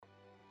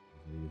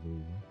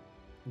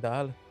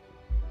Dale.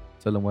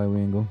 Tell them why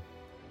we ain't go.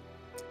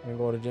 I'm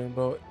going to the gym,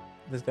 bro.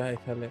 This guy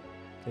kind of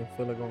didn't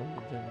feel like going to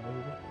the gym. Bro.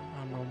 He's like, I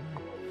don't know, man.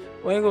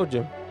 Why ain't go to the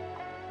gym?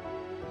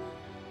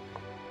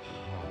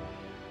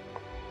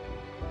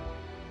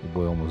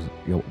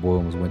 Your boy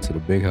almost went to the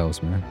big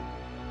house, man.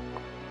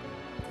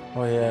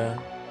 Oh, yeah.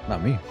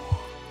 Not me.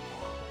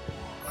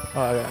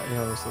 Oh, I got,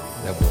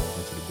 That boy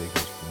went to the big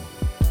house,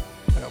 bro.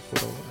 I got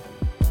pulled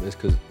over. It's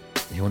because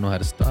he don't know how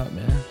to stop,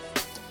 man.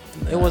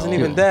 It wasn't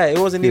even that. It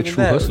wasn't even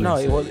that. Hustler, No,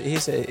 it was. He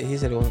said it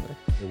wasn't.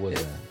 It was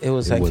that. It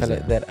was like kind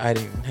of that. I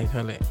didn't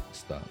kind of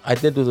stop. I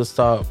did do the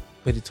stop,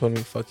 but he told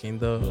me fucking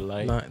the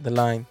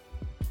line.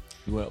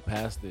 You went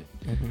past it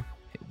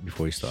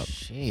Before he stopped.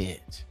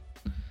 Shit.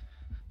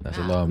 That's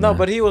a lot, man. No,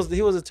 but he was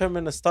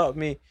determined to stop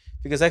me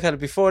because I kind of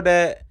before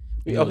that.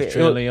 It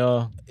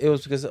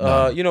was because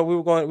we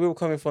were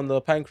coming from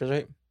the Pinecrest,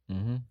 right?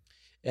 Mm-hmm.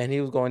 And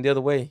he was going the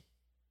other way.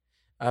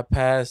 I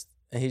passed,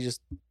 and he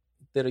just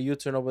did a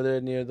U-turn over there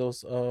near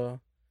those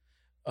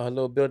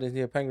little buildings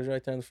near Pinecrest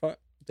right there in the front.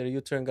 Did a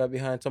U-turn, got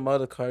behind some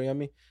other car, you know what I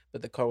mean?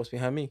 But the car was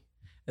behind me.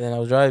 And then I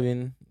was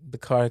driving. The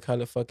car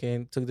kind of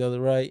fucking took the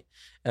other right,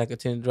 and I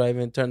continued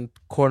driving. Turned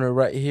corner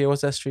right here.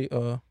 What's that street?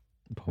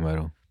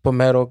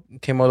 Palmetto.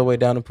 Came all the way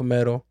down to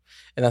Palmetto,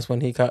 and that's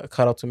when he caught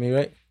up to me,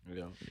 right?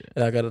 Yeah.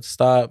 And I got to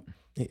stop.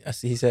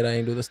 He said I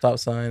didn't do the stop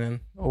sign and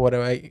or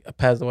whatever. I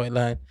passed the white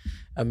line.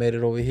 I made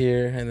it over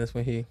here, and that's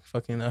when he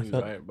fucking.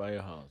 Right by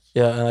your house.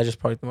 Yeah, and I just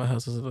parked in my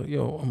house. I was like,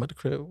 "Yo, I'm at the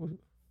crib."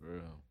 For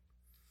real.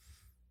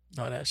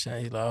 All that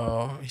shit. He's like,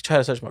 "Oh," he tried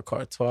to search my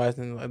car twice,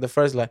 and like the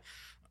first let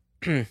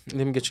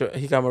me get your.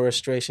 He got my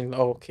registration.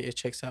 Oh, okay, it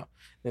checks out.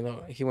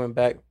 He went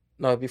back.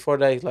 No, before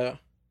that, he's like,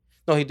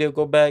 no, he did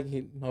go back.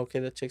 Okay,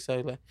 that checks out.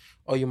 He's like,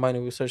 oh, you mind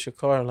if we search your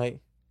car? I'm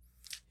like,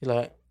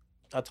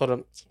 I told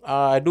him,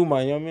 I do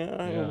mind, you know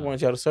what I mean? I don't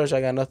want y'all to search. I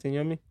got nothing,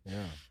 you know what I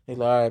mean? Yeah. He's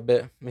like, all right,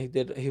 bet.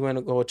 He went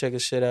to go check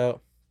his shit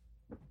out.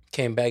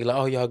 Came back, like,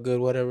 oh, y'all good,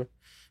 whatever.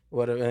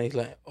 And he's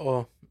like,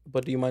 oh,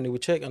 but do you mind if we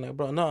check? I'm like,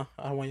 bro, nah,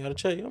 I don't want y'all to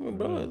check. You know what I mean,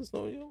 bro? There's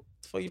no, what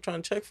the fuck you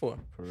trying to check for?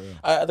 For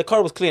real. The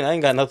car was clean. I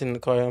ain't got nothing in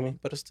the car, you know what I mean?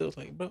 But it's still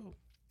like, bro,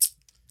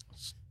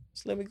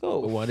 just let me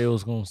go. But why they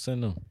was going to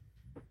send them?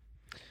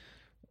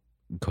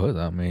 Because,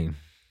 I mean...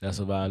 That's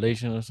a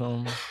violation or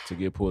something to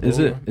get pulled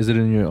over? Is it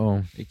in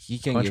your He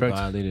can't contract? get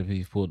violated if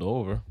he's pulled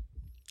over.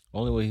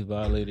 Only way he's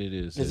violated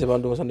is if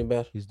I'm doing something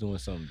bad. He's doing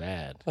something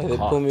bad. Like they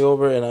pull me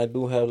over and I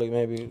do have like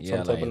maybe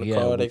some type of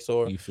narcotics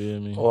or you feel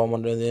me? Or I'm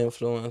under the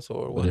influence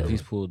or whatever. But if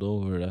he's pulled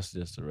over, that's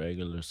just a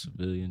regular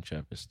civilian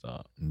traffic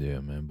stop.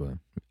 Yeah, man. But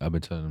I've been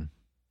telling him,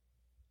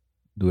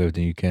 do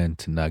everything you can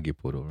to not get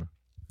pulled over.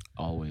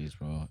 Always,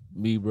 bro.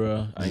 Me,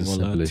 bro. I ain't It's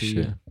gonna lie to shit.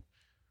 you.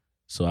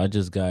 So I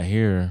just got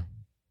here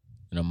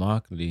in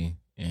Immokalee,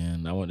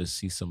 and I went to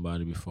see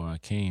somebody before I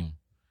came,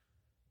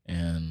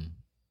 and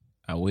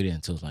I waited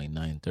until like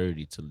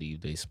 9:30 to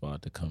leave their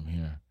spot to come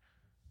here.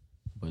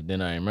 But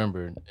then I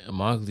remembered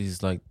Immokalee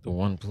is like the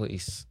one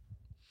place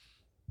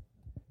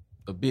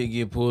a big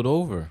get pulled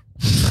over.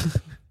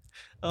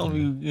 I don't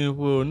be getting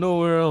pulled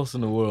nowhere else in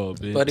the world,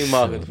 bitch. But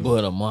Immokalee.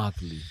 But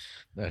Immokalee.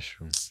 That's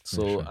true.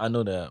 So I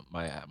know that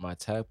my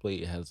tag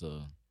plate has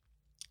a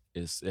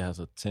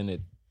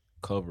tinted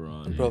cover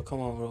on it. Bro, come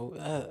on,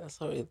 bro.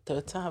 Sorry,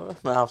 third time.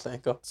 No, I'm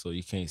saying go. So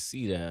you can't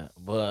see that.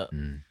 But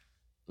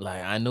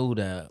like I know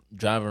that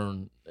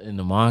driving in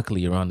the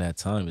Immokalee around that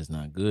time is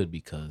not good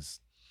because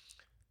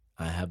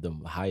I have the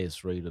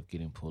highest rate of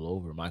getting pulled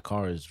over. My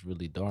car is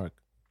really dark.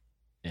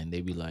 And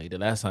they be like, the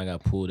last time I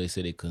got pulled, they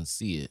said they couldn't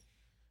see it.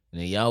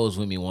 And then y'all was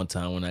with me one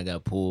time when I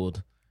got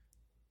pulled.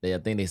 I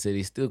think they said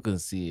they still couldn't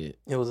see it.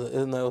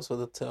 Isn't that also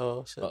the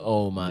tail shit?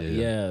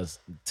 Yes,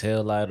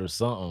 tail light or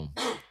something.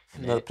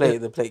 No,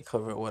 the plate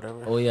cover or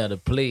whatever. Oh yeah, the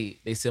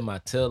plate. They said my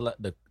tail light,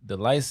 the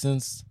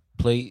license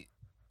plate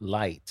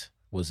light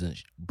wasn't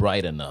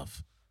bright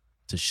enough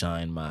to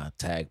shine my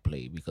tag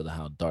plate because of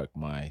how dark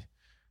my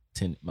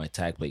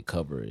tag plate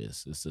cover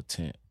is. It's a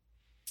tint.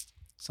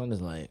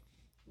 Something's like,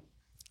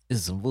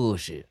 it's some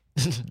bullshit.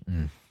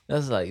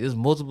 That's like, there's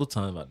multiple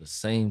times about the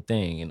same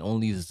thing, and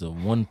only is the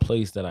one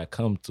place that I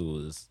come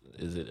to is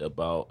it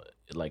about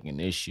like an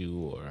issue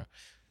or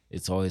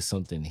it's always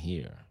something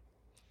here.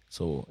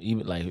 So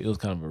even like it was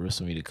kind of a risk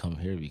for me to come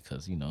here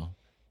because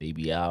they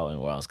be out, and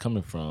where I was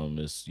coming from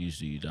is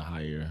usually the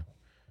higher,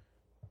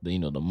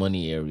 the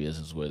money areas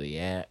is where they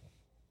at,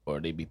 or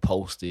they be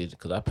posted.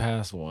 Because I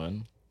passed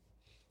one,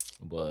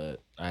 but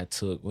I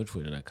took, which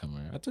way did I come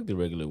here? I took the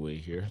regular way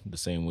here, the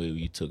same way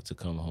you took to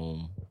come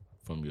home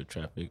from your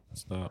traffic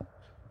stop.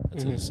 I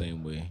took the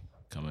same way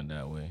coming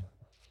that way.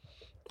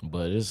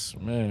 But it's,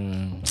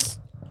 man,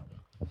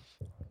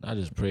 I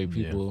just pray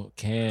people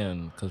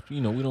can, because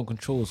we don't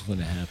control what's going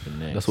to happen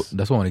next.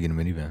 That's why I want to get in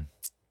a minivan.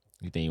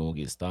 You think you won't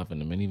get stopped in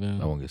the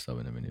minivan? I won't get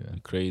stopped in the minivan.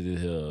 You crazy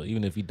as hell.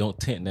 Even if you don't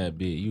tint that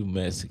big, you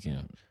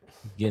Mexican.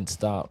 Getting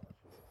stopped.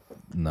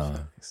 Nah,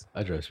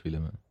 I drive speed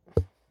limit.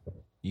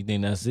 You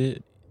think that's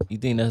it? You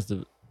think that's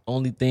the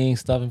only thing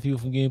stopping people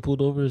from getting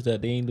pulled over is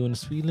that they ain't doing the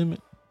speed limit?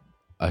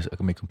 I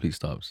can make complete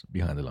stops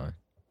behind the line.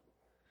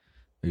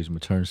 I use my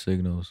turn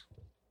signals.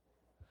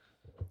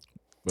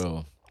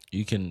 bro,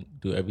 you can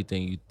do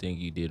everything you think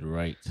you did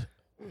right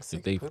Let's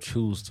if take a they picture.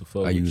 choose to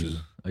fuck I with use you.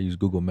 I use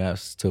Google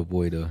Maps to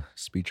avoid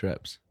speed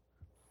traps.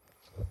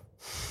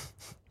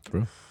 For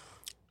real.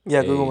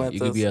 Yeah, Google Hey, Maps you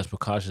could be does. as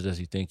precautious as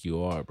you think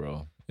you are,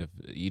 bro. If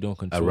you don't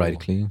I ride control,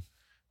 clean.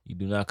 you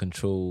do not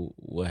control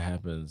what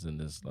happens in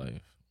this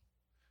life.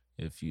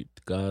 If you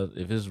God,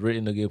 if it's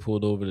written to get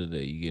pulled over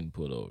today, you getting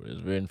pulled over.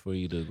 It's written for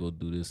you to go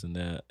do this and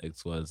that,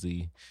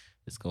 XYZ.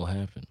 It's gonna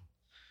happen.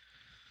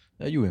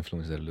 Yeah, you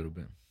influence that a little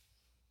bit.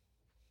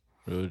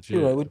 Real You're right.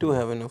 shit. We do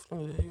have an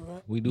influence. Yeah, you're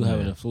right. We do have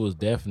an Yeah. influence,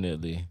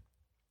 definitely.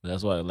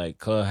 That's why, like,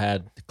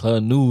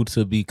 Cuz knew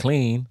to be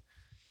clean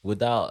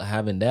without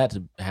having that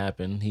to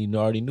happen. He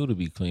already knew to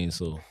be clean.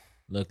 So,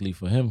 luckily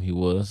for him, he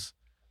was.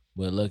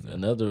 But look,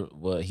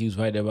 he was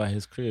right there by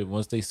his crib.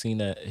 Once they seen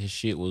that his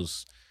shit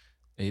was,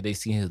 they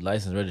seen his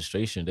license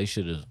registration, they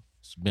should have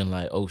been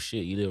like, "Oh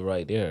shit, you live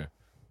right there."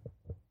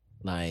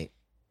 Like,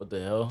 what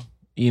the hell?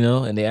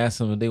 And they asked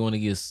him if they want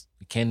to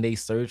can they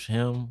search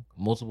him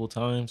multiple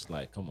times?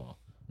 Like, come on.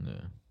 Yeah.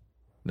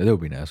 They would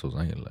be assholes.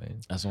 I ain't gonna lie.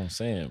 That's what I'm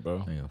saying, bro.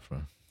 I ain't gonna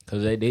front.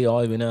 Cause they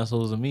always been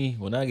assholes to me.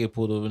 When I get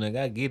pulled over, nigga,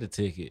 I get a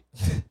ticket.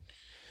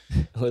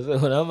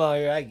 When I'm out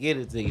here, I get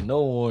a ticket.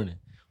 No warning.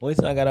 Only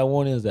time I got a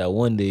warning is that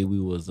one day we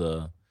was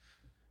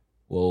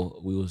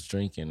we was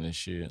drinking and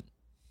shit.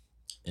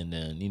 And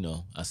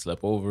then, I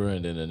slept over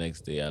and then the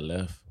next day I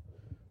left.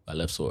 I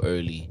left so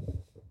early.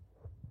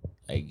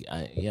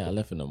 I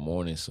left in the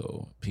morning,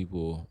 so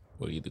people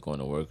were either going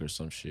to work or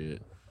some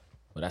shit.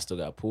 But I still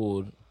got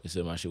pulled. They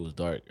said my shit was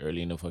dark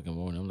early in the fucking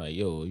morning. I'm like,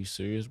 yo, are you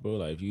serious, bro?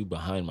 Like, if you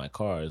behind my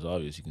car, it's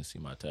obvious you can see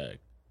my tag.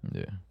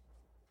 Yeah.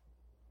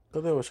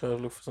 But they were trying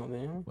to look for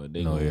something. Huh? But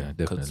they No, gonna, yeah,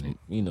 definitely.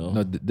 'cause,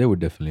 No, they were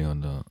definitely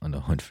on the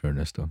hunt for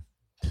that stuff.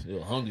 they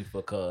were hungry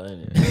for car,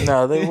 innit?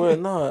 Nah, they were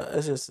no.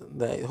 It's just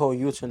that whole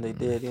U-turn they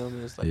did. You know what I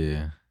mean? It's like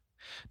Yeah.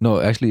 No,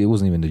 actually, it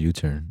wasn't even the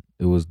U-turn.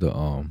 It was the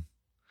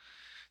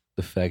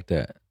fact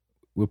that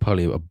we're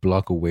probably a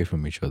block away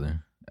from each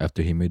other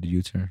after he made the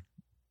U-turn,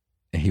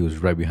 and he was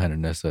right behind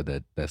Ernesto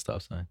at that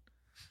stop sign.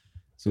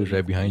 He was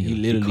right behind He you.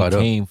 literally caught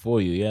up. came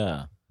for you,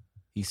 yeah.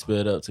 He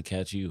sped up to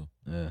catch you.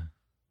 Yeah.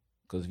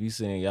 Cause if you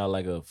saying y'all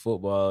like a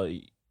football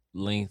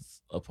length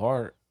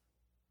apart,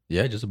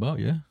 Yeah, just about.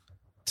 Yeah.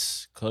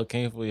 Cuz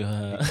came for you.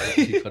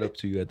 He caught up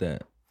to you at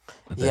that.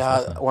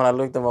 yeah. When I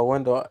looked in my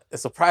window, it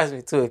surprised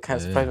me too. It kind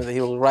of surprised me that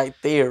he was right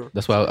there.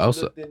 That's why I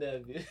was. Looked in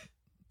that bitch.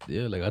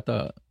 Yeah, like I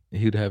thought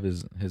he'd have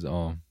his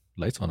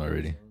lights on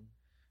already,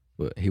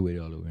 but he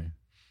waited all the way.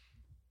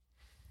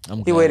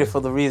 He waited for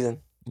the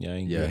reason, Yeah, I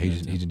ain't Yeah, getting he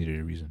nothing. just needed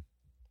a reason.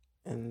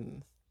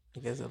 and I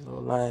guess a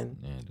little line.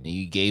 Yeah, dude. And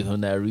you gave him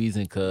that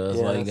reason, cuz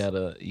why you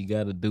Yes.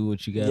 gotta do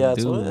what you gotta Yeah,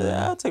 do. so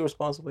man. I'll take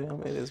responsibility. I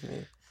mean, it's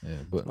me. Yeah,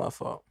 It's but my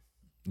fault.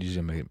 you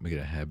just make it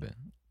a habit.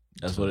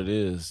 That's what it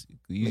is.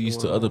 You Make it used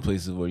to one other more.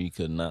 places where you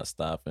could not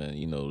stop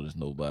and there's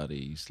nobody,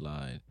 you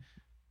slide.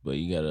 But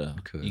you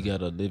Because-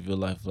 gotta live your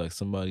life like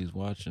somebody's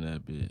watching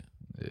that bit.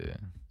 Yeah,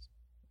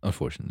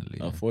 unfortunately.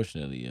 Yeah.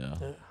 Unfortunately, yeah.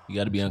 Yeah. You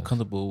gotta be Makes sense.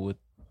 uncomfortable with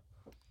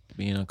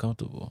being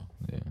uncomfortable.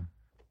 Yeah.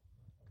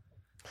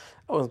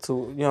 I wasn't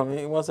too, you know what I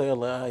mean? Once I got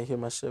like, I hear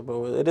my shit,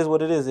 but it is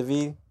what it is. If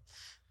he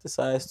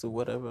decides to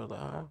whatever, like,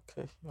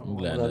 okay. I'm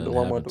glad gotta nothing do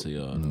one more. happened to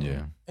y'all. though.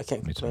 Yeah, I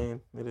can't Me too.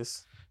 complain. It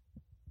is,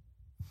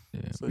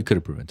 yeah. So- We could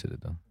have prevented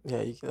it though.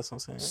 yeah, that's what I'm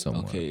saying.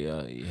 Somewhat. Okay,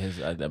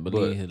 I believe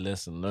But- his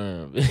lesson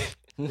learned.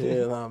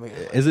 Yeah, nah, I mean,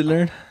 Is it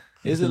learned?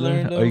 Is it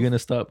learned, Are you though? gonna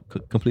stop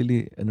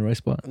completely in the right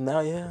spot? now,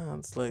 yeah,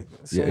 it's like,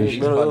 Yeah, it, she's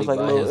was probably like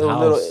by little, his it was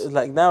little, house. it's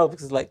like now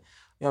because like,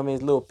 you know what I mean,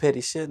 it's little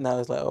petty shit. Now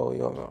it's like, oh,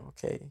 yo,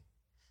 okay.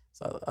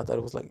 So I thought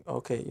it was like,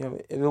 okay, you know what I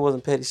mean? If it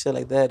wasn't petty shit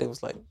like that, it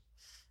was like,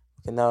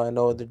 okay, now I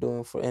know what they're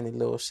doing for any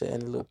little shit,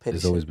 any little petty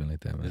It's shit. always been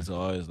like that, man. It's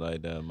always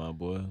like that, my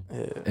boy.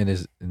 Yeah. And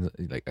it's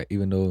like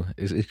even though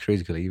it's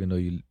crazy because like, even though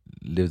you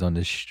lived on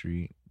this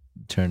street,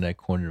 turn that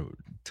corner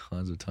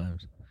tons of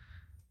times.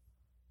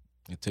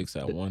 It takes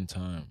that one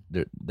time.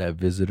 That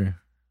visitor,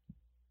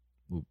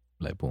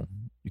 like boom,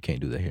 you can't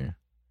do that here.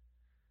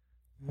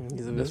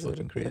 He's a That's visitor.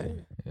 fucking crazy.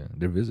 Yeah. Yeah,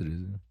 they're visitors.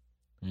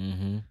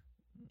 Mm-hmm.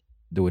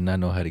 They would not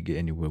know how to get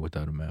anywhere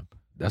without a map.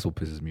 That's what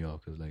pisses me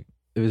off. Cause like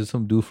if it's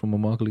some dude from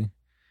Immokalee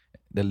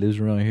that lives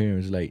around here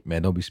and is like,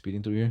 man, don't be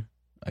speeding through here.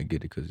 I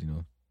get it, cause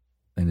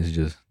and it's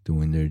just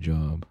doing their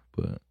job,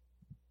 but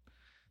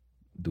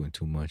doing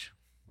too much.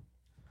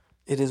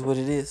 It is what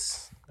it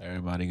is.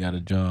 Everybody got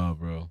a job,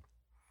 bro.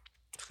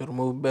 Just gotta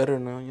move better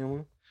now, you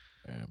know?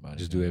 Everybody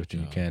Just got do a everything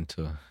you job. can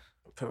to.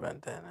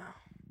 Prevent that now.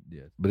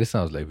 Yeah, but it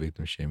sounds like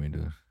victim shaming,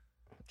 dude.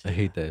 I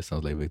hate that it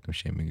sounds like victim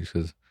shaming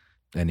because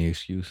any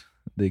excuse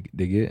they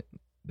get,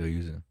 they'll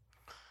use it.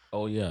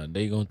 Oh yeah,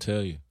 they gonna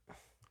tell you.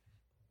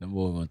 Them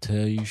boy gonna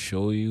tell you,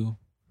 show you.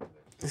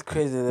 It's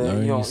crazy that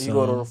Learn you your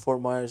go to song.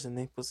 Fort Myers and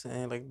they put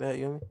something like that,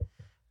 you know what I mean?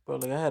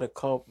 But like I had a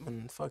cop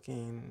and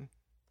fucking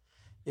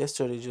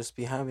yesterday just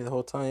behind me the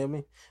whole time, you know what I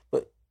mean?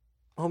 But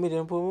homie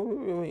didn't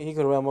put he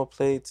could around my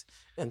plates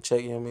and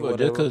check, you know what I mean? But just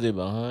Whatever. because they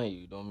behind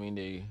you, don't mean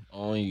they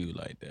on you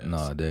like that.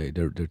 Nah, they're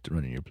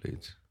running your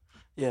plates.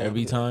 Yeah.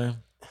 Every but-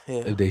 time.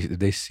 Yeah. If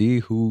they see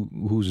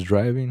who's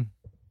driving,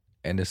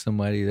 and there's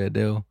somebody that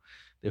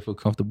they feel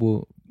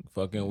comfortable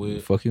fucking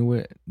with.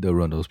 they'll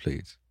run those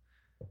plates.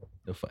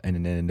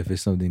 And then if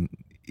it's something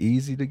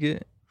easy to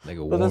get, like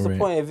a But that's the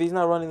warrant, point. If he's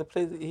not running the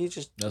plate, he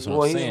just That's what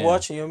I'm he's saying.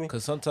 watching. You know what I mean?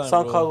 Because sometimes,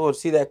 Some bro, cars will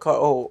see that car.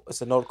 Oh,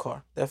 it's an old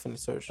car. Definitely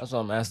search. that's what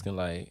I'm asking.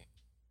 Like,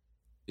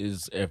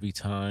 is every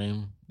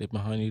time they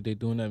behind you, they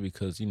doing that?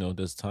 Because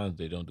there's times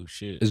they don't do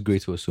shit. it's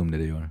great to assume that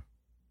they are.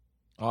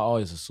 I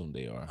always assume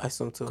they are. I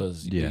assume too.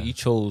 Because Yeah. you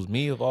chose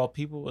me of all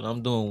people, and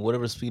I'm doing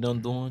whatever speed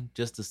I'm doing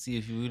just to see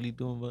if you really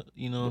doing. But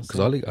Because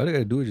all they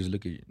gotta do is just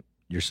look at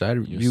your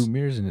side view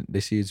mirrors, and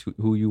they see it's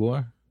who you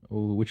are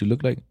or what you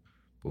look like.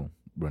 Boom,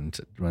 run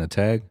a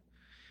tag.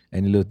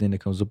 Any little thing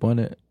that comes up on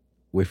it,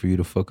 wait for you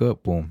to fuck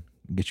up. Boom,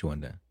 get you on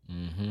that.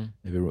 Mm-hmm.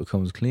 If it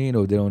comes clean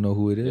or they don't know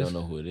who it is, They don't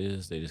know who it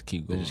is. They just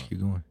keep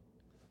going.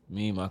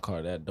 Me, my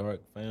car that dark,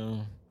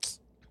 fam.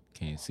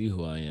 Can't see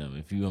who I am.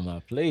 If you on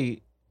my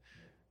plate,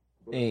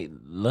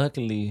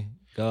 luckily,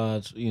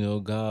 God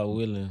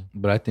willing.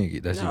 But I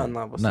think that's Nah, I'm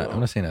but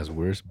not saying that's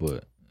worse,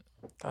 but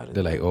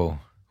they're like, oh,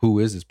 who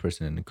is this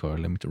person in the car?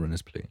 Let me run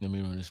this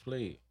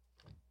plate.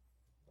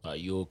 Are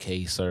you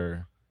okay,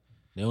 sir?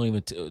 They don't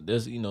even.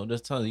 There's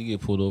times you get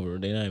pulled over.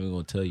 They're not even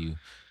gonna tell you.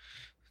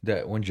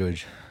 That one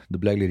judge, the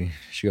black lady,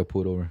 she got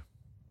pulled over.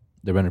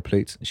 They ran her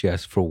plates. She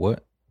asked for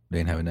what? They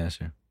didn't have an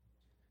answer.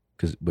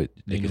 But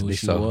they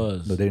saw.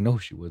 Was. No, they didn't know who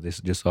she was. They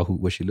just saw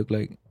what she looked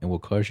like and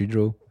what car she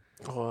drove.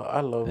 Oh,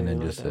 I love and it.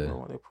 then just said,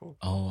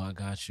 "Oh, I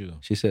got you."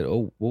 She said,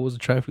 "Oh, what was the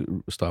traffic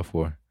stop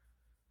for?"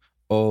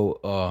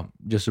 Oh,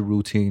 just a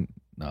routine.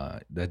 Nah,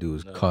 that dude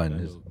was caught in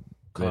his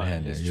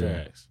red-handed.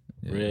 Tracks.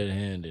 Yeah.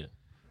 Red-handed.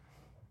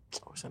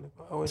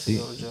 I wish they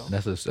go to jail.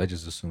 I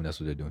just assume that's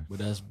what they're doing. But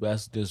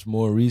that's just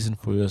more reason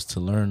for us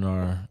to learn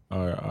our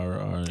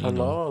laws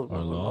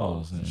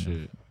and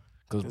shit.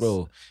 Because,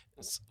 bro,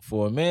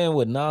 for a man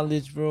with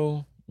knowledge,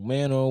 bro,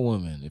 man or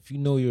woman, if you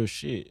know your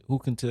shit, who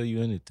can tell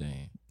you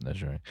anything?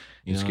 That's right.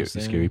 You know what I'm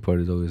saying? The scary part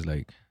is always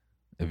like,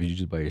 if you're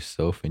just by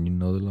yourself and you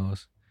know the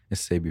laws,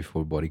 it's say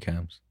before body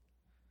cams.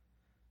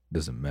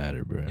 Doesn't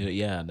matter, bro.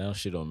 Yeah, that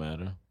shit don't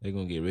matter. They're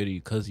gonna get rid of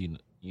you because you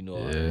know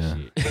all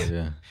that shit.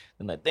 Yeah.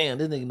 I'm like, damn,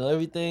 this nigga know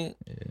everything.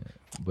 Yeah.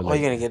 But you're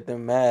gonna get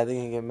them mad. They're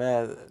gonna get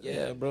mad.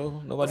 Yeah,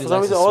 bro. Nobody. For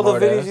some reason, all the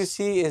videos you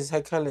see is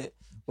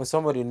when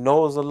somebody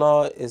knows the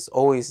law, it's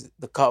always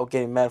the cop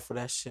getting mad for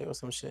that shit or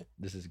some shit.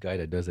 This is a guy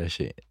that does that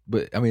shit.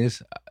 But I mean,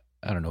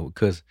 I don't know,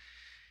 because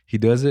he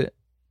does it,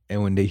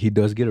 and when he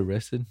does get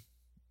arrested,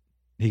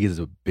 he gets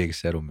a big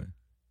settlement.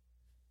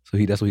 So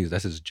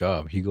that's his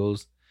job. He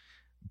goes,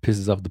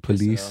 pisses off the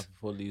police.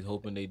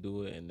 Hoping they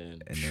do it, and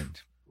then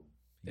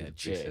that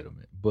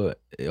settlement. But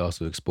it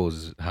also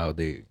exposes how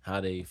they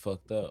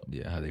fucked up.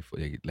 Yeah, how they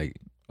like,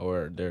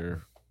 or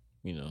they're,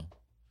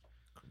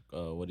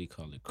 what do you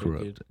call it?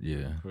 Corrupt.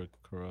 Yeah,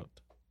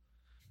 corrupt.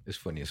 It's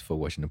funny as fuck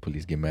watching the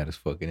police get mad as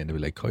fuck, and then they be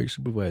like, "Call your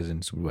supervisor,"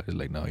 and the supervisor's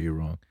like, "No, you're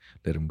wrong.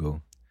 Let him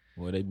go."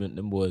 Well,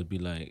 them boys be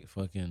like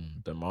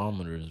fucking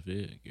thermometers,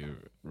 big. You're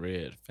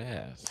red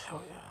fast.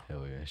 Hell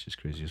yeah. It's just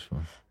crazy as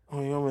fuck.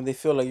 Oh, when they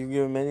feel like you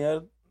give them any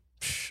out.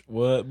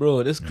 What, bro?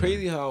 It's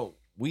crazy how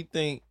we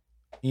think,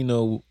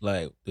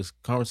 like this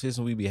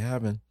conversation we be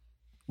having,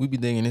 we be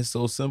thinking it's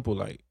so simple.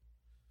 Like,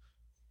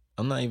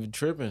 I'm not even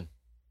tripping.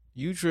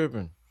 You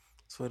tripping.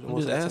 I'm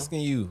just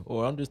asking you,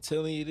 or I'm just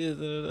telling you this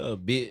a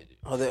bit.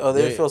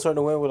 They feel a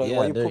certain way with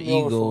why you their put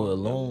me ego over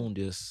alone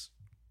just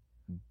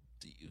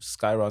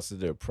skyrockets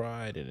their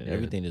pride, and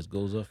everything just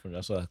goes up. And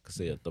that's why I could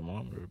say a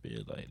thermometer,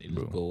 bit like they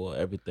just go up.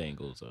 Everything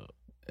goes up.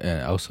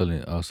 And I was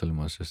telling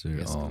my sister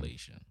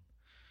escalation.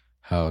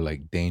 How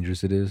like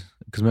dangerous it is.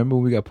 Because remember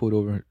when we got pulled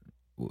over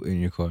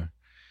in your car,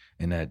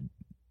 and that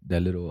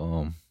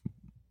little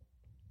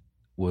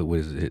what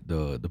is it?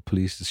 The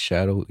police's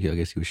shadow. I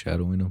guess he was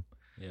shadowing him.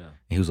 Yeah. And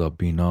he was all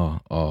being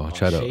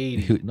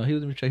shady. He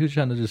was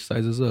trying to just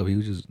size us up. He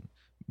was just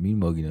mean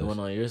mugging us. The one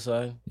on your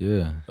side?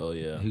 Yeah. Oh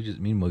yeah. He was just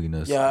mean mugging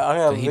us. Yeah, I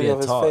have a video of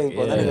his face,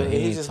 but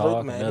he just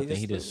talked nothing.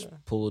 He just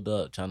pulled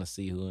up trying to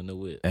see who in the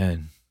whip.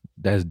 And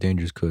that's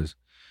dangerous because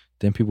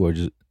then people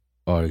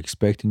are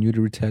expecting you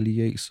to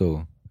retaliate.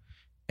 So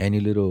any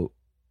little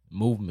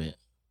movement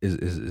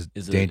is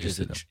dangerous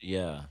to them.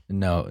 Yeah.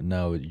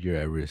 Now you're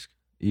at risk.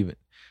 Even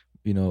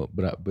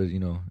but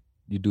you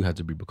do have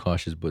to be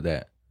precautious. But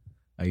that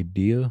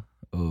idea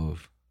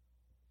of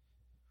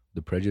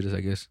the prejudice, I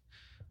guess,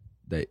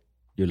 that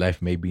your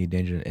life may be in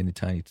danger at any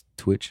tiny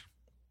twitch,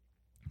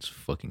 it's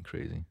fucking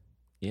crazy.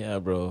 Yeah,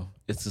 bro.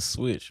 It's a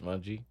switch, my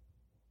G.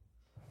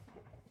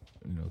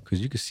 Because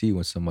you can see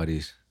when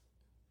somebody's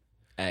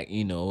they're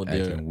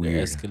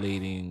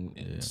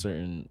escalating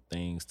certain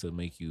things to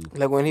make you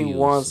like when he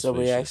wants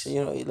suspicious. a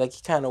reaction, like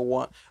he kind of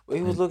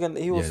he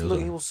was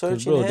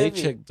searching. Bro, heavy.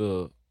 they checked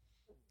the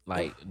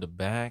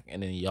back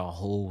and then y'all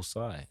whole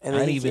side. And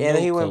then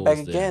he went back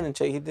again and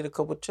checked. He did a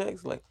couple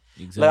checks. Like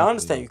I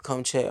understand you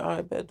come check. All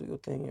right, bet do your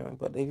thing,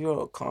 but if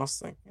you're a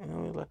constant,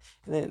 and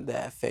then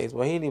that phase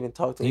where he didn't even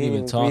talk to. He didn't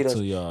even talk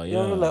to y'all.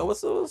 Yeah, like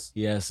what's this?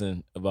 He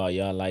asking about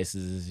y'all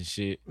licenses and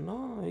shit.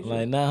 No,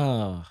 like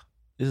nah.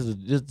 This is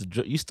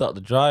just you start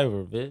the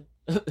driver, bitch.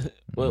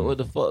 What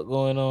the fuck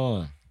going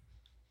on?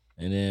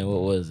 And then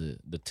what was it?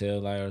 The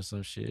tail light or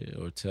some shit,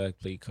 or tail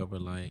plate cover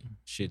light?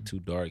 Shit too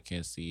dark,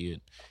 can't see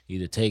it.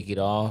 Either take it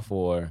off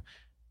or,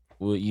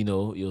 well,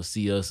 you'll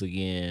see us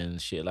again.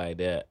 Shit like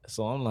that.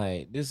 So I'm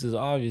like, this is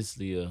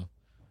obviously a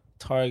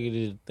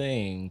targeted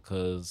thing,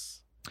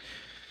 cause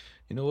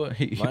You know what?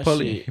 He my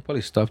probably shit. he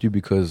probably stopped you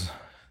because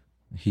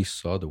he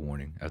saw the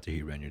warning after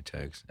he ran your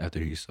tags. After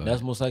he saw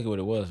That's it, most likely what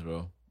it was,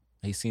 bro.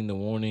 He seen the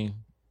warning,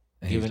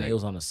 and he's given it like,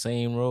 was on the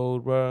same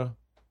road, bro.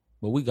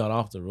 But we got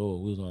off the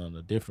road. We was on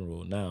a different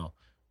road now.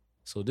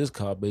 So this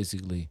cop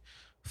basically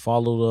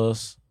followed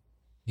us.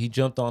 He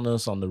jumped on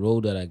us on the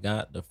road that I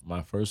got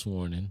my first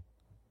warning.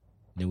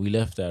 Then we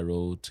left that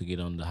road to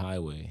get on the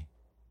highway.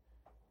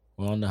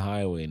 We're on the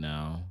highway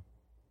now.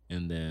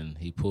 And then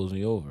he pulls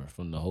me over.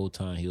 From the whole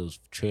time he was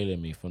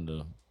trailing me from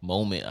the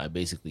moment I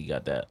basically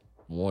got that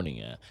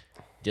warning at.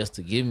 Just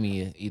to give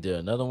me either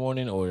another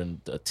warning or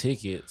a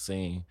ticket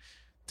saying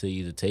to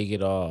either take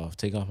off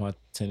my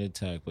tinted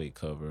tag plate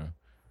cover,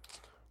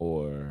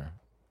 or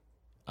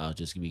I'll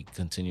just be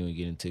continuing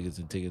getting tickets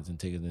and tickets and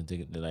tickets and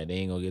tickets. They're like, they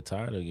ain't gonna get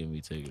tired of giving me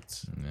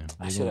tickets. yeah.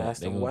 I should have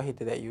asked him why he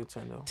did that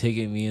U-turn though.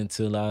 Ticket me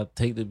until I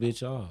take the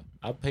bitch off.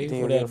 I paid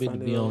think for he'll that get bitch to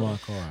offended be on over my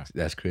it? car.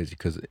 That's crazy.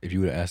 Because if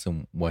you would have asked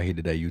him why he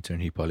did that U-turn,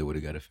 he probably would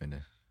have got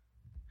offended,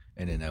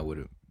 and then that would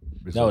have That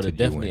would resulted have you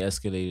definitely in-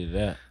 escalated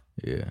that.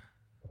 Yeah,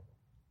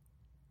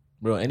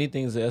 Bro,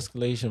 anything's an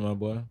escalation, my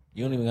boy.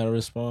 You don't even gotta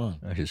respond.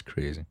 that's just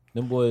crazy.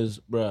 Them boys,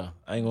 bro,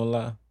 I ain't gonna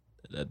lie.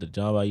 At the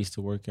job I used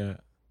to work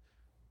at,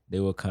 they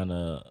were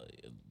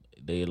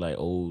they like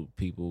old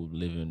people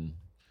living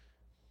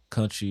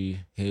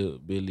country,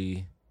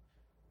 hillbilly,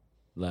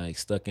 like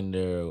stuck in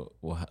their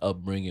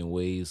upbringing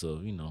ways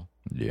of,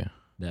 Yeah,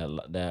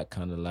 that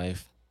kind of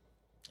life.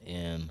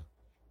 And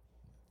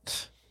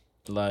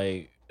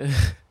like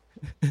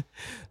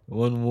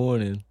one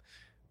morning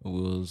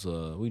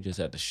we just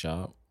at the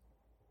shop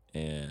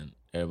and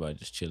everybody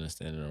just chilling,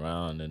 standing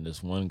around, and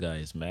this one guy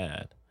is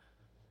mad.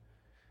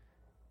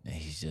 And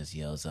he just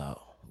yells out,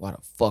 "Why the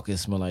fuck it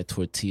smell like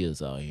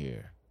tortillas out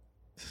here?"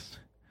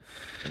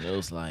 And it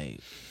was like,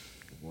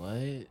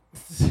 what?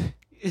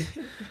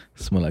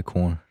 smell like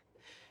corn.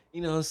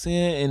 You know what I'm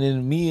saying? And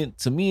then me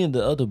and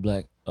the other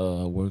black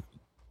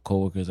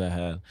coworkers I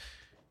had,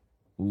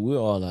 we're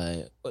all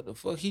like, what the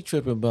fuck he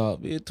tripping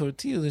about? Man,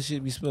 tortillas and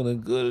shit be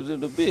smelling good a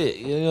little bit.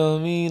 You know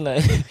what I mean?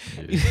 Like,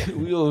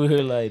 we over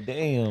here like,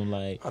 damn,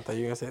 like, I thought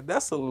you were gonna say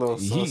that's a little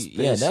suspicious.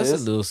 yeah, that's a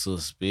little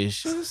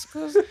suspicious.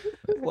 Cause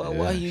why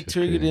Yeah, you shit's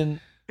triggered crazy. in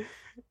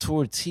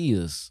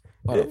tortillas?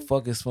 Why the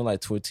fuck it smell like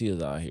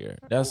tortillas out here?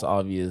 That's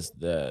obvious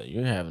that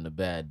you're having a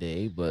bad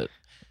day, but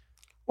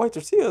White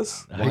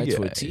tortillas. why Yeah,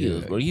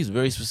 tortillas, yeah. bro? He's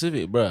very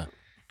specific, bro.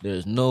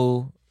 There's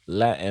no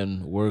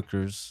Latin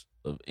workers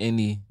of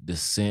any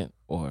descent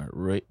or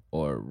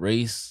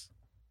race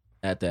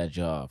at that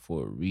job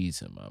for a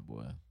reason, my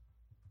boy.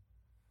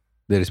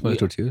 Did it smell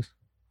like We- tortillas?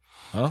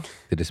 Huh?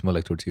 Did it smell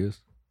like tortillas?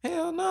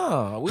 Hell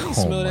no, we didn't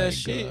Oh smell my that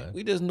shit. God.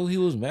 We just knew he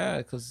was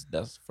mad because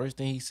that's the first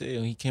thing he said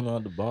when he came out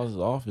of the boss's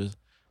office.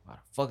 Why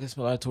the fuck it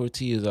smell like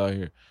tortillas out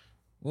here?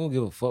 We don't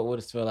give a fuck what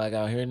it smell like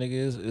out here,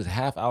 nigga. It's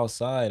half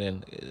outside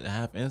and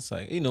half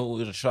inside. You know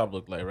what the shop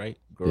look like, right?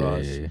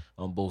 Garage yeah.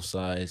 on both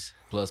sides,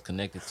 plus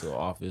connected to an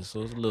office.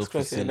 So it's a little It's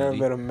crazy. I never facility.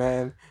 met a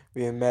man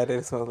being mad that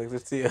it smells like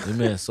tortilla. The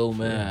man's so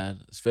mad,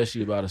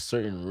 especially about a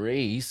certain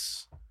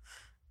race.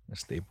 A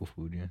staple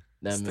food, yeah.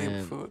 That Staple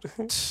man, food.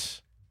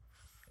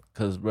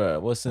 cause bro,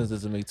 what sense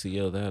does it make to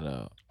yell that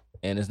out?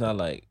 And it's not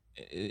like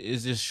it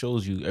just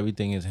shows you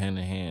everything is hand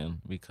in hand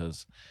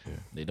because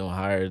they don't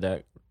hire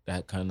that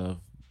kind of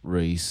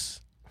race.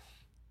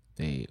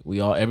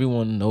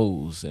 Everyone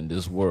knows in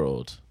this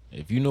world,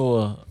 if you know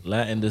a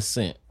Latin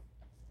descent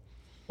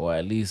or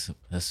at least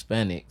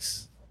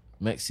Hispanics,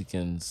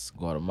 Mexicans,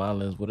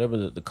 Guatemalans,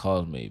 whatever the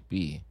cause may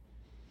be,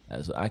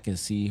 as I can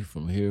see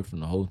from here, from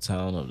the whole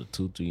town of the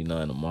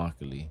 239 of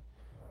Immokalee,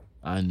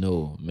 I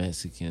know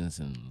Mexicans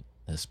and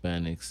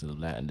Hispanics of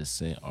Latin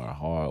descent are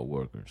hard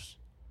workers.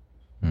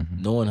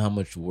 Mm-hmm. Knowing how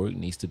much work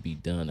needs to be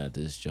done at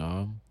this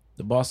job,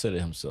 the boss said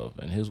it himself.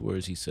 In his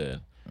words, he said,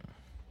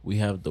 "We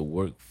have the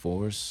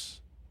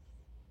workforce.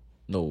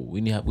 No,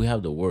 we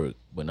have the work,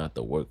 but not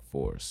the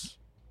workforce."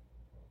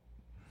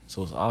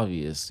 So it's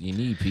obvious you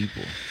need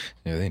people,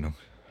 Yeah, they know.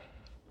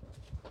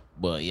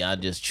 but y'all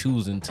just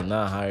choosing to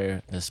not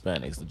hire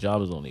Hispanics. The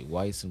job is only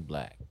whites and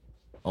black,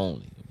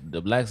 only.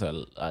 The blacks are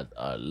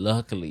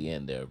luckily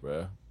in there,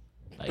 bro.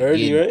 Like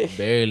Barely, right?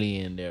 Barely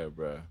in there,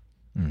 bro.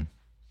 Mm.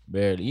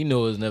 Barely. You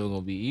know it's never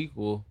gonna be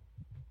equal.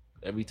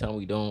 Every time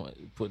we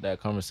don't put that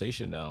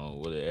conversation down,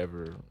 will it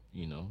ever,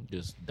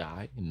 just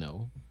die?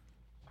 No.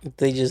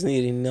 They just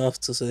need enough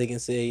so they can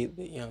say,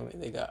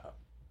 they got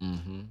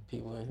Mm-hmm.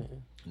 people in here.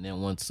 And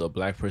then once a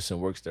black person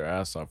works their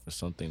ass off for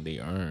something they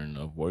earn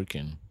of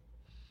working,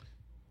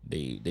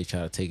 they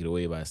try to take it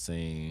away by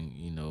saying,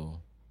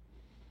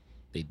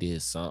 they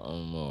did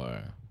something,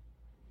 or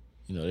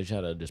they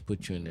try to just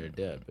put you in their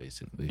debt,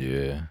 basically.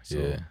 Yeah, So,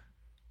 yeah.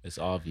 It's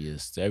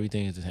obvious.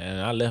 Everything is, and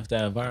I left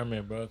that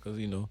environment, bro, because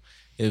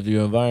if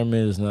your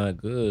environment is not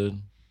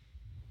good,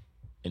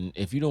 and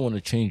if you don't want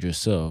to change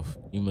yourself,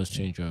 you must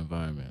change your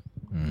environment,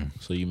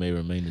 so you may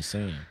remain the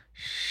same,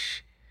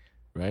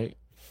 right?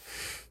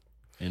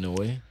 In a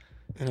way,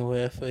 In a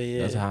way, I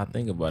feel, that's yeah. how I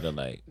think about it.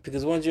 Like,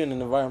 Because once you're in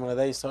an environment like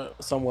that, you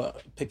start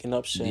somewhat picking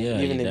up shit.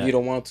 yeah, Even if that you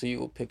don't want to, you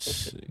will pick up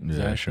shit. Yeah,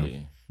 that's true.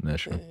 exactly.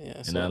 That's true. Yeah,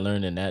 And so, I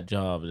learned in that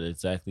job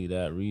exactly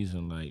that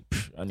reason. Like,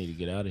 I need to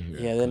get out of here.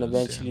 yeah, then 'cause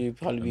eventually you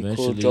probably be cool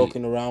eventually-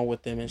 joking around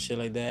with them and shit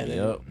like that. And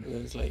Yep.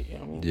 then it's like, you know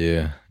what I mean?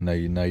 Yeah. Now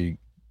you And then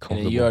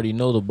comfortable. you already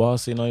know the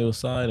boss ain't on your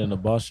side, and the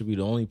boss should be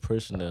the only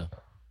person to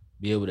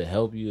be able to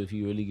help you if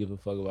you really give a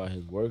fuck about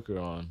his work or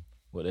on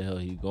what the hell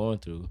he's going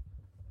through.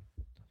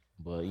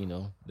 But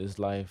this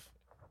life,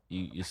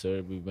 you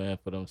serve be man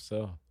for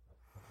themselves.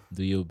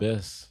 Do your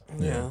best.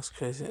 Yeah, it's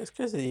crazy. It's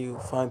crazy that you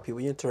find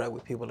people, you interact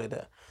with people like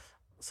that.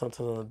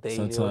 Sometimes on a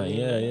daily. Sometimes,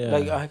 yeah.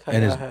 Like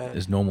And I had.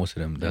 it's normal to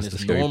them. And That's it's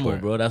the scary normal,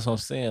 part. bro. That's what I'm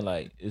saying.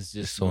 Like, it's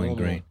just so normal.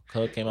 ingrained.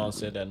 Cuz came out and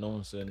said that no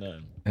one said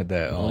nothing.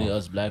 That Only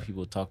us black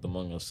people talked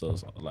among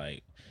ourselves.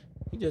 Like,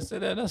 he just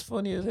said that. That's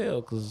funny as hell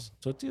because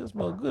tortillas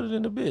smell gooder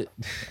than a bit,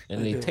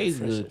 and they taste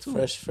good too.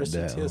 Fresh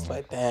That, tortillas,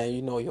 like, damn,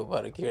 you know you're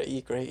about to get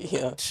eat great.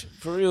 Yeah.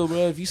 For real,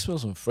 bro. If you smell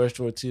some fresh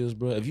tortillas,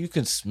 bro. If you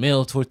can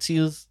smell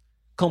tortillas,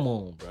 come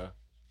on, bro.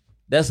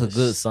 That's a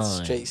good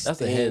sign. Straight That's a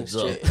steam, heads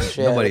up.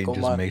 straight nobody out of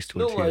just Comar. makes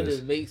Nobody tortillas.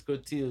 just makes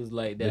tortillas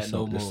like that There's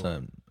no there's more.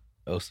 something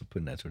else to put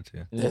in that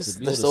tortilla. And it's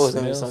There's the always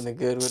gonna be smells. something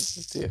good with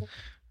tortilla.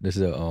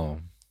 There's a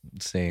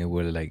saying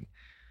where like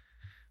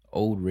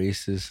old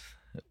racists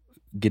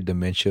get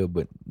dementia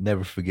but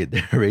never forget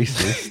they're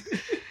racist.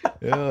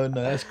 Oh no,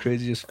 that's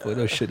crazy. Just for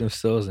those shit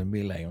themselves and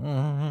be like, You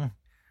know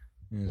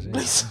what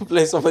I'm saying?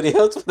 Play somebody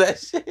else with that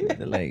shit.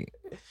 They're like,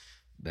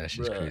 that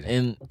shit's Bruh, crazy.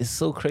 and it's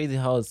so crazy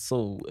how it's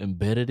so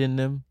embedded in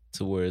them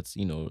to where it's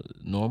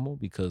normal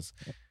because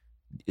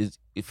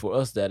for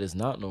us that is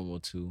not normal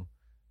too.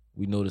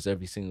 We notice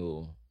every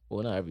single,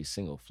 well, not every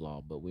single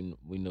flaw, but we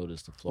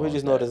notice the flaws. We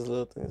just notice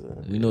little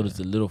things. We notice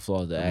the little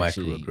flaws that The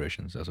actually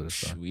microaggressions. That's what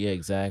it's called. Yeah,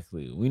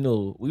 exactly. We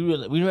know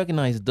we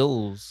recognize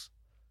those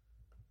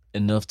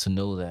enough to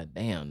know that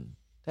damn,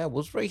 that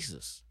was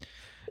racist.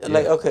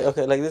 Like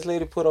okay, like this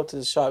lady put up to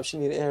the shop. She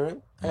needed air,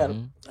 right?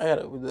 Mhm. I got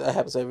it. That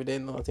happens every day.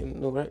 Nothing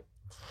new, right?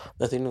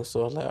 Nothing new.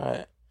 So I was like, all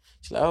right.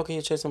 She's like, oh, can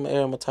you check some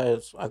air on my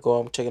tires? I go,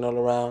 I'm checking all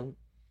around,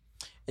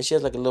 and she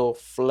has like a little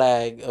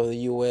flag of the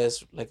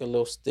U.S., like a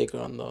little sticker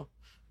on the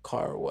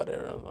car or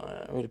whatever. I was like,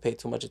 I don't really pay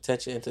too much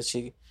attention until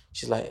she's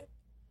like,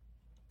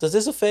 does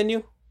this offend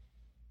you?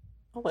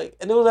 I'm like,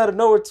 and it was out of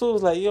nowhere too. It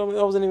was like, I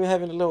wasn't even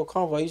having a little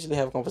convo. I usually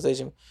have a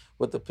conversation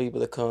with the people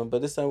that come,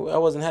 but this time I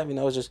wasn't having.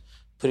 I was just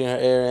putting her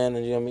air in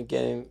and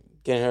getting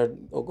her to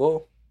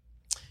go.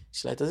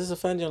 She's like, does this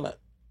offend you? I'm like,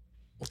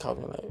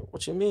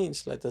 what you mean?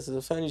 She's like, does this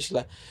offend you? She's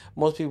like,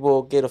 most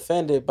people get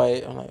offended by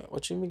it. I'm like,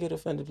 what you mean get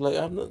offended? Like,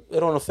 it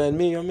don't offend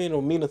me. You know what I mean? It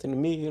don't mean nothing to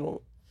me.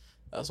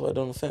 That's why it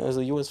don't offend. It's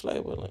a U.S.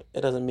 flag, but like,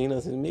 it doesn't mean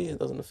nothing to me. It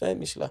doesn't offend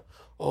me. She's like,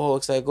 oh,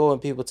 it's like, go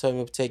and people tell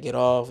me to take it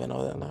off and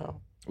all that.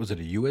 Now, Was it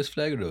a U.S.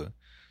 flag or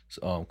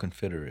the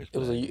Confederate? it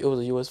was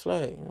a U.S.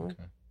 flag. You know?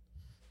 Okay.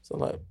 So I'm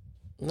like,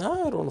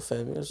 nah, it don't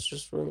offend me. It's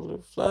just a regular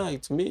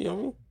flag to me. You know what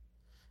I mean?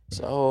 She's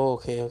like, oh,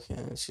 okay.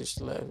 And she just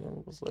laughed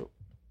and was like,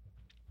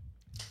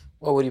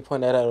 why would you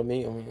point that out at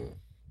me? I mean,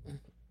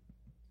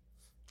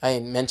 I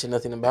ain't mentioned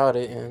nothing about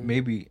it. And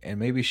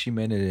Maybe she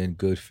meant it in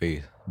good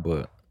faith,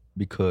 but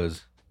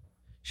because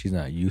she's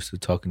not used to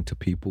talking to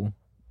people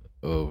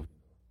of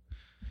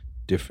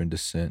different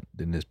descent,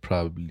 then this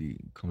probably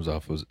comes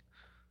off as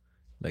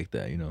like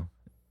that.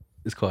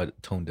 It's called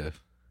tone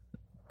deaf.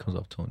 Comes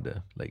off tone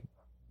deaf. Like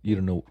you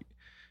don't know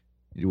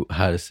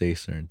how to say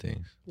certain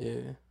things.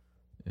 yeah.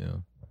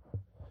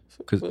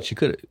 Because she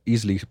could have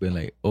easily been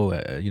like, oh,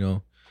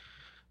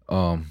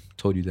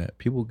 told you that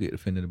people get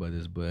offended by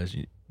this, but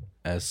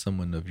as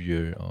someone of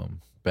your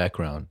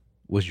background,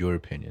 what's your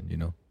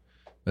opinion?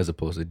 As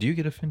opposed to, do you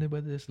get offended by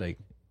this? Like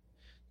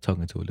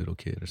talking to a little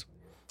kid or something.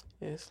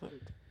 Yeah, it's like,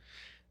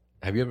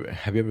 Have you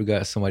ever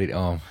got somebody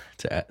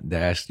that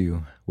asked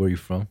you where you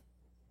from,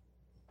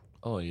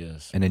 Oh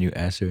yes. and then you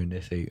answer and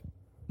they say,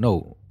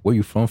 no, where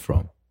you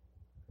from?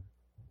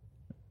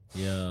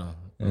 Yeah,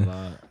 a Yeah.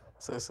 lot.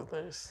 so it's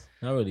hilarious.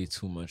 Not really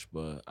too much,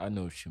 but I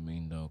know what you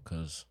mean though,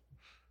 cause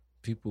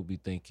people be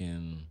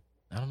thinking,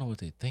 I don't know what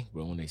they think,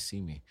 bro. When they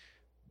see me,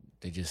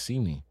 they just see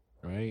me,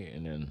 right?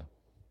 And then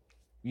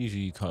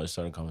usually you kind of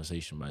start a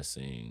conversation by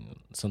saying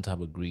some type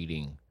of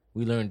greeting.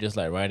 We learn just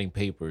like writing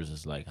papers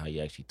is like how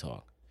you actually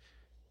talk.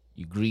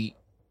 You greet,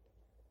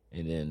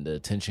 and then the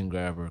attention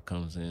grabber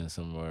comes in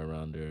somewhere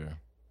around there,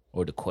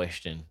 or the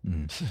question.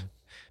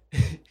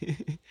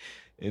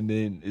 And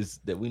then it's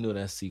that we know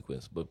that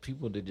sequence, but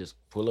people that just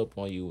pull up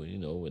on you,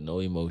 with no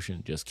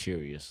emotion, just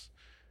curious.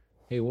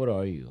 Hey, what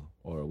are you?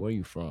 Or where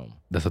you from?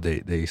 That's how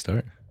they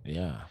start.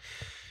 Yeah,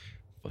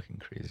 Fucking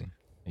crazy.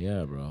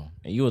 yeah, bro.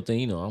 And you would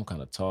think, I'm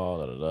kind of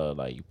tall,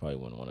 like you probably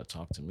wouldn't want to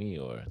talk to me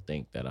or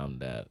think that I'm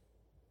that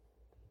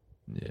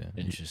Yeah.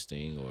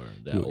 interesting or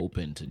that you-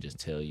 open to just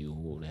tell you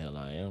who the hell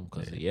I am.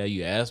 Because Yeah.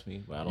 you asked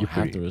me, but I don't You're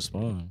have pretty- to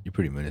respond. You're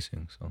pretty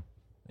menacing, so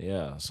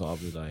Yeah, so I'll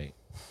be like,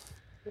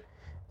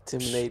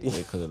 Intimidating.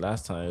 because the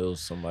last time it was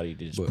somebody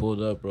that just But-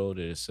 pulled up, bro.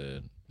 They just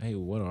said, "Hey,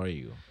 what are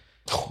you?"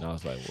 And I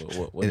was like,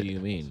 "What do you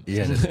mean?"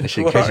 yeah, that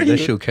shit Where catch are you, that you?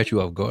 shit will catch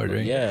you off guard,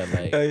 right? Yeah,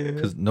 like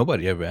Because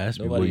nobody ever asked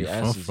me where nobody you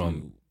from asks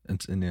from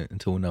you.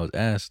 until when I was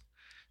asked,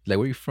 like,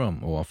 where you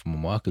from? Oh, I'm from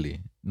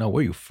Immokalee. No,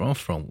 where you from?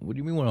 What do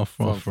you mean where I'm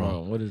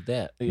from? What is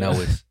that? Now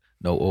it's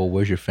no. Oh,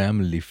 where's your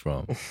family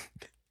from?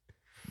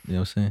 You know what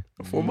I'm saying?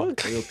 For my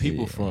Where your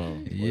people Yeah.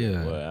 from?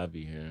 Yeah. What I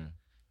be hearing.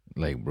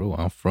 Like, bro,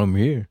 I'm from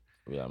here.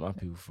 Yeah, my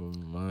people from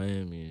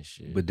Miami and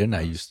shit. But they're not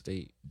out of used-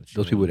 state. But you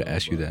those don't people that know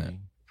ask you about that me.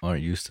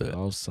 Aren't used to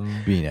Also,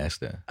 being asked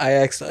that. I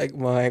asked like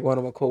one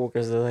of my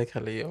coworkers, they're like,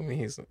 "Hello, I mean,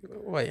 he's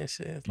white and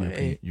shit." It's like,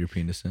 European, hey,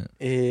 European descent.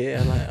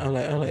 yeah, I'm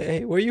like,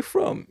 hey, where you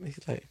from? He's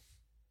like,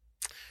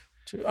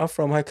 I'm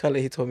from High Color.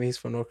 He told me he's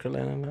from North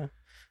Carolina. I'm like,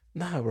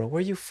 nah, bro,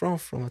 where you from?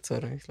 I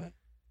told him. He's like,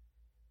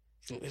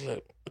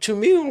 what you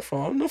mean I'm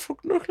from? I'm not from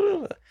North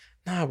Carolina.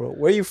 Nah, bro,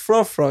 where you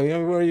from? You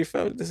know where you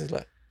from? This is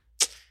like,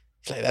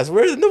 he's like, that's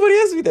weird. Nobody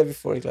asked me that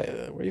before. He's like,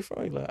 where you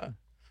from? He's like,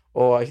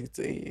 oh,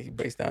 he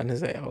breaks down.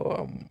 He's like,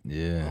 oh,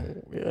 Yeah.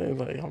 he's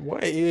like, I'm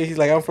white. He's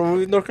like, I'm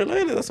from North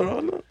Carolina. That's all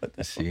I know. Like,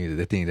 that's See,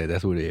 they think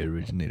that's where they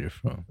originated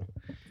from,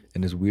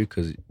 and it's weird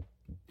because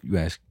you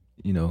ask,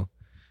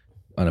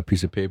 on a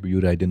piece of paper, you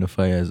would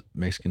identify as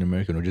Mexican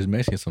American or just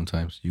Mexican.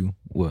 Sometimes you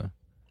what?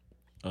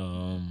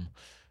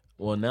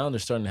 well, now they're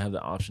starting to have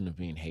the option of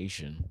being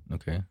Haitian,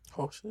 Okay.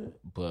 oh shit.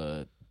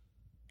 but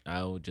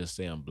I would just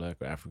say I'm Black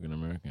or African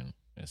American.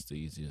 That's the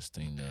easiest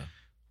thing to.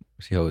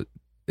 See how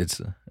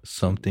it's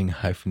something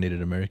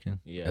hyphenated American,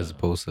 Yeah. as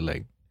opposed to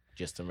like,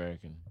 Just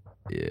American.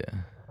 yeah.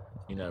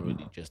 You're not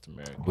really just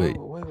American. Wait.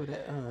 Wait with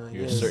that.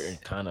 You're yes. a certain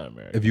kind of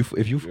American.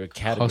 If you You're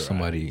call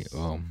somebody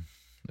categorized.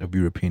 of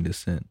European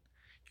descent,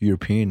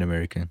 European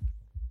American,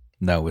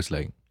 now it's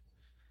like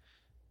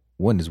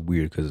one is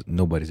weird because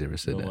nobody's ever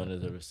said no that. one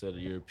has ever said a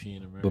European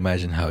American. But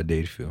imagine how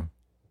they'd feel.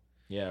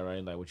 Yeah,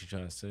 right. Like what you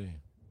trying to say?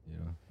 You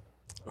know?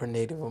 Or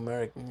Native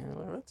American. You know,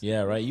 like, what?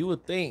 Yeah, right. You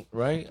would think,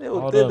 right? They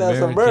All would the think that's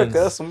America. Americans-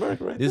 That's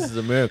America right This there. is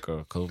America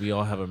because we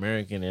all have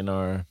American in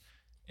our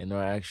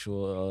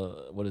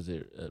actual what is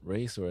it,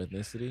 race or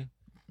ethnicity,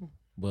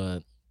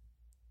 but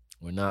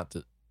we're not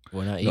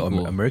No,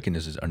 equal. American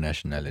is our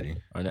nationality.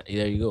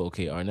 There you go.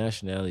 Okay, our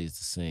nationality is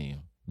the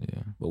same,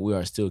 Yeah, but we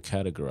are still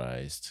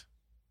categorized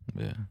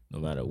yeah. no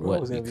matter We're what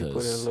always gonna be put in a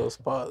because little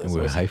spot. And That's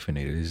we're what's-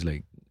 hyphenated. It's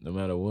like, no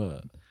matter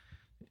what,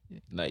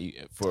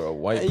 like for a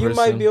white And person, you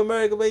might be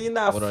American, but you're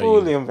not What are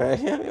fully you?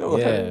 American.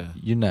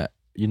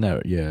 You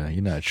know, yeah,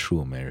 you're not a true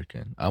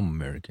American. I'm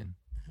American,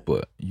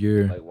 but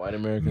you're. like white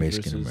Americans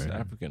Mexican versus American.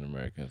 African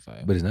Americans.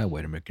 Like, But it's not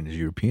white American. It's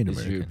European it's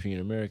American. European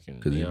American.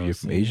 'Cause if you're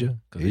from Asia,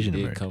 because Asian they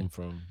did American. come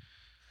from.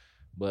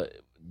 But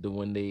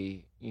when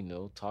they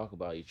talk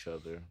about each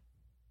other,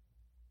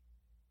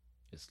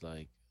 it's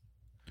like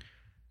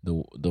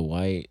the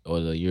white or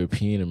the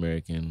European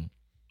American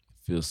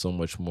feels so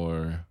much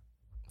more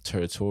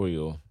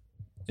territorial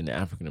than the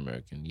African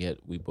American. Yet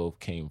we both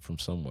came from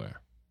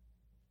somewhere.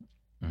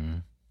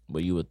 Mhm.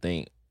 But you would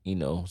think,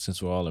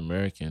 since we're all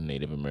American,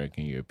 Native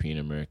American, European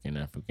American,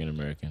 African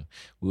American,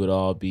 we would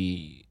all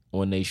be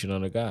one nation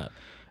under God.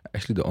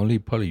 Actually, the only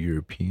probably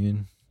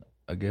European,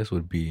 I guess,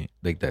 would be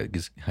like that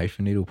gets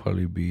hyphenated. Would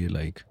probably be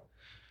like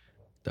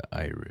the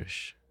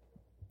Irish.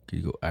 Could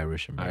you go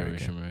Irish American?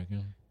 Irish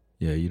American.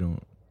 Yeah, you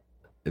don't.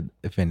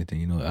 If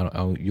anything, you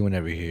won't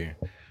ever hear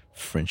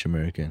French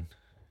American.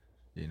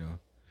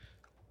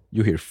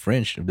 You hear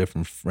French if they're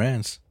from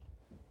France,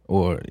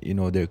 or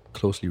they're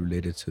closely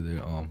related to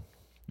their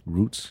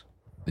roots.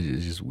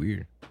 It's just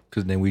weird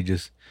because then we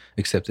just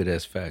accept it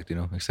as fact.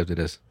 Accept it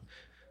as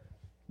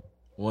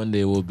One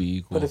day we'll be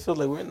equal. But it feels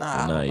like we're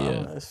not. Not I don't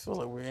yet. know. It feels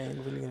like we ain't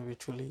really gonna be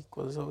truly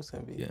equal. It's always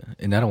gonna be. yeah.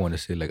 And I don't want to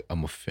say like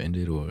I'm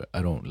offended or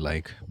I don't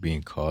like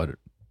being called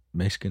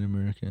Mexican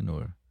American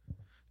or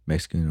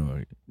Mexican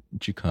or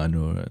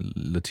Chicano or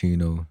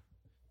Latino.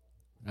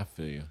 I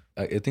feel you.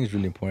 I think it's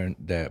really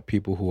important that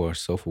people who are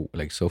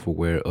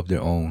self-aware of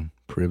their own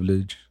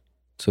privilege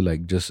to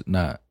like just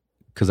not,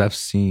 because I've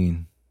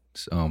seen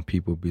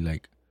people be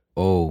like,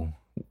 oh,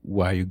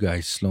 why are you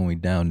guys slowing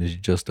down? It's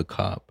just a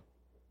cop.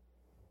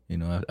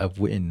 I've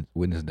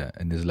witnessed that,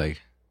 and it's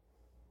like,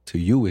 to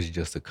you it's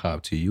just a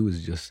cop, to you it's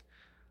just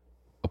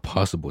a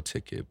possible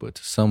ticket, but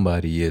to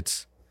somebody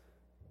it's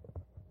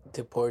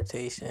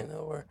Deportation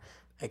or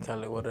I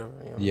call it whatever.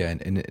 yeah,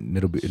 and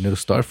it'll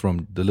start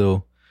from the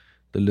little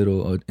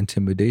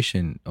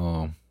intimidation.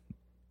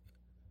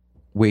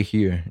 Wait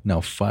here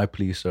now. 5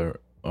 police are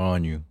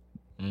on you,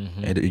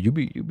 Mm-hmm. and you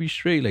be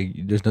straight. Like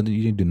there's nothing,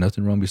 you didn't do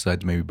nothing wrong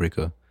besides maybe break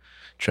a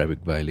traffic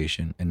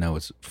violation, and now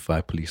it's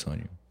 5 police on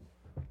you.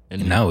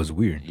 And now it's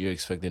weird. You're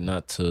expected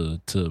not to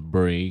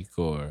break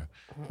or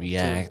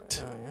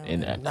react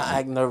and not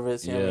act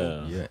nervous. You know what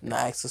I mean? Yeah. Not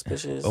act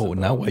suspicious. Oh,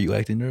 now why you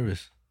acting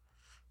nervous?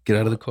 Get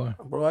out of the car.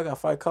 Bro, I got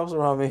 5 cops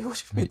around me.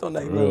 What you mean don't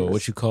act Bro, nervous?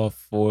 what you call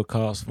 4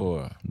 cops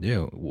for?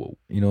 Yeah, well,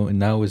 and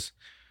now it's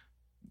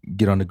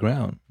get on the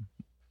ground.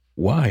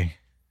 Why?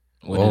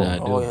 What did I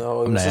Oh, do? yeah,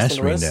 oh, I'm you not resisting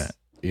answering arrest? that.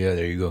 Yeah,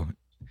 there you go.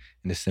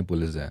 And as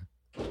simple as that.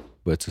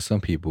 But to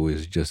some people,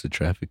 it's just a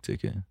traffic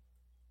ticket,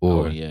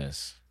 Oh or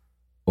yes.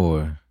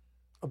 or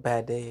A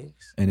bad day.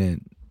 and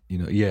then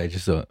yeah,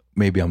 just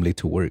maybe I'm late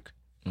to work.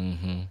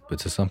 Mm-hmm. But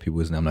to some people,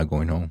 it's I'm not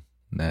going home.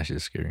 That's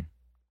just scary.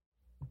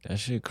 That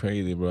shit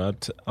crazy, bro. I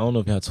don't know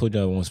if I told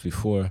y'all once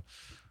before.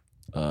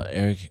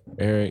 Eric,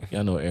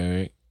 I know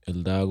Eric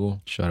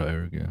Eldago. Shout out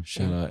Eric. Yeah.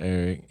 Shout out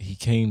Eric. He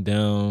came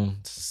down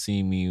to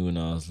see me when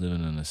I was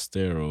living in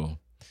Estero.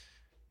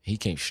 He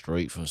came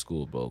straight from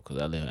school, bro,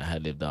 because I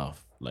had lived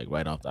off like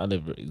right off. I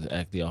lived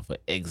exactly off an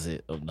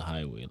exit of the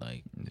highway.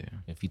 Like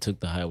Yeah. if he took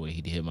the highway,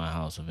 he'd hit my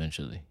house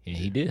eventually, and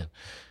he did.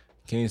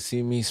 Came to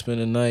see me, spend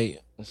the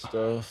night and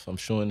stuff. I'm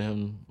showing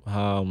him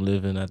how I'm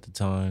living at the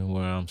time,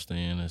 where I'm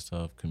staying and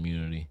stuff,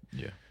 community,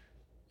 Yeah.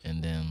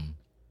 and then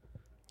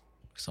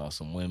saw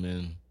some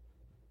women.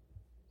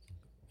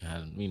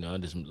 I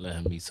just let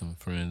him meet some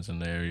friends in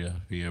the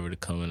area. If he ever to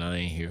come and I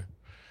ain't here,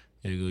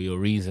 here go your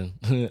reason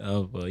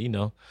of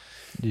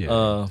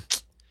Yeah.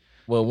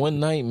 Well, one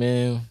night,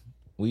 man,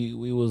 we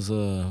was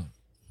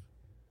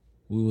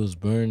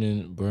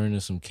burning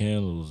some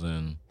candles,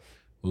 and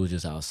we was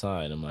just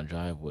outside in my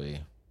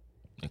driveway,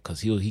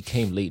 cause he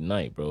came late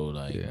night, bro.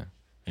 Like, Yeah.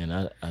 and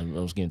I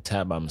was getting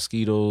tapped by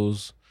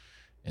mosquitoes,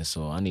 and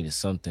so I needed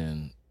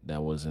something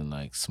that wasn't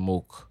like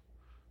smoke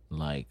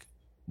like,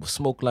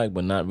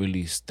 but not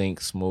really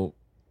stink smoke,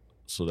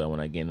 so that when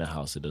I get in the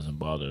house, it doesn't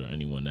bother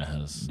anyone that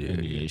has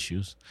any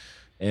issues.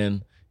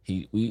 And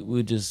we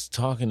were just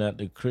talking at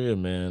the crib,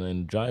 man,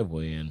 in the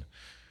driveway, and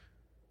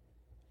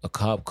a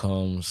cop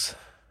comes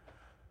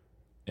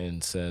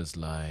and says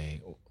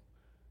like,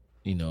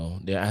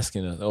 they're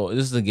asking us, oh,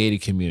 this is a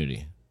gated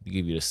community. To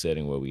give you the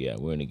setting where we at.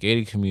 We're in a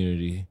gated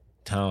community,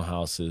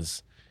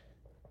 townhouses,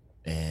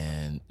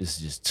 and it's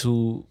just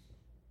two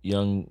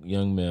young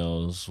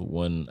males,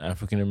 one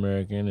African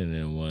American and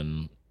then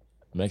one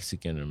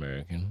Mexican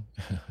American.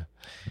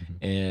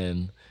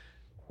 And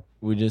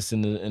we're just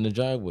in the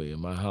driveway of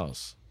my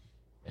house.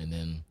 And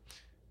then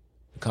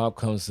the cop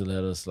comes to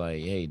let us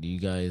like, hey, do you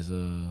guys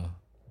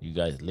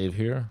live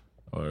here?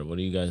 Or what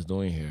are you guys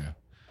doing here?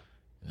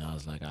 And I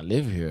was like, I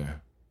live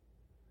here.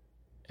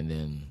 And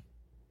then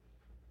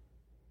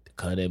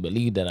cause they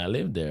believe that I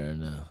live there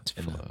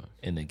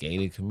in the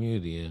gated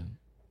community and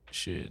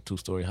shit,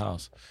 2-story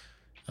house.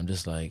 I'm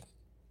just like,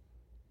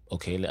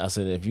 okay. I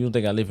said, if you don't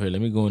think I live here,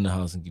 let me go in the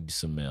house and give you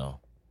some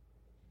mail.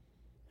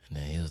 And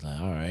then he was like,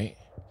 all right.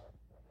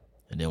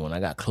 And then when I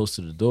got close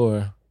to the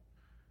door,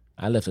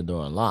 I left the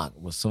door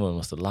unlocked, but someone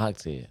must have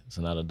locked it.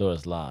 So now the door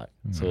is locked.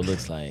 So it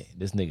looks like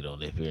this nigga don't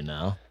live here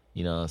now.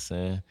 You know what I'm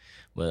saying?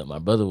 But my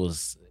brother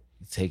was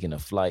taking a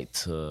flight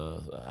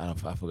to, I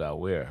forgot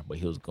where, but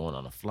he was going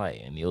on a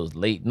flight and it was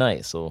late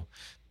night. So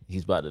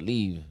he's about to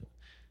leave.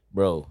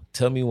 Bro,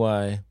 tell me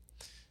why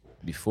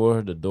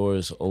before the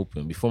doors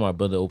open, before my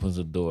brother opens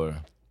the door,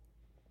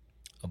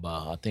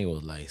 about, I think it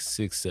was like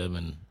 6,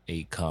 7,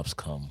 8 cops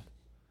come.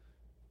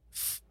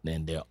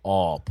 And they're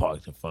all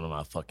parked in front of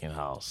my fucking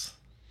house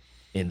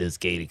in this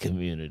gated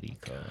community.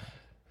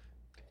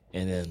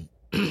 And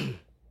then,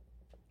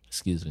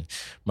 excuse me,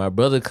 my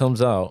brother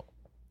comes out,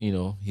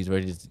 he's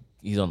ready to,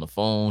 he's on the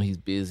phone, he's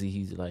busy,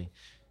 he's like,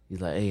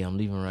 hey, I'm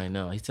leaving right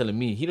now. He's telling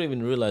me, he don't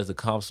even realize the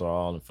cops are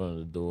all in front of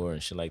the door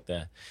and shit like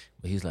that.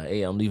 But he's like,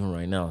 hey, I'm leaving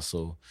right now.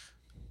 So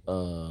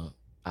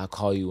I'll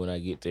call you when I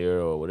get there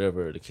or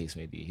whatever the case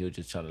may be. He was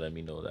just trying to let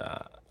me know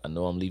that I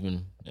know I'm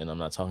leaving and I'm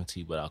not talking to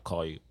you, but I'll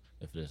call you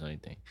if there's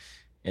anything.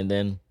 And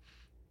then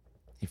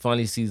he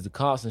finally sees the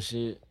cops and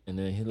shit, and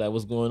then he's like,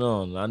 what's going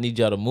on? I need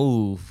y'all to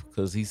move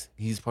because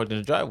he's parked in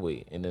the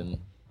driveway. And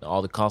then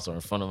all the cops are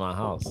in front of my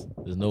house.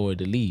 There's nowhere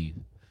to leave.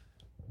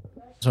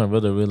 So my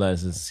brother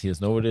realizes he has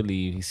nowhere to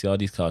leave. He see all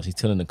these cops. He's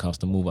telling the cops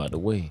to move out of the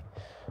way.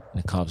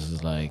 And the cops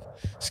is like,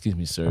 excuse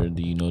me, sir,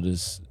 do you know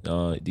these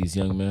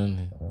young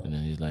men? And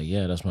then he's like,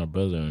 yeah, that's my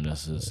brother and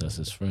that's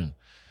his friend.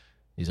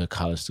 These are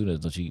college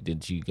students.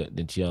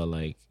 Didn't y'all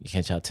like,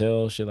 can't y'all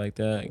tell shit like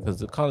that? Because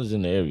the college is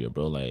in the area,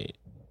 bro. Like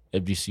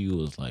FGCU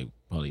was like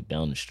probably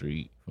down the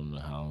street from the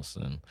house,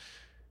 and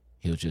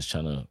he was just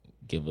trying to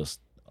give us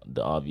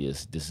the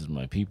obvious, this is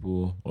my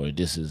people, or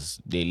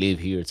they live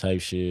here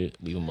type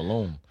shit, leave them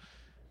alone.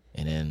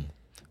 And then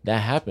that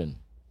happened.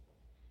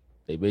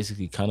 They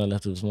basically kind of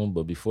left us alone,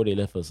 but before they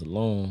left us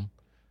alone,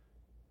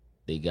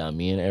 they got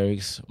me and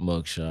Eric's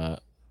mugshot.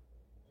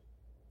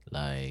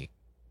 Like,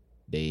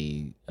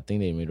 I think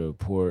they made a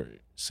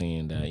report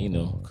saying that,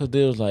 because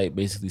they was like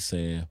basically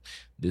saying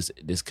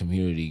this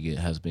community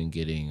has been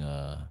getting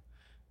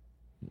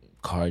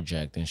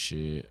carjacked and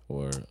shit,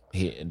 or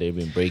they've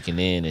been breaking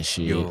in and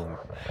shit. Yo.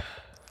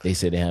 They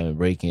said they having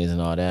break-ins and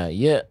all that.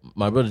 Yeah,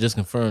 my brother just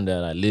confirmed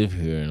that I live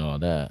here and all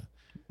that.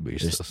 But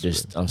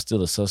I'm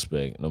still a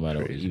suspect, no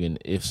matter, Crazy. even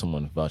if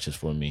someone vouches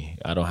for me.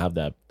 I don't have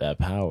that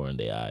power in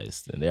their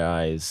eyes. In their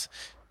eyes,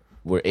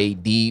 we're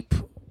 8 deep.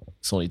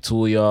 It's only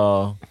 2 of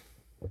y'all.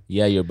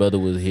 Yeah, your brother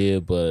was here,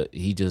 but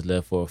he just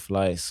left for a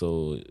flight,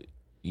 so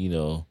you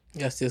know,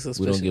 Yeah, still suspicious.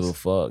 we don't give a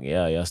fuck.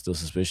 Yeah, y'all still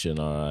suspicious in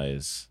our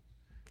eyes.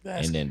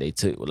 And then they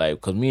took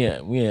like, cause me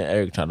and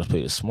Eric tried to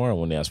play the smart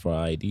when they asked for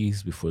our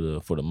IDs for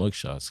the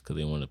mugshots, cause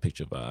they wanted a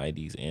picture of our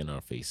IDs and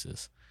our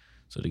faces.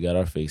 So they got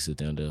our faces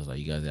down there. I was like,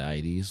 you guys got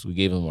IDs? We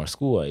gave them our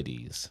school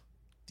IDs,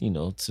 you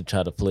know, to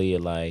try to play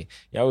it like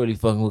y'all really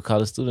fucking with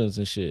college students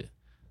and shit.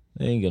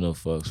 They ain't get no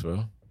fucks,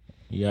 bro.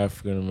 He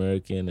African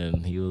American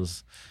and he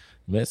was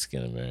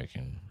Mexican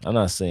American. I'm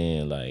not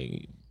saying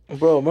like,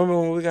 bro. Remember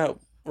when we got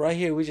right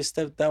here? We just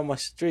stepped down my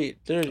street,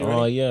 literally.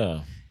 oh right?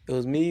 yeah. It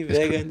was me,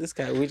 Vega, and this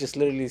guy. We just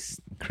literally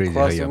Crazy how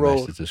crossed the y'all matched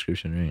road. the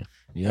description, right?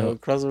 Yeah,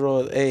 across the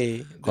road.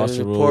 Hey, Cross there's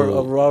the a report road.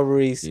 of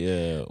robberies.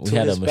 Yeah, we two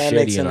had a Hispanics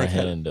machete in and our a cut-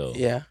 hand though.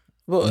 Yeah,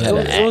 but We it had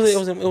was, an it, was, axe. it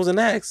was it was an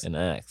axe. An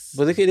axe.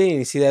 But they didn't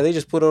even see that. They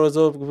just put us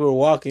up. We were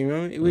walking.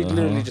 Remember? We Uh-huh.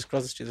 literally just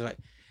crossed the street. Like,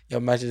 y'all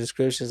match the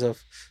descriptions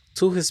of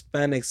two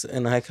Hispanics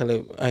and I call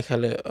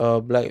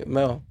it black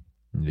male.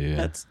 Yeah.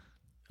 That's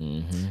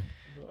Mm-hmm.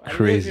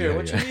 Crazy.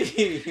 What you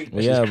mean?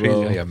 Well, yeah, crazy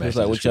bro. how y'all He matched was the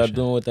like, what y'all description.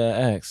 doing with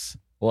that axe?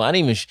 Well, I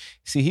didn't even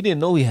see. He didn't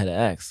know he had an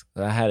axe.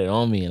 I had it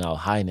on me and I was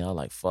hiding it. I was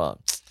like, fuck.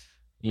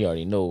 You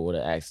already know what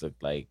an axe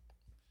looked like.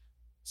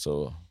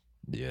 So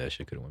Yeah, that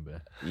shit could have went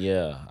bad.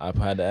 yeah, I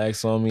had the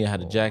axe on me. I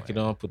had a Oh, jacket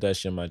man. on. Put that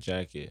shit in my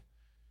jacket.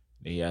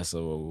 Then he asked us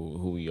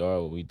who we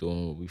are, what we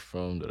doing, where we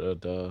from, da da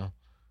da.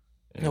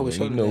 And No, we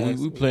showed him know, the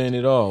we axe. playing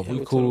it off. Yeah, we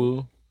we told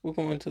cool. We're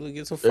going to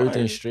get some fire.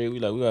 Everything's straight. We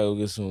gotta go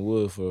get some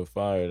wood for a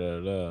fire. Da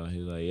da da.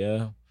 He's like,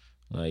 yeah.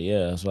 I'm like,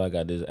 yeah. That's why I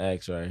got this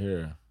axe right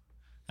here.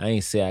 I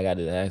ain't say I got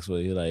this axe, but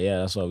he's like, yeah.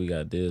 That's why we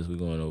got this. We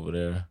going over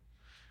there.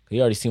 He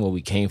already seen where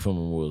we came from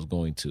and where we was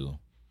going to,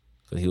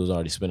 cause he was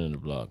already spinning the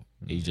block.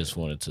 He just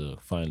wanted to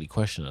finally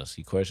question us.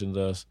 He questioned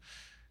us.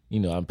 You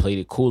know, I played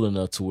it cool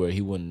enough to where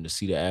he wanted to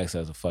see the axe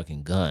as a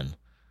fucking gun.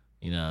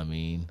 You know what I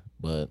mean?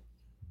 But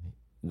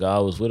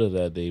God was with us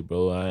that day,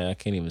 bro. I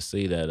can't even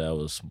say that I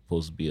was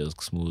supposed to be as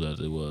smooth as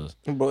it was.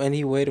 Bro, and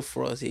he waited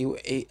for us.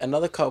 He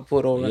another cop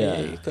put over. Yeah,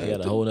 He he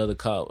had a whole other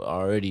cop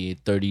already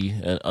 30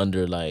 and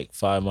under like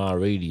 5 mile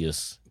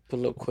radius,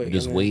 pull up quick.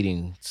 just and then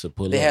waiting to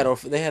pull They up.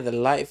 had they had the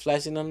light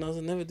flashing on us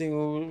and everything.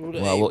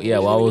 While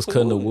I was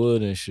cutting the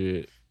wood and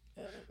shit,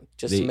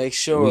 just to make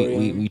sure.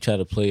 we try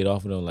to play it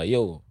off of them like,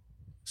 yo,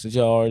 since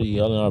y'all in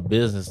our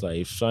business,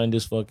 like shine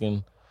this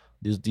fucking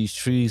these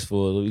trees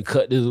for us, we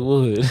cut this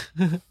wood.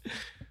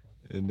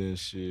 And then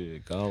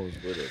shit, God was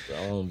with us.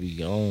 I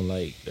don't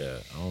like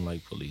that. I don't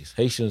like police.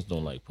 Haitians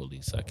don't like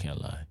police. I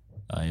can't lie.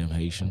 I am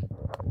Haitian,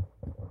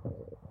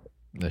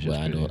 That's but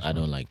just crazy. I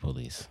don't like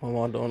police. My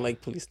mom don't like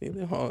police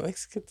neither. My mom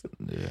Mexicans.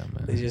 Yeah,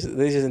 man. They just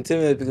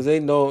intimidated because they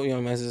know, you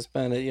know, as a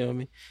Hispanic, you know what I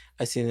mean?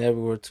 I seen it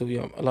everywhere too. You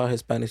know, a lot of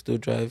Hispanics do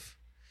drive,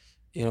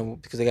 you know,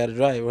 because they gotta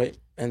drive, right?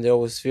 And they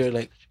always fear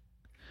like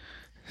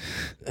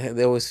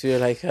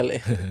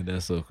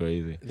That's so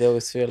crazy. they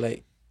always feel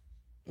like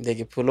they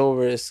get pulled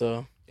over, It's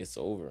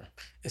over.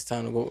 it's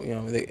time to go, you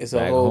know, it's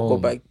Back a whole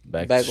go home,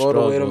 back to all the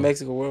way to struggle.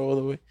 Mexico, we're all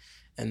the way.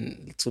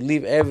 And to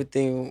leave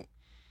everything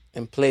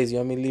in place, you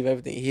know what I mean? Leave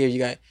everything here. You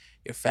got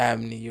your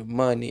family, your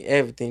money,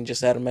 everything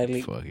just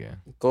automatically Fuck yeah.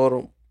 go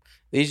to.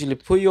 They usually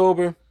pull you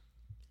over,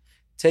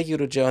 take you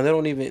to jail. And they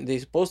don't even. They're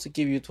supposed to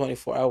give you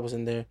 24 hours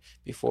in there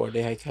before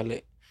they call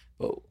it.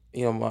 But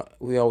you know,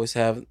 we always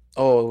have.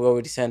 Oh, we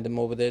already send them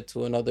over there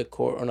to another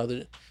court or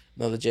another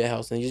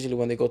jailhouse. And usually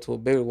when they go to a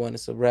bigger one,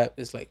 it's a wrap.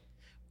 It's like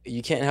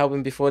you can't help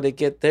them before they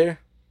get there.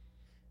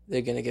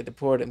 They're gonna get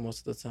deported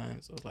most of the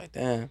time. So it's like,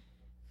 damn,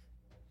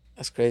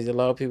 that's crazy. A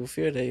lot of people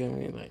fear that. You know what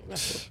I mean? Like,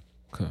 that's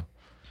Okay.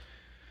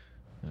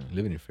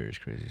 Living in fear is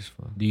crazy as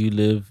fuck. Do you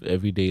live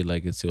every day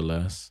like it's your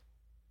last?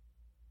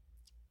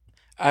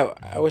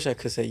 I wish I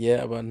could say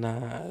yeah, but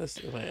nah.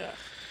 It's like,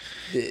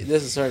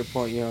 there's a certain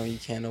point, you know, you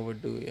can't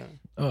overdo it. You know?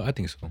 Oh, I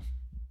think so.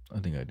 I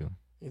think I do.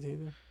 You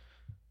think that?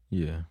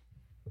 Yeah.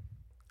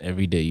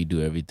 Every day you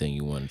do everything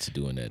you wanted to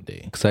do in that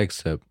day. Because I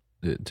accept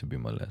it to be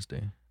my last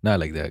day. Not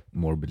like that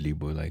morbidly,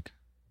 but like,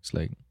 it's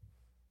like,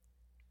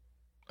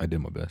 I did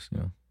my best, you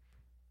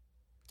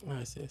know?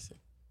 I see.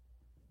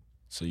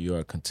 So you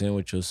are content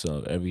with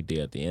yourself every day.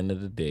 At the end of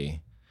the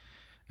day,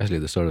 Actually,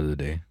 at the start of the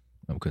day,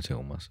 I'm content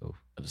with myself.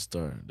 at the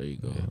start, there you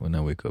go. Yeah, when I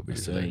wake up,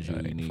 That's it's the like, energy you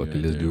alright, need fuck right it,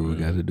 let's there, do what we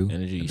bro. got to do.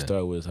 Energy you And then-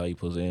 start with is how you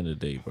supposed to end the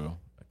day, bro.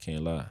 I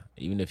can't lie.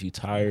 Even if you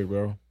tired,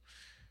 bro,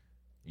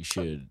 you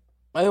should.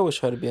 I always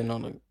try to be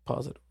on a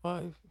positive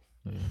vibe,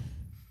 Yeah.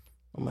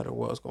 no matter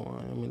what's going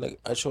on. I mean, like,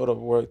 I showed up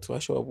at work too. I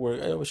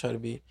always try to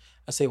be.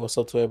 I say what's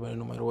up to everybody,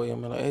 no matter what. You know,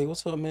 I mean, like, hey,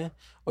 what's up, man?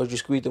 Or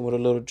just greet them with a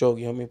little joke.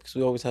 You know what I mean?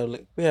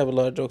 Because we have a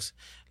lot of jokes.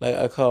 Like,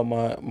 I call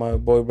my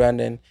boy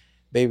Brandon,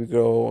 baby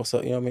girl, or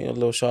so, you know what I mean, a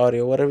little shawty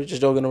or whatever,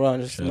 just joking around,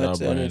 just to Shout match out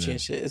the energy Brandon.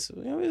 and shit. It's,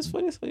 you know, it's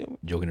funny. So, you know,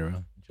 Joking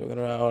around. joking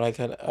around. Or like,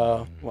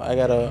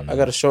 I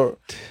got a short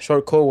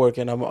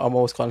coworker, and I'm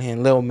always calling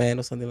him little man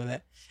or something like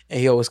that, and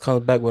he always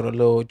comes back with a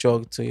little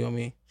joke too. You know what I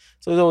mean?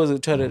 So he's always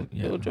try to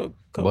Yeah. little joke.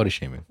 Body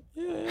shaming.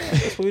 Yeah,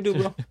 that's what we do,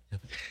 bro.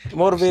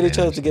 Motivate each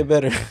other to get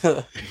better.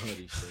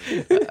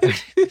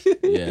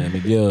 Yeah,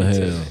 Miguel,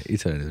 hell. He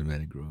telling this man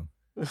to grow.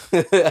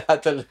 I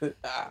tell you,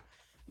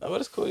 No, but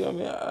it's cool. You know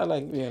what I mean, I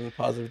like being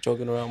positive,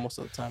 joking around most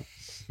of the time,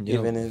 You know,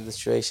 even in the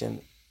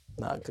situation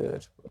not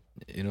good.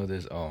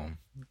 there's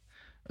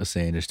a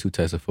saying. There's two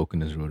types of folk in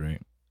this world,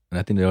 right? And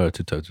I think there are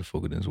two types of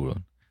folk in this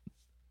world: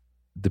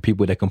 the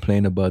people that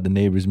complain about the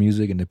neighbors'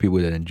 music and the people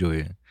that enjoy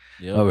it.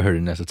 I Yep.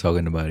 heard Nessa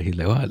talking about it. He's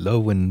like, "Oh, I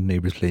love when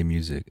neighbors play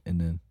music," and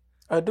then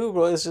I do,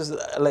 bro. It's just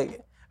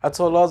like I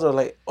told Lazar,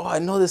 like, oh, I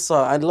know this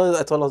song. I love.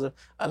 I told Lazar,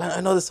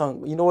 I know this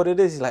song. You know what it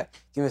is? He's like,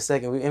 give me a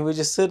second. And we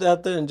just sit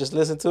out there and just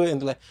listen to it and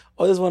be like,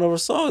 oh, this is one of our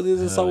songs. This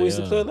is a song Hell we used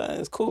to play. yeah. Like,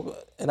 it's cool,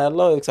 and I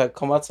love it. It's like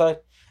come outside,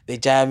 they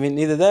jamming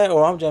either that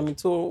or I'm jamming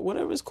too or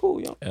whatever. It's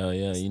cool, yo. Hell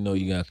yeah. You know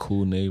you got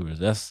cool neighbors.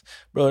 That's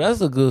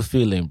a good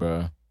feeling,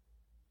 bro.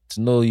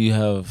 To know you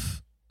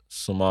have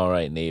some all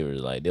right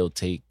neighbors. Like they'll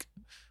take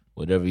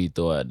whatever you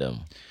throw at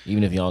them,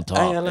 even if you don't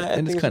I ain't talk. gonna lie, I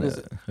and it's think kind it's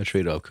of a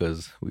trade off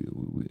because we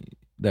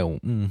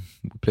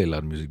play a lot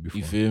of music before.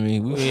 You feel me?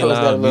 We We ain't always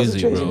got loud a little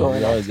music, situation bro. going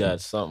We on. always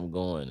got something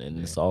going, and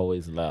it's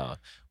always loud.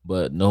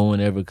 But no one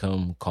ever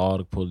come call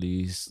the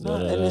police. No,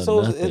 da, da, and da, it's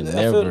always. nothing. I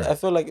Never.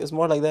 feel like it's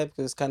more like that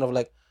because it's kind of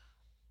like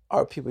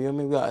our people. You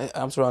know what I mean?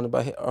 I'm surrounded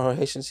by our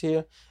Haitians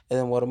here, and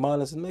then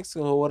Guatemalans in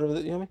Mexico or whatever.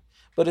 You know what I mean?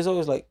 But it's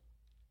always like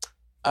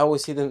I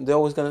always see them. They're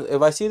always gonna.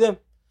 If I see them,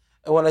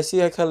 and when I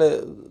see I call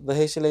it the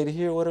Haitian lady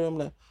here, or whatever, I'm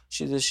like,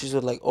 she's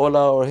like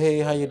hola or hey,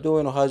 how you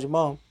doing or how's your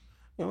mom?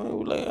 You know what I mean?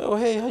 We're like, oh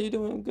hey, how you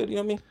doing? Good. You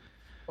know what I mean?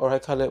 Or I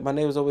call it my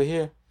neighbors over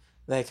here.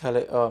 They call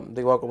it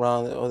they walk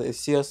around or they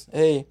see us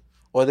hey.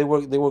 Or they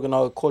work in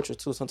our culture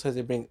too. Sometimes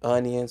they bring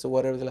onions or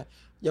whatever. They're like,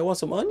 y'all want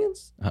some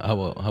onions? How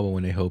about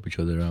when they help each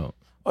other out?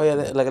 Oh yeah,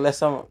 like last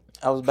time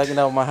I was backing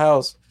out of my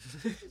house,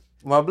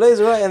 my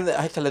blazer right, and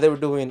I call it they were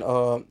doing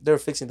they were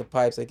fixing the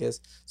pipes I guess.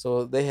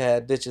 So they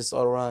had ditches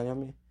all around. You know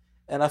what I mean?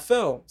 And I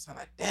fell. So I'm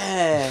like,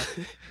 damn.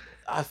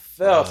 I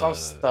fell. So I'm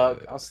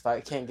stuck. I'm stuck.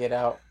 I can't get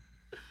out.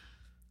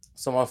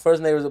 So my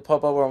first neighbors would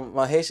pop up, or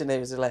my Haitian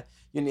neighbors, they're like,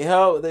 "You need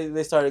help?"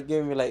 They started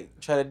giving me like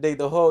try to dig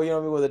the hole. You know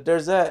what I mean? Where the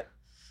dirt's at.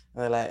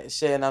 And they're like,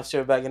 "Shit," and I'm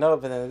sure backing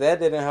up, and then that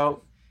didn't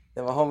help.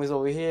 Then my homies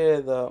over here,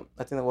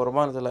 I think the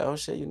Guatemalans, they're like, "Oh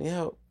shit, you need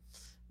help."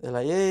 They're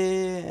like, yeah.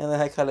 And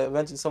then I kind of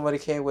eventually somebody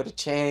came with a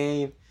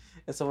chain,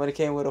 and somebody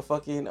came with a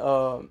fucking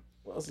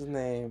what's his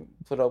name?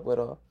 Put up with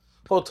a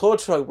whole tow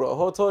truck, bro. A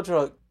whole tow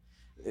truck.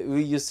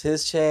 We used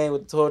his chain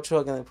with the tow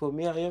truck, and they put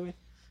me out. You know what I mean?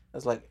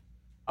 It's like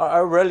I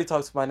rarely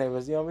talk to my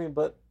neighbors. You know what I mean?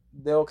 But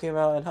they all came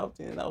out and helped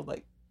me, and I was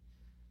like,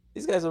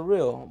 these guys are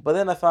real. But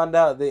then I found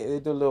out they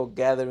do little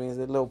gatherings,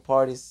 they little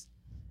parties,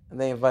 and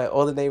they invite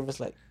all the neighbors.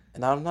 Like,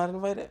 and I'm not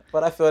invited,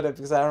 but I feel it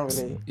because I don't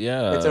really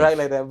Yeah. interact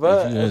like that.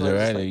 But if you it's was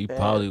just right, you damn.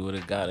 probably would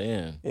have got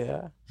in.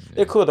 Yeah.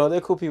 They're cool though.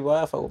 They're cool people.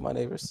 I fuck with my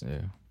neighbors.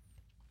 Yeah.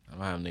 I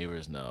don't have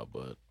neighbors now,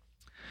 but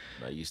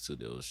I used to.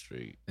 They was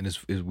straight. And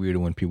it's weird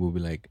when people be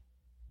like,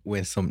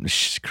 when some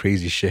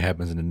crazy shit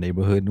happens in the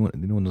neighborhood, you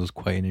know, one of those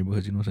quiet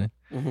neighborhoods, you know what I'm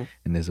saying? Mm-hmm.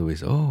 And there's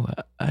always, oh,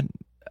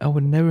 I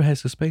would never have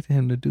suspected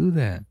him to do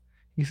that.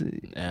 He said,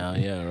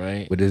 Yeah,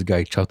 right. But this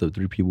guy chopped up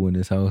 3 people in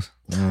this house.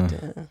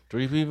 Damn.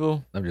 3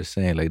 people. I'm just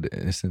saying, like,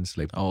 the instance,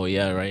 like, Oh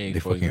yeah, right. They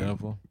For fucking-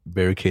 example.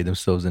 barricade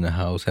themselves in the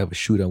house, have a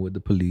shootout with the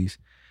police.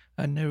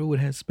 I never would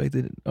have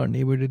expected our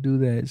neighbor to do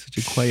that. It's such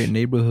a quiet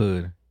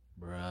neighborhood.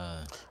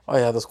 Bruh. Oh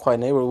yeah, those quiet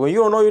neighbors. When you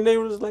don't know your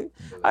neighbors, like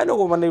I know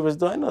what my neighbors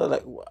do. I know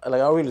like I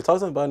don't really talk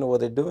to them, but I know what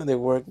they're doing. They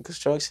work in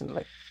construction,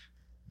 like,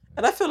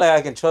 and I feel like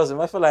I can trust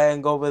them. I feel like I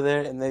can go over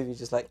there and maybe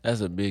just like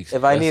That's a big.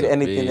 if I that's need a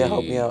anything, they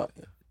help me big- out.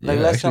 Like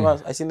Yeah, last time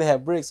actually- I seen they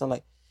had bricks. I'm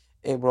like,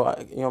 hey bro,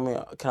 you know what I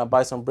mean? Can I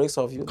buy some bricks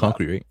off you?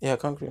 Concrete, right? Yeah,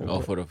 concrete.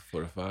 Oh, for the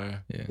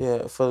fire. Yeah.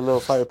 Yeah, for the little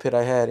fire pit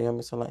I had. You know what I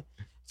mean? So I'm like,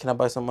 can I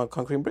buy some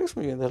concrete bricks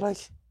from you? And they're like,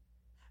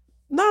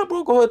 nah,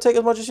 bro, go ahead, take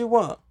as much as you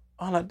want.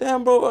 I'm like,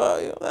 damn, bro,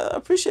 I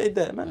appreciate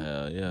that, man.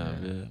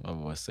 Yeah. My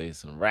boy say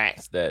some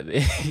racks that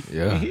day.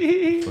 Yeah.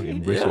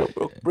 Fucking bricks. Yeah,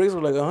 bro, bricks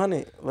were like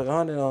 100,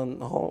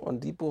 on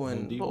Depot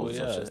and Depot, all yeah,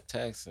 sorts of it's shit.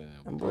 taxing.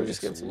 And bro,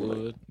 just Bricks, get to me, like-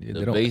 wood, Yeah, the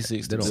they don't-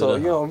 basics. they don't- to So the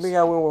you know house. me,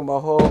 I went with my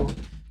whole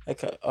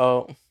like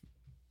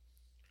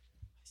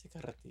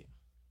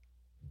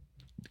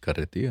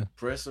Carretilla.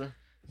 presser.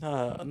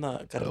 nah,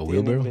 carretilla in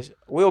wheelbarrow? English.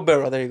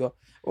 Wheelbarrow, there you go.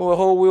 With a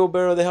whole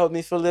wheelbarrow, they helped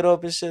me fill it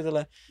up and shit. They're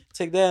like,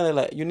 take that, and they're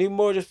like, you need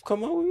more, just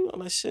come on with you. I'm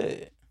like,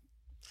 shit.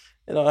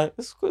 You know,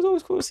 it's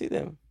always cool to see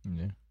them.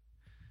 Yeah.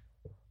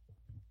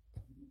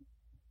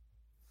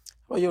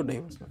 How about your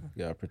neighbors, man?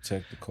 You gotta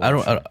protect the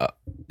culture.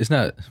 It's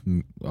not,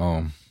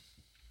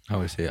 how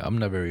would I say it? I'm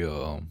not very,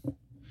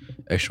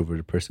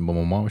 extroverted person, but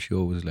my mom, she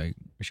would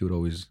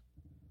always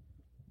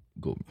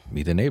go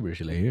meet the neighbors.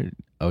 She's like, here,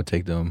 she'll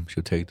take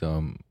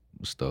them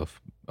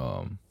stuff,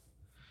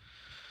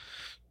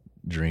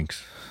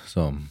 drinks,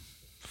 some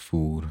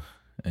food,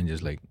 and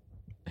just like,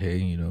 hey,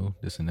 you know,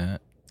 this and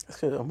that. That's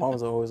because my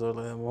mom's always like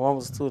that. My mom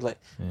was too like,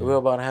 Yeah. we're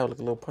about to have like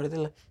a little party. They're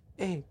like,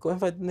 hey, go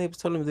invite the neighbors.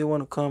 Tell them if they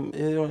want to come.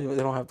 They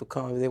don't have to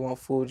come. If they want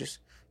food, just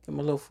give them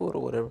a little food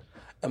or whatever.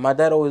 And my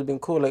dad always been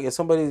cool. Like if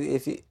you know, what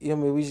I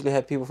mean, we usually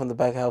have people from the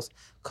back house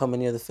coming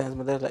near the fence.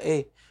 My dad's like,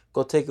 hey,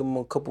 go take them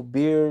a couple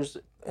beers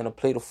and a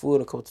plate of food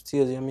and a couple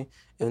tortillas. You know what I mean?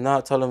 If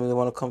not, tell them if they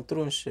want to come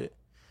through and shit.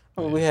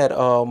 I mean, we had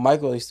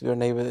Michael used to be our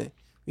neighbor.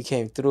 we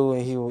came through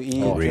and he would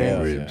eat Oh and drink.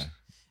 hell Ribs. yeah.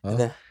 And Huh?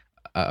 then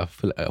I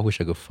feel like I wish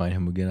I could find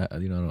him again. I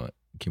don't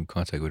keep in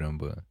contact with him,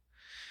 but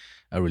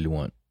I really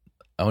want.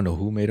 I don't know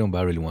who made them, but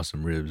I really want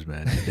some ribs,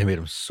 man. They made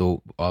them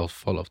so all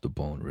fall off the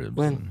bone ribs.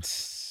 when Man.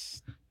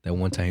 That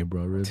one time he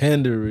brought ribs.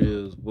 Tender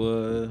ribs,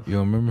 boy. You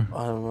don't remember?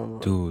 I don't remember.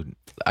 Dude,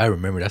 I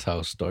remember. That's how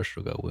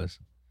starstruck I was.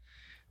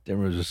 Them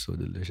ribs were so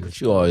delicious. But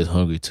you always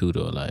hungry too,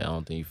 though. Like I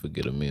don't think you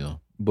forget a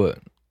meal. But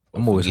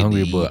I'm Or always forget to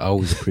hungry, eat. but I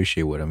always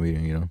appreciate what I'm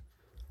eating. You know.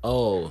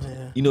 Oh,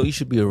 Yeah. you know you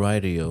should be a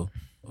writer, yo,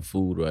 a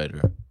food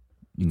writer.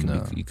 You can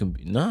Nah. be, you can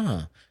be,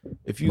 nah.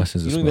 If you My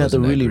sense you of don't even smell have to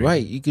isn't that really great.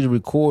 write. You could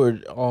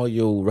record all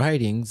your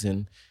writings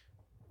and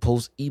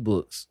post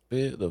ebooks.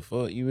 Man, the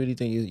fuck, you really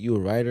think you a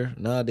writer?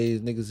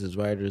 Nowadays, niggas is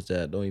writers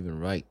that don't even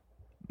write.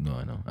 No,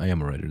 I know. I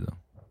am a writer though.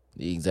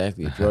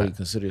 Exactly. If you already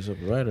consider yourself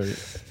a writer,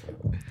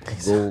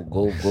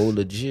 go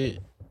legit,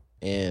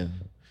 and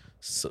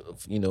so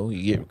you know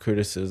you get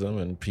criticism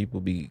and people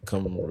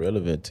become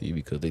relevant to you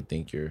because they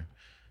think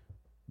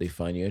they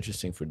find you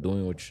interesting for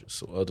doing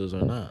so others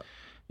are not.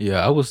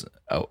 Yeah, I was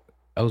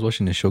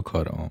watching this show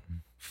called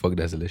Fuck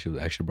That's Delicious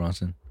with Action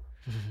Bronson.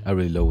 I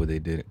really love what they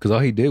did because all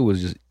he did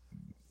was just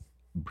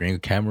bring a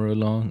camera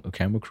along, a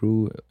camera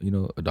crew, you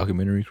know, a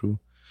documentary crew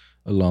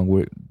along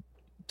with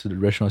to the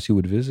restaurants he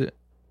would visit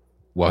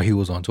while he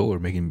was on tour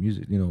making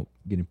music, you know,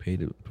 getting paid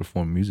to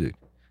perform music.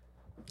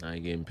 Now you're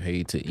getting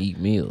paid to eat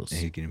meals.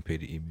 And he's getting paid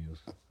to eat meals.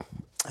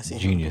 I see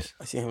Genius. Him,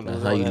 I see him. That's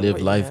lose how all you that live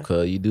weight, life, yeah.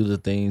 cuz you do the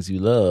things you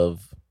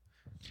love,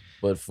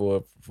 but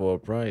for a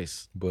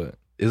price. But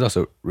it's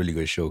also a really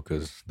good show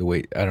because the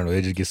way, I don't know,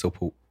 they just get so,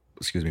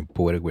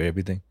 poetic with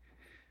everything.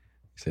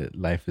 He said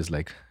life is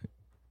like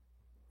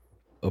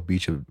a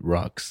beach of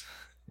rocks,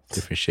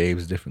 different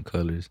shapes, different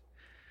colors,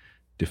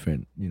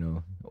 different, you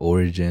know,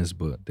 origins,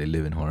 but they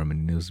live in harmony.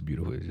 And it was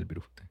beautiful. It's just a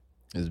beautiful thing.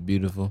 It's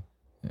beautiful.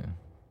 Yeah.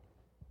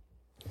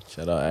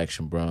 Shout out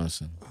Action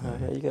Bronson.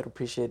 Yeah, you gotta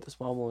appreciate the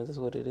small moments. That's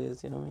what it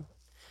is. You know what I mean?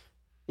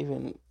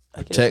 Even I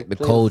guess Protect a the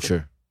player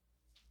culture.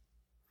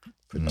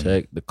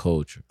 Protect the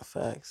culture.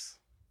 Facts.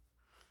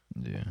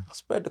 Yeah.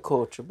 Spread the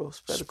culture, bro.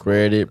 Spread the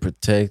Spread it,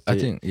 protect I it.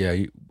 think,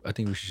 I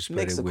think we should spread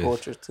Mix it the with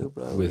culture too,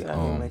 bro. with, We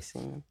gotta be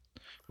mixing.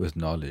 with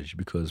knowledge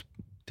because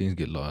things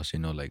get lost, you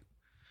know, like,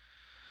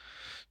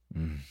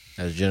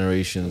 As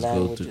generations go through.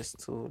 Languages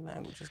too.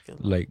 Languages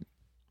get like,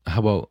 how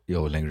about,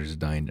 language is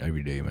dying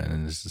every day, man,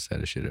 and it's the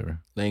saddest shit ever.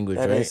 Language,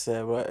 that right? is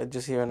sad, bro.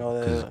 Just hearing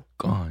all Cause that.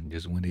 gone,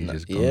 just one day,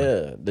 just gone.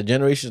 Yeah, the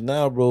generations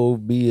now, bro,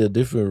 be a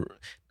different,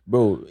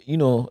 bro. You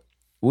know,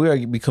 we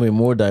are becoming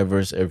more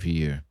diverse every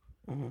year.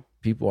 Mhm.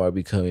 People are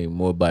becoming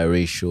more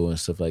biracial and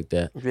stuff like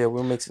that. Yeah,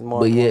 we're mixing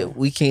more. But and yet more.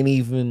 we can't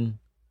even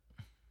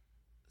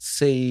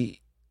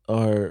say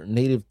our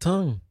native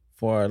tongue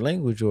for our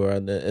language or our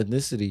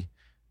ethnicity.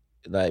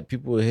 Like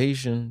people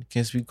Haitian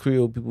can't speak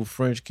Creole, people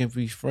French can't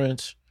speak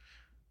French,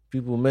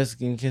 people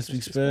Mexican can't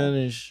speak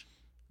Spanish.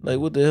 Like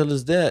what the hell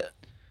is that?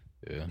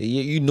 Yeah.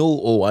 You know,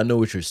 oh, I know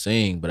what you're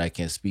saying, but I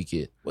can't speak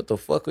it. What the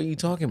fuck are you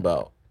talking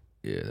about?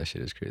 Yeah, that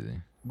shit is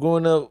crazy.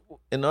 Growing up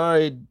in our,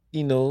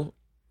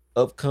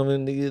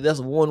 upcoming nigga, that's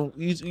one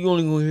you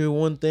only gonna hear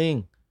one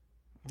thing.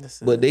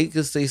 But they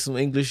could say some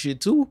English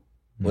shit too.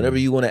 Whenever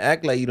you want to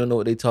act like you don't know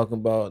what they talking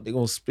about, they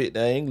gonna spit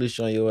that English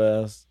on your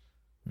ass.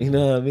 You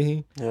know what I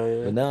mean?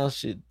 Yeah. But now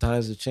shit,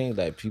 times have changed.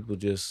 Like people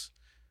just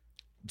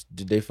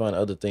they find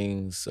other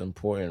things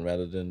important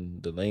rather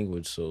than the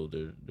language, so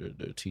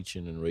they're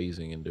teaching and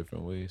raising in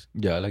different ways.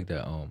 Yeah, I like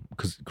that.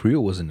 Because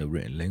Creole wasn't a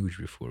written language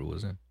before,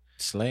 wasn't it?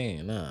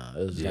 Slang, nah,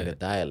 it was just like Yeah. a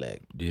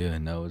dialect. Yeah,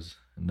 now it's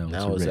a Now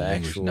written it's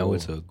language. Now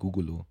it's actual- a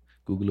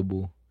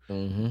Googleable,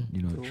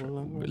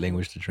 Mm-hmm.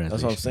 language to translation.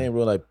 That's what I'm saying,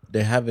 bro. Like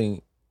they're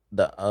having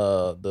the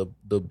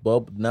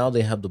bubble now.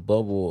 They have the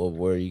bubble of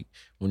where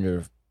when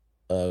you're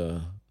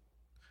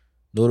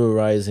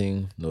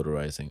notarizing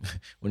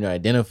when you're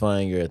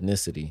identifying your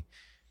ethnicity,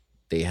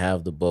 they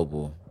have the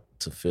bubble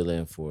to fill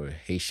in for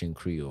Haitian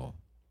Creole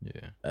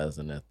Yeah, as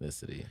an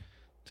ethnicity.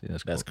 see,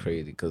 that's That's cool.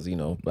 crazy because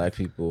black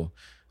people,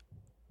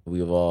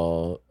 we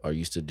all are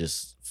used to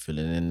just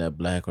filling in that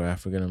black or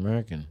African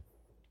American.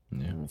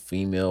 Yeah,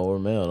 Female or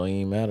male, don't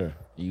even matter.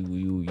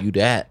 You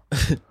that.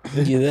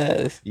 You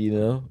that.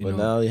 But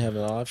now they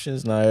having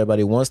options. Now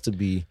everybody wants to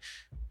be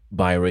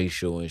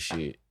biracial and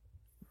shit.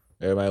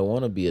 Everybody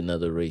want to be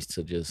another race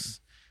to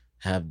just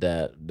have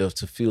that,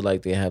 to feel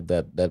like they have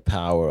that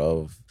power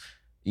of,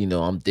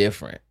 I'm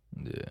different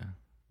yeah.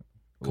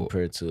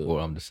 compared to, Or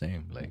I'm the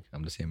same. Like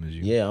I'm the same as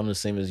you. yeah, I'm the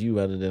same as you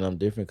rather than I'm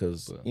different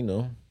because, But-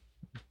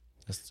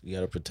 you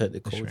got to protect the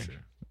That's right.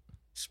 culture.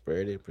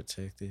 Spread it,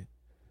 protect it.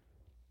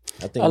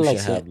 I think I we like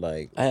should have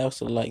like, I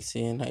also like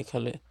seeing like how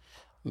it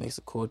makes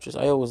the cultures.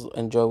 I always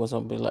enjoy when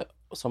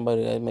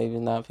somebody that maybe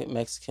not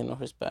Mexican or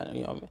Hispanic,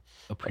 you know what I mean?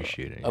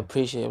 Appreciate it. Yeah.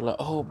 Appreciate it. Like,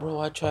 oh, bro,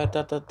 I tried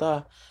da.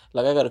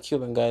 Like, I got a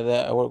Cuban guy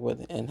that I work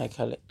with, and I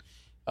call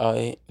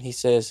it. He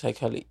says, I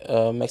call it.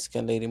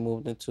 Mexican lady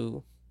moved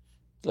into,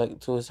 like,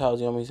 to his house.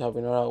 You know, what I mean? He's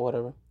helping her out,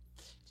 whatever.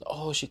 So,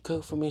 oh, she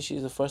cooked for me.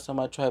 She's the first time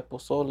I tried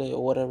pozole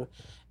or whatever,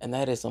 and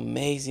that is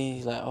amazing.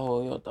 He's like,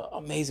 oh, yo, the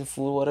amazing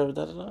food, whatever.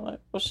 Da, da, da. I'm like,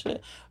 oh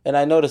shit. And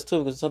I noticed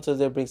too because sometimes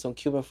they bring some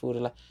Cuban food.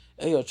 They're like,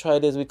 hey, yo, try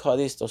this. We call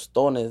these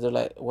tostones. They're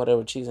like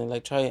whatever cheese and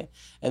like try it,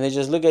 and they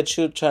just look at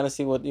you trying to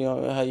see what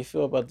how you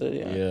feel about the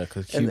Yeah,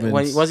 because And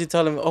Cubans. once you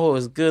tell them, oh,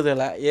 it's good, they're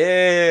like,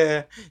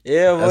 yeah,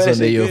 yeah, boy, That's that when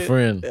they're shit your good.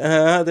 friend.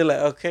 They're like,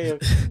 okay,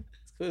 okay.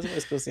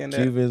 It's cool seeing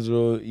that. Cubans,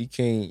 bro, you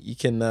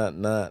cannot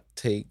not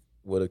take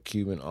what a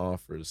Cuban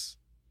offers.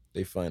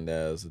 They find that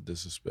as a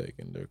disrespect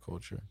in their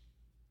culture.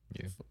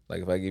 Yeah.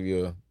 Like if I give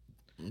you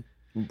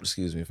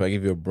if I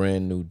give you a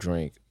brand new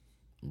drink,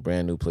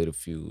 brand new plate of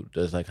food,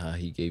 that's like how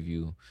he gave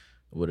you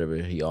whatever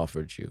he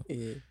offered you.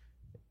 Yeah.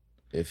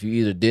 If you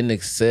either didn't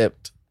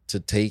accept to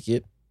take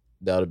it,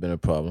 that would have been a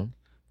problem.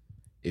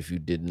 If you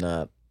did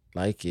not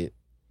like it,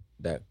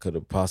 that could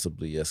have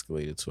possibly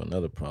escalated to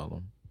another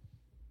problem.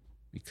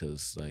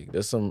 Because like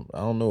there's some, I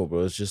don't know, bro.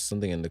 It's just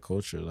something in the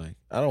culture. Like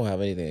I don't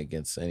have anything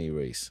against any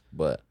race,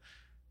 but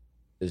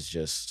it's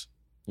just,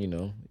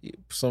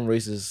 some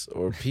races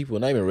or people,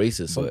 not even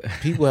racist. Some But-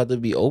 people have to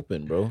be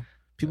open, bro.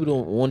 People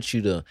don't want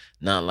you to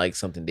not like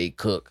something they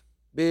cook.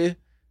 Man,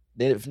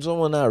 if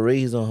someone not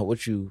raised on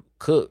what you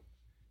cook,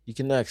 you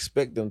cannot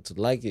expect them to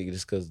like it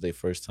just because their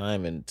first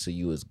time and to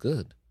you is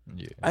good.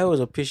 Yeah. I always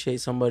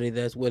appreciate somebody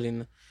that's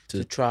willing to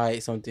To- try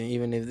something,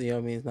 even if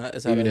it's not.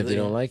 It's Even not if they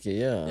don't like it,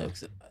 Yeah, yeah.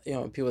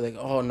 'cause, people like,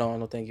 oh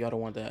no, thank you, I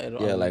don't want that. I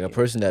don't Yeah, like a it.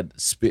 person that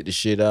spit the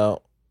shit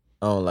out,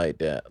 I don't like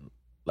that.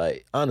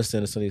 Like, I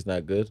understand that something's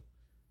not good.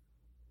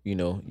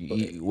 You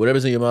eat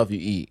whatever's in your mouth, you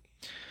eat.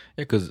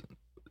 Yeah, because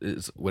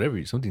it's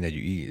whatever something that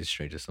you eat is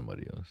straight to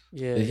somebody else.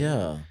 Yeah,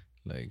 Yeah.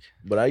 Like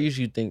But I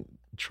usually think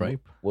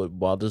tripe. what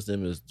bothers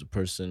them is the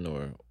person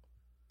or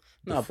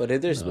No, but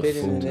if they're the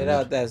spitting food. it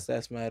out,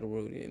 that's mad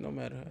rude. No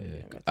matter how. Yeah,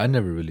 Yeah, I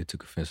never really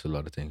took offense to a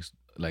lot of things.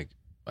 Like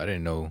I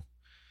didn't know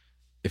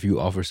if you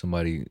offer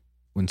somebody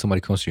when somebody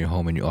comes to your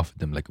home and you offer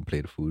them like a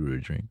plate of food or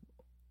a drink,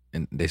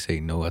 and they say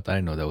no. I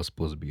didn't know that was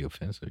supposed to be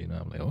offensive.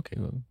 I'm like, okay,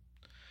 well,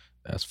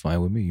 that's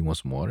fine with me. You want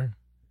some water?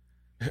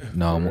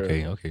 No, I'm For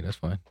okay. real. Okay, that's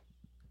fine.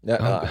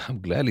 Yeah,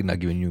 I'm gladly not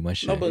giving you my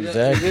shit. No, but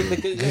Exactly.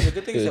 the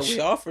good thing is that we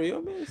offer. You know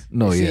what I mean?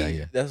 No, see,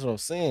 yeah. That's what I'm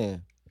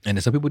saying. And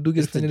then some people do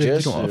get It's the offended if you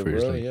gesture, don't offer.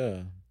 It's bro. like,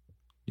 Yeah.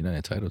 you're not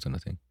entitled to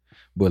nothing.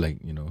 But like,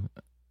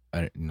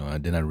 I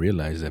did not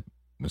realize that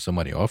when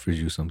somebody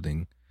offers you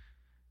something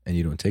and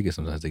you don't take it,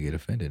 sometimes they get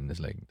offended, and it's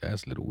like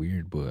that's a little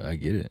weird. But I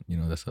get it.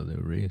 That's how they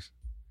were raised.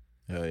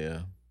 Hell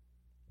yeah.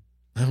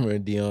 I remember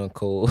Dion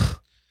Cole.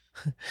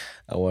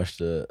 I watched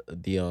the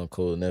Dion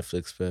Cole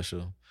Netflix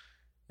special,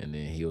 and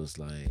then he was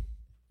like,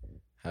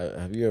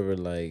 "Have you ever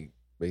like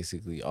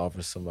basically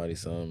offered somebody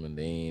something and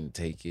they ain't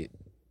take it?"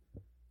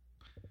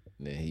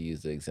 And then he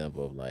used the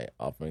example of like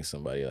offering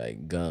somebody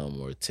like gum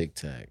or Tic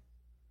Tac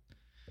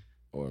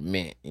or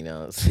mint, you know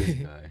what I'm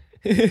saying?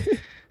 Guy.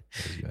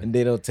 And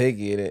they don't take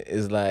it.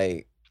 It's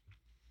like,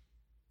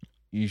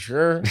 you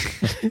sure?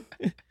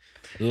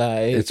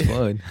 Like, It's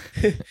fun.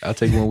 I'll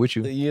take one with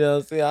you. You know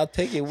what I'm saying? I'll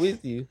take it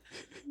with you.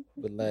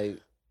 But like,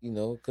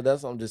 because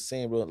that's what I'm just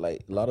saying, bro.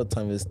 Like a lot of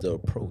times it's the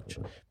approach.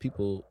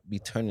 People be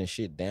turning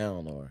shit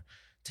down or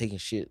taking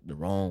shit the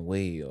wrong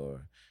way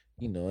or,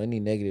 any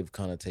negative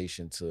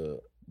connotation to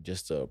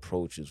just the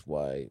approach is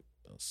why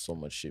so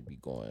much shit be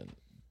going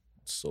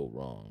so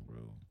wrong,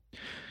 bro.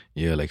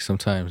 Yeah, like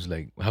sometimes,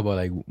 like how about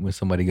like when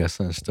somebody got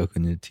something stuck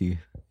in their teeth,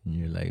 and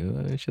you're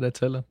like, should I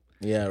tell him?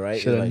 Yeah, right.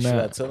 Should I Like, should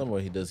I not? tell him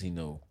or does he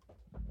know?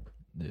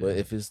 Yeah. But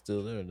if it's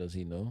still there, does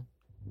he know?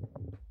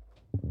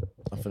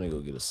 I'm finna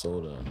go get a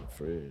soda in the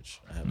fridge.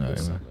 I have Alright,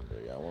 this man. something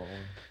there. Y'all want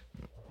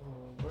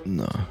one?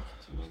 No.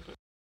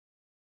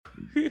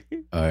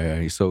 All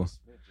right. So,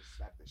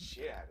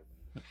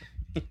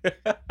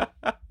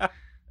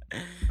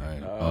 all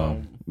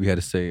right. We had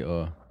to say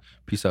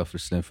peace out for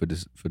Slim for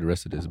the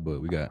rest of this,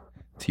 but we got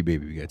T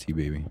Baby. We got T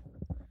Baby.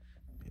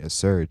 Yes,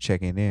 sir.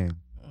 Checking in.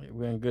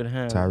 We're in good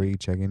hands. Tyreek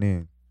checking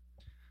in.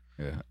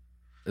 Yeah.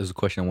 There's a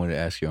question I wanted to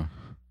ask y'all.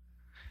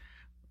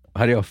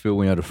 How do y'all feel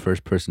when you're the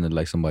first person to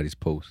like somebody's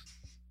post?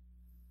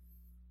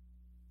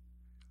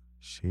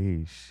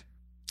 Sheesh.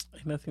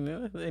 Ain't nothing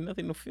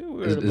to feel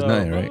weird It's about.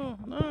 nothing,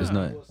 right? No, It's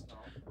not.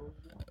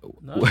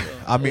 no.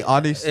 I mean,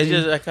 honestly, It's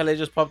just I call it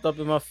just popped up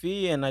in my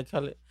feed, and I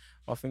call it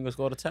my fingers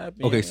go to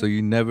tapping. Okay, so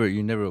you never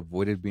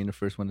avoided being the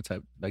first one to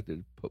type like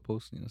the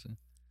post. You know what I'm saying?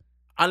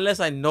 unless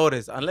I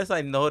notice,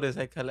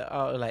 I call it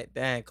out like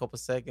damn, a couple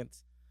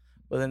seconds.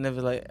 But then if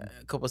it's like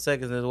a couple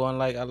seconds, there's one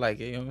like I like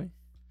it. You know what I mean?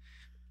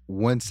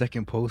 1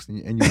 second post and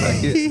you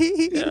like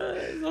it. Yeah,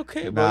 it's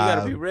okay, bro. You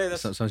gotta be ready.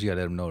 Sometimes you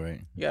gotta let them know,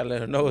 right? You gotta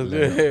let her know it's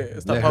Let her-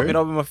 good. Stop let popping her-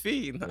 up in my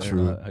feed. Let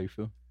True. them know How you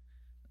feel?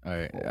 All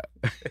right.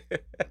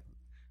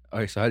 All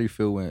right. So how do you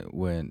feel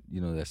when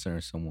that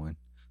certain someone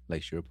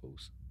likes your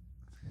post?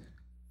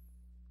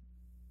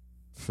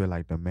 feel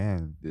like the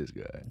man. This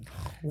guy.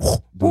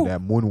 Do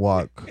that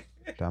moonwalk.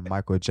 That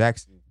Michael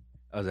Jackson.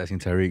 I was asking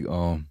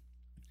Tariq,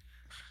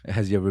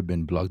 has he ever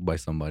been blocked by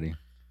somebody?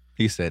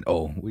 He said,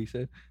 "Oh, what he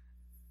said?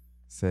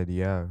 Said,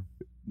 yeah.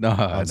 Nah.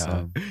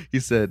 Awesome. He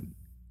said,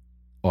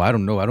 Oh, I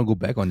don't know. I don't go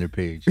back on their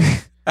page.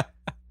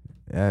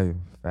 Yeah,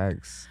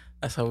 facts.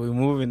 That's how we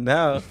moving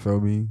now. You feel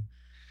me?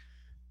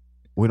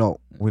 We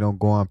don't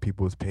go on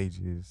people's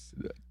pages.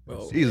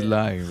 Bro, He's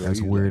lying, bro. That's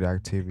He's weird lying.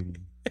 activity.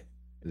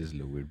 This is a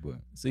little weird, but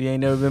So you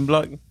ain't never been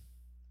blocked?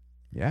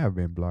 Yeah, I've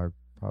been blocked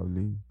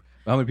probably.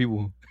 how many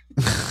people?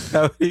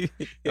 How How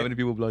many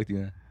people blocked you?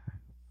 Man?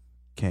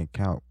 Can't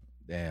count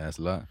Damn, that's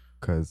a lot.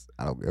 because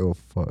I don't give a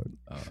fuck.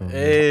 Feel me?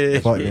 Hey.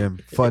 Fuck them.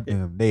 Fuck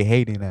them. They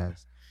hating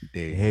ass.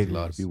 Damn, Haters. a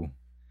lot of people.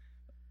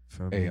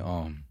 Feel Hey,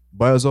 me?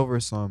 But it's over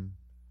some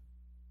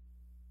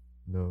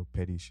little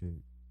petty shit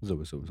what's up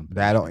with something?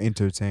 that I don't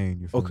entertain.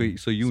 You feel Okay, me?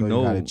 so you You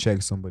know, gotta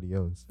check somebody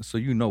else. so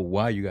you know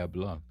why you got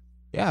blocked.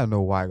 Yeah, I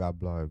know why I got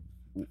blocked.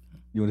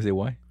 You want to say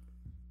why?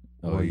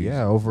 Well, you-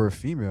 yeah, over a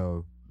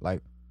female.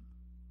 Like,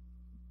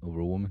 over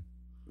a woman.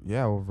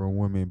 yeah, over a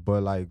woman.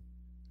 But like,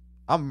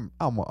 I'm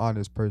an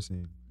honest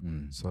person.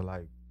 Mm. So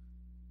like,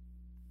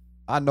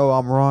 I know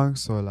I'm wrong.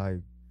 So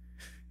like,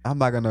 I'm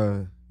not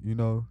gonna,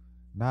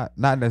 not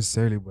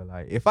necessarily, but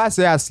like, if I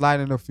say I slide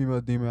in a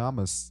female demon,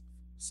 I'ma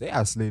say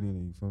I slid in it.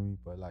 You feel me?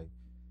 But like,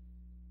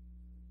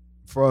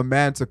 for a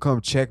man to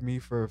come check me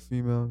for a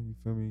female, you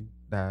feel me?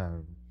 Nah,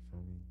 you feel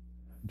me?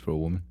 For a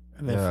woman.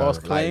 And then Yeah, false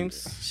like- claims?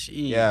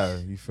 Sheesh. Yeah,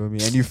 you feel me?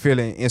 And you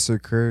feeling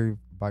insecure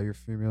by your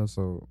female,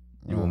 so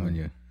You woman,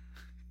 yeah.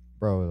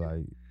 bro,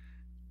 like,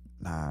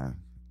 nah.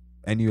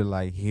 And you're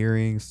like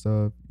hearing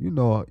stuff. You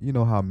know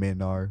how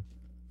men are.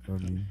 Feel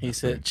me? He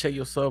said, check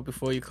yourself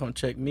before you come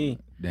check me.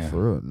 Damn.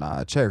 For real.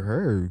 Nah, check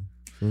her.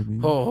 Feel me?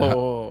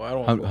 Oh, I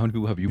don't How many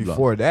people have you blocked?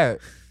 Before that,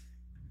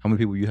 How many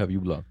people have you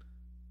blocked?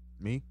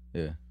 me?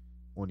 Yeah.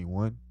 Only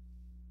one.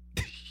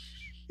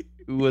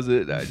 Who was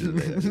it? I just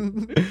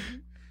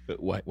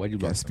why'd you block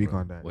Can't them, speak bro?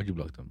 on that. Why'd you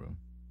block them, bro?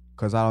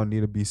 Cause I don't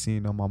need to be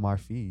seeing them on my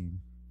feed.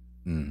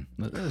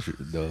 That's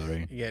duh,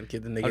 right? You gotta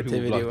get the How many people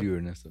negativity. blocked you,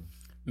 Ernesto?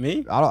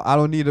 Me? I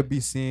don't need to be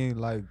seeing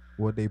like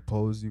what they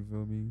post, you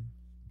feel me?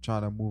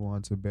 Trying to move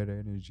on to better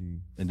energy.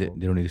 And they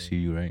don't need to see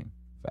you, right?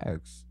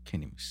 Facts.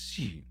 Can't even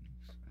see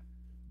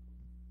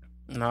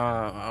you.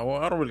 Nah,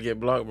 I don't really get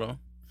blocked, bro.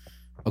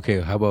 Okay,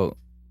 how about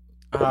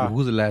Ah.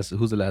 who's the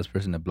last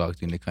person that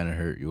blocked you and they kind of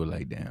hurt you? Were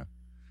like, damn,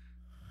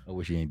 I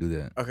wish you ain't do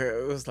that. Okay,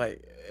 it was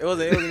like it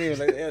wasn't even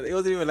like it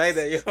wasn't even like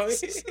that, you know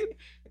what I mean?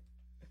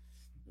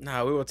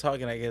 Nah, we were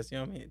talking, I guess, you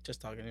know what I mean?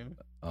 Just talking, you know?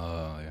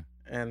 Oh yeah,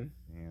 And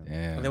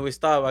damn. then we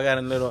stopped. I got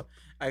a little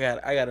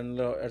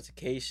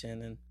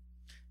altercation and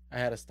I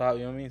had to stop,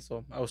 you know what I mean?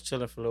 So I was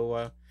chilling for a little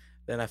while.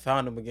 Then I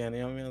found him again, you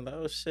know what I mean? I was like,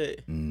 oh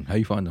shit. How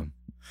you find them?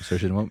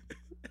 Searching them up?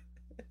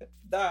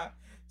 Nah.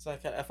 So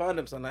I found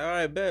him, so I'm like, all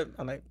right, bet.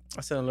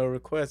 I sent a little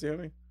request, you know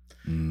what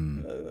I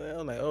mean?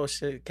 I'm like, oh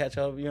shit, catch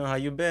up, you know how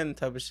you been,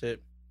 type of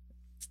shit.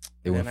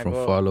 It And went then I from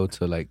go- follow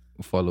to like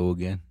follow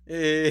again.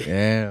 Yeah.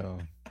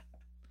 Damn.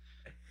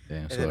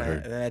 Damn, And so then, it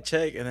hurt. and then I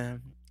checked, and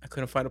then I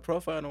couldn't find a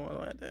profile no more. I'm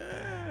like,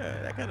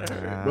 damn, that kind of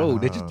hurt. Bro,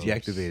 they just Oh,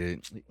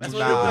 deactivated. That's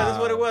He's what it was. tripping. That's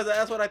what it was.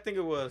 That's what I think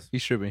it was.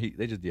 He's tripping.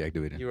 They just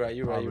deactivated. You're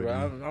right. Probably.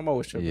 I'm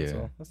always tripping, Yeah.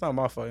 so that's not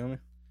my fault, you know what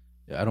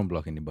Yeah, I don't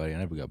block anybody. I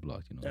never got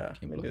blocked. You know, I mean?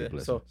 Can't Yeah, block me the neither.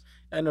 blessings. So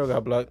I never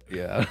got blocked.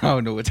 Yeah, I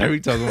don't know what Terry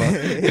talking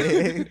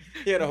about.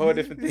 He had a whole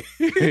different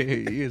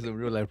thing. He has some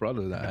real life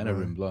problems. I never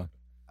been blocked.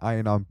 I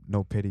ain't on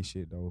no petty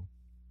shit though.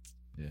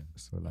 Yeah.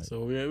 So like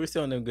So we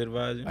still on them good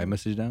vibes. You know? I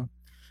message down.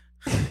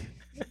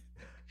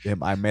 them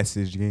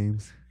iMessage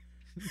games.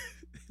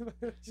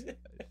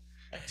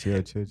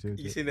 Chill.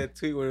 You seen that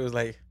tweet where it was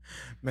like,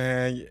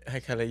 man, I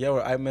kind of y'all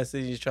were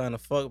iMessage you trying to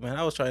fuck, man.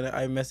 I was trying to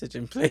iMessage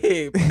and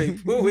play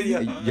pool with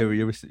y'all.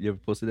 You ever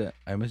posted that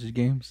iMessage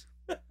games?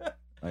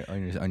 Like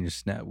on your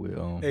snap with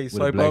Hey, with a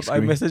swipe black up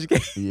screen? iMessage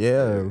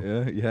game.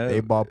 Yeah. Yeah. They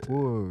bought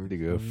pool.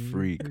 Nigga, a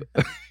freak.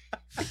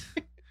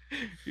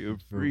 You're a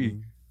freak.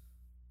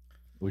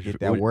 What's Get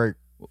that work.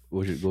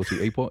 What's your go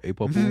to? A-Paul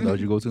pool? That what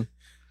you go to?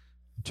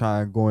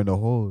 Trying to go in the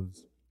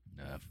holes.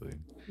 Nah, fuck.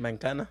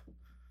 Mancana.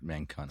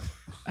 Man, kind of.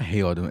 I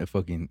hate all them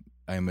fucking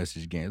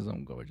iMessage games.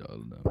 I'm garbage all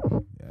of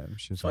them. Yeah, them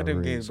shits Fuck them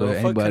are games, So bro.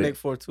 Fuck anybody- Connect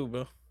 4 too,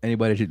 bro.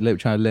 Anybody should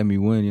try to let me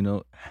win, you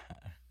know.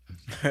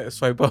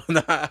 Swipe up.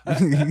 Nah.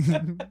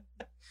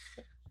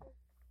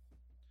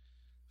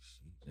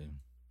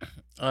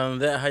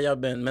 That how y'all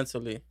been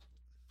mentally?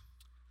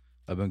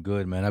 I've been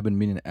good, man. I've been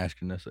meaning to ask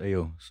Ernesto,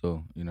 Ayo.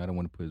 So, you know, I don't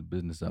want to put his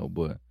business out,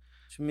 but What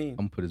you mean? I'm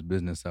gonna put his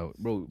business out.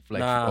 Bro, for like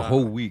Nah. a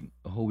whole week,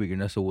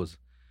 Ernesto was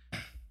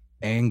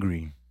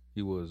angry.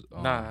 He was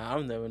Nah,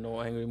 I've never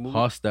know angry movie.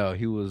 hostile.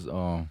 He was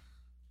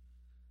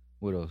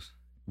what else?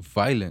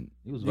 Violent.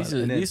 He was violent.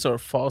 And then These are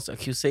false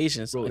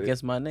accusations Bro,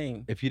 against my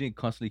name. if you didn't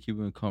constantly keep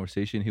him in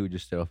conversation, he would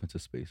just stare off into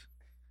space.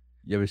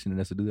 You ever seen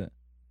Ernesto do that?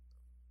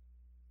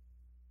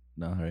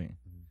 No, right?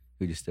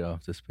 He would just stare off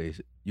into space.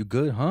 You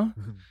good, huh?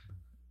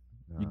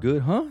 You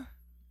good, huh?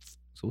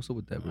 So what's up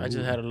with that, bro? I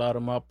just had a lot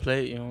on my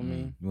plate, you know what I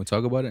mean? You want to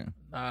talk about it?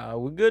 Nah,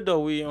 we good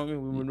though. You know what I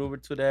mean? We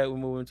maneuvered to that. We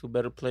moving to a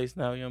better place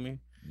now, you know what I mean?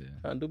 Yeah.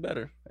 Trying to do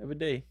better every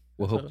day.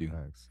 What So- helped you?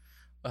 Facts.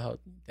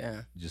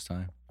 Damn. Just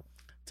time.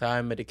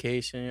 Time,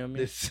 medication, you know what I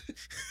mean?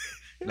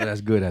 No,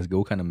 that's good. That's good.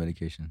 What kind of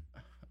medication?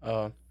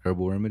 Uh,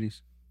 Herbal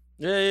remedies?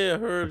 Yeah,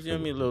 herbs. You know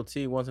what I feel mean? A little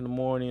tea once in the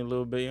morning, a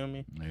little bit. You know what I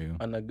mean? There you go.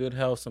 On a good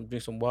health,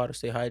 drink some water,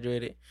 stay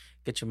hydrated,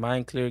 get your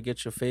mind clear,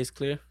 get your face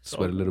clear. It's all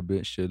Sweat a good. little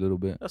bit, shit a little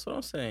bit. That's what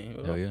I'm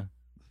saying. Hell yeah.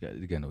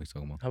 You gotta know what he's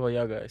talking about. How about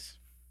y'all guys?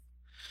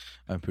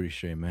 I'm pretty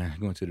straight, man.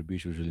 Going to the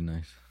beach was really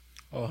nice.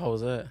 Oh, how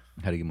was that?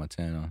 Had to get my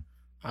tan on.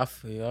 I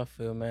feel,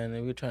 man.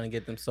 And we're trying to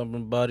get them summer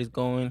bodies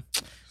going.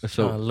 Trying to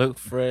So look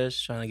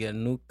fresh, trying to get a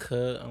new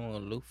cut. I want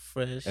to look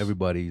fresh.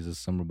 everybody's a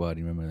summer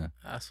body. Remember that?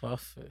 That's what I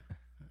feel.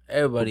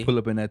 Everybody. Pull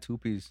up in that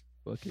 2-piece.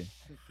 Fuck it.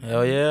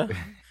 Hell yeah.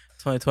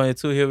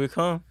 2022, here we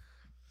come.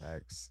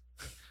 Facts.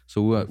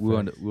 So we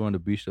were on the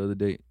beach the other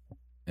day,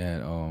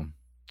 and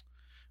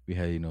we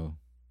had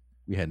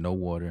we had no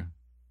water.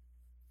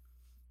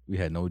 We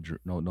had no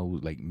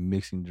like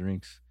mixing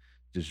drinks,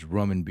 just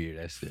rum and beer.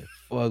 That's it.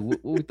 Fuck, what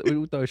we thought we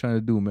were trying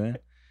to do, man.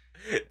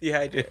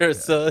 Dehydrate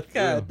herself.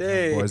 God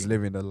dang. Boys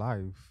living the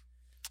life.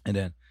 And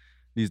then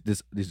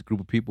this group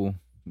of people,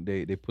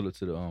 they pull up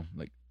to the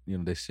like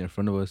they sit in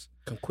front of us,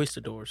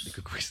 Conquistadors. the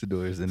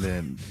conquistadors, and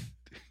then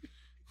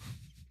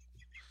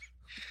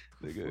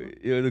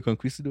the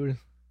conquistadors.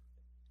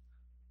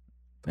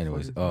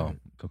 Anyways, is that?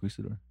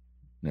 conquistador.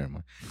 Never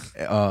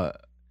mind.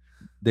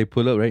 They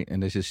pull up, right,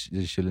 and they just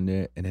chilling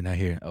there, and then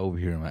I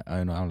overhear them. I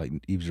don't know, I'm like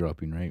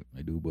eavesdropping, right?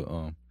 I do, but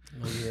Oh,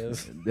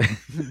 yes.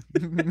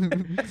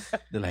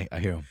 they're like, I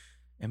hear them,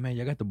 and man,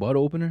 y'all got the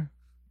bottle opener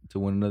to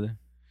one another,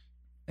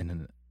 and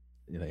then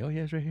they're like, oh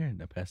yeah, it's right here,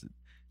 and I pass it,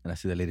 and I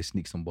see that lady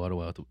sneak some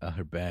bottle out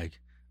her bag.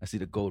 I see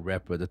the gold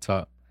wrapper at the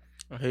top,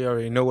 You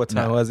already know what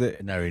time Nah. was it.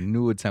 and I already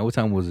knew what time. What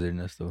time was it,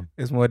 Ernesto?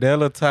 It's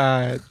Modelo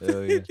time.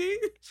 Hell yeah.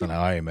 So now,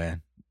 all right,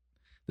 man,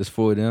 there's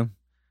 4 of them.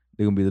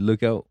 They're gonna be the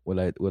lookout while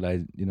I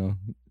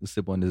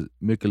sip on this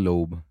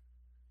Michelob.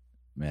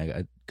 Man,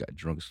 I got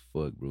drunk as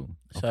fuck, bro.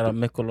 Shout out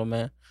Mikolo,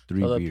 man.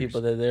 3 Other beers.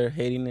 people that they're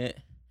hating it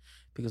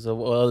because of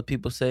what other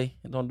people say.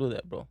 Don't do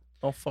that, bro.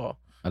 Don't fall.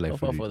 I like Don't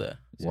fall 3. for that.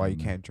 Why you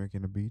man. can't drink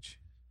in the beach?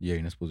 Yeah,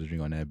 you're not supposed to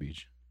drink on that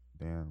beach.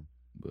 Damn.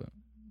 But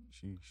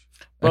Sheesh.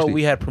 But actually,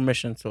 we had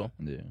permission, so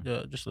yeah,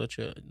 yeah, just to let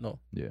you know.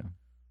 yeah.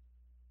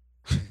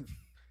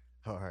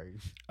 All right.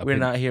 We're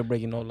not here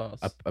breaking no laws.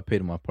 I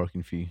paid my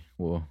parking fee.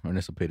 Well,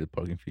 Ernesto paid the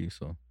parking fee,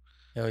 so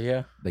Hell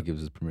yeah. that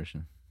gives us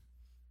permission.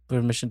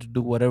 Permission to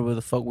do whatever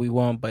the fuck we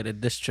want by the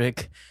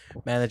district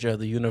manager of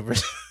the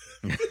universe.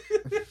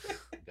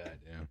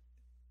 Goddamn.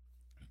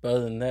 But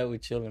other than that, we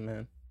chilling,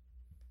 man.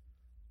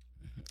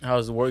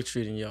 How's the work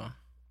treating y'all?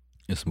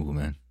 It's smooth,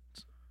 man.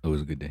 It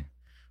was a good day.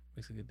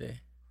 It's a good day.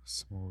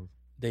 Smooth.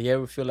 Do you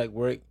ever feel like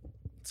work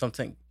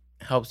something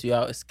helps you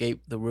out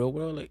escape the real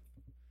world? Like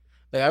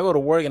I go to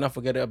work and I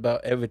forget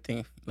about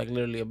everything. Like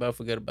literally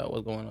forget about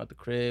what's going on at the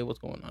crib, what's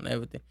going on,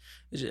 everything.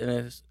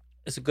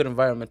 It's a good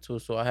environment too,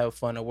 so I have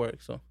fun at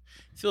work. So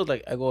it feels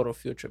like I go to a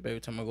field trip every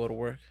time I go to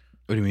work.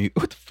 What do you mean?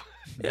 What the fuck?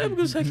 Yeah,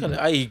 because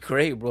I eat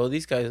great, bro.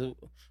 These guys,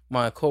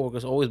 my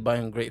coworkers, always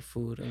buying great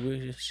food, and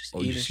we're just Oh,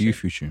 eating. you see your shit.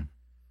 future.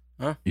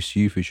 Huh? You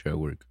see your future at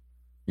work.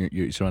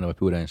 You're surrounded by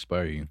people that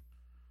inspire you.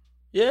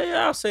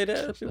 Yeah, I'll say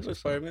that. That's People what's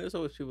inspire up. me. There's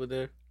always people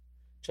there.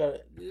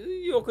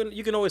 You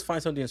can always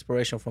find something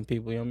inspiration from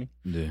people. You know what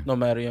I mean? Yeah. No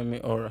matter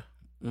or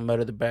no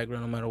matter the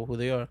background, no matter who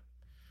they are.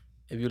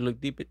 If you look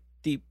deep in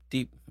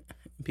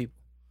people,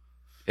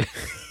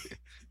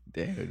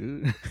 Damn,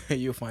 dude.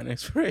 you'll find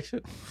inspiration.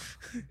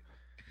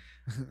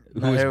 Who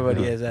Not is-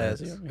 everybody who- has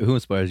ass. You know what I mean? Who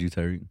inspires you,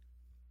 Tyreek?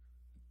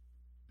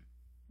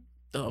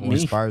 Who Me.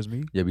 inspires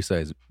me? Yeah,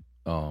 besides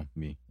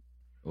me,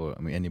 or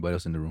I mean anybody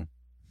else in the room,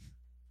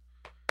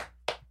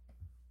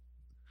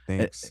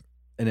 Thanks.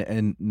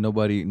 and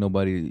nobody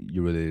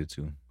you're related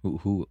to.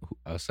 Who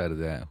outside of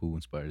that? Who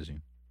inspires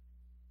you?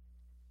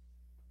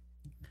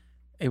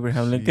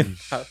 Abraham Lincoln.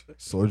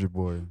 Soldier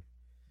Boy.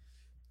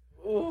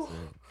 Ooh.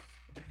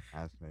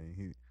 That's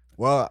me.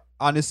 Well,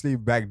 honestly,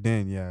 back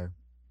then, yeah,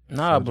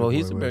 Nah, Soulja bro,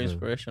 he's Boy a very was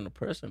inspirational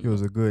person. he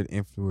was a good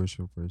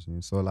influential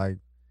person. So like,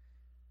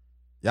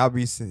 y'all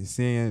be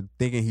seeing,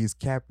 thinking he's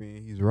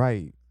capping. He's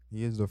right.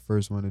 He is the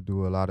first one to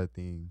do a lot of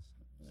things.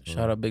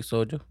 Shout out Big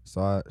Soldier.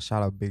 So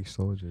shout out Big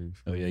Soldier.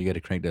 Oh yeah, you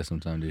gotta crank that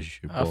sometime. This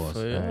shit. I Pause.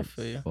 feel you. I Facts.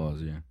 feel you.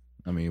 Pause. Yeah.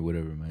 I mean,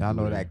 whatever, man. Y'all Do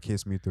know whatever. that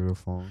kiss me through the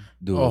phone.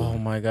 Do Oh whatever.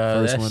 my god,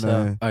 First that's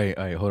one to All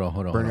right. Hold on.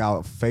 bring hold on.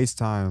 out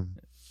FaceTime.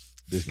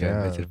 This guy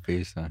Yeah. mentioned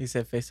FaceTime. he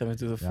said FaceTime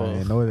through the Y'all phone.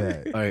 didn't know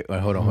that. All right.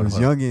 Hold on. We Hold was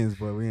on. youngins,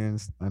 but we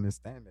didn't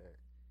understand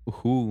that.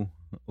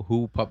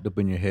 Who popped up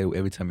in your head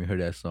every time you heard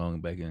that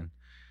song back in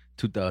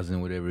 2000,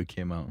 whatever it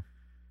came out?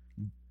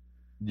 Do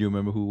you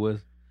remember who it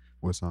was?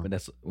 What song? But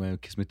that's when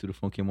Kiss Me Through the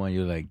Phone came on.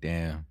 You're like,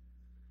 damn.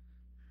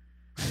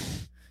 You know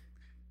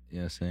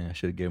what I'm saying? I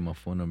should have gave him my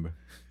phone number.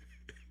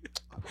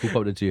 Who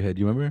popped into your head?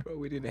 You remember? Bro,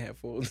 we didn't have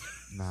phones.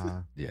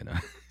 Nah, Yeah, no.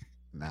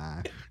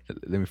 nah.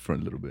 Let me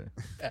front a little bit.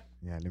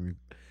 Yeah, let me.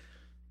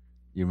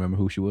 You remember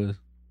who she was?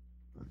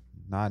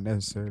 Not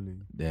necessarily.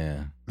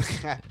 Damn.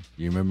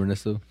 You remember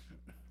Nessa?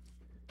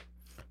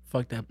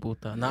 Fuck that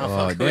puta. Nah,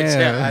 Oh, fuck with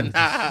damn. ya.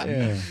 Nah.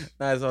 Yeah.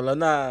 Nah, it's all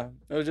nah.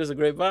 It was just a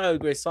great vibe, a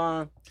great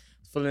song.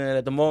 Feeling it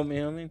at the moment,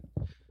 you know what I mean?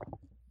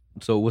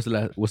 So what's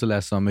the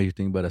last song made you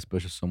think about a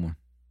special someone?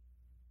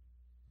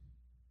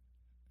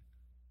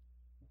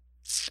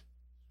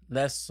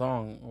 Last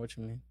song. What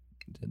you mean?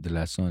 The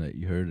last song that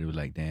you heard, it was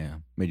like,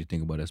 damn, made you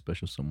think about that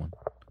special someone.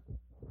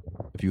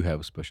 If you have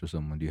a special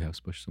someone, do you have a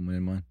special someone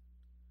in mind,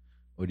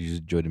 or do you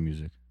just enjoy the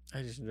music?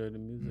 I just enjoy the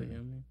music. You know what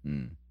I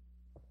mean?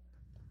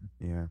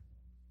 Mm. Yeah,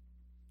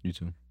 You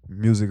too.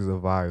 music is a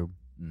vibe.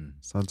 Mm.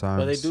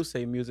 Sometimes, But they do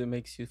say music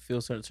makes you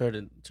feel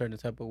certain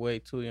type of way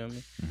too. You know what I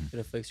mean? Mhm. It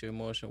affects your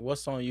emotion. What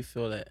song you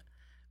feel that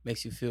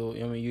makes you feel?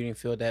 You know what I mean? You didn't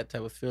feel that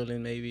type of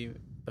feeling maybe,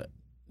 but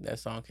that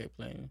song kept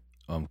playing.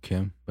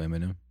 Kim by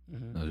Eminem.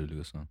 Hmm. That was a really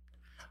good song.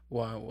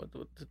 Why? What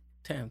the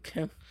damn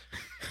Kim?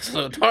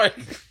 So dark.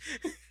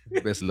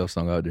 Best love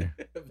song out there.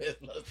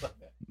 Best love song.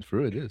 For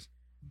real, it is.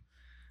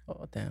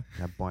 Oh damn!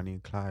 that Bonnie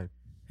and Clyde.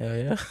 Hell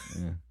yeah!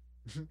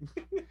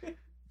 Yeah.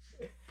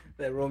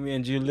 That Romeo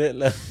and Juliet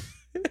love.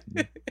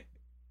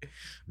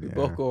 We Yeah.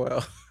 both go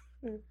out.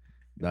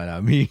 Nah,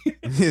 not me.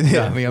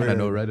 Yeah, Nah, me. I'm not real.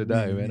 no ride or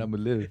die, man. I'ma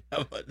live.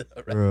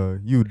 Bro,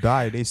 you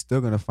die, they still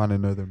gonna find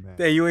another man.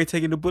 Damn, you ain't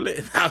taking the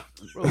bullet.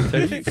 Bro,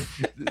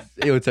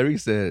 Tariq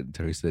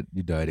said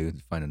you died, they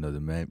would find another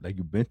man. Like,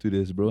 you've been through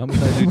this, bro. How many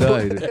times you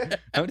died?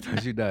 How many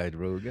times you died,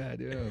 bro? God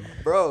damn.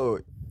 Bro,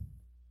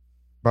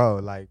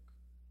 like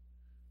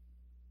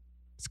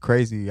it's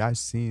crazy. I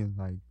seen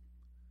like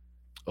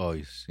Oh,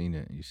 you seen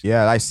it.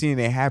 yeah, I seen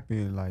it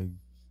happen. Like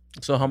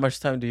So how much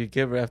time do you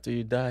give her after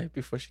you die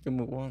before she can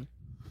move on?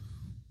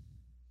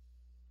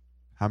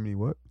 how many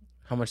what?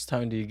 How much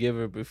time do you give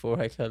her before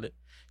I kill it?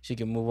 She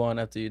can move on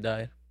after you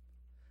die.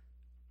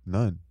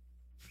 None.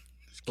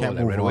 Just Oh, can't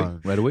like move right away?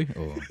 on. Right away?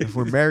 Oh. If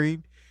we're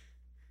married,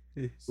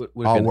 What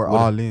if we're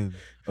all in.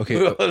 Okay.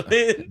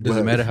 Does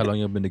it matter how long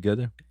y'all been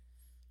together?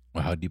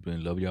 Or how deeply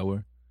in love y'all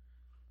were?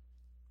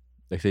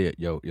 Like, say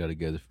y'all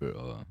together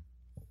for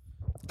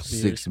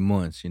 6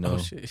 months, you know, Oh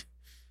shit.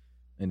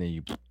 and then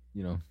you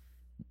know,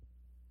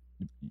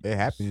 It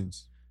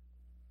happens.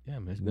 yeah,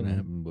 man, it's gonna Mhm.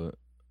 happen. But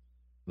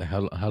like, how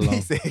long?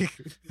 It's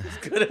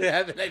gonna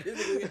happen like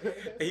this.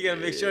 You gotta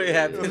make sure it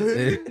happens.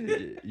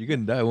 You're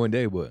gonna die one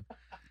day, but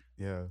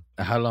Yeah.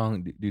 how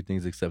long do you think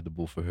is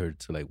acceptable for her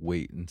to like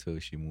wait until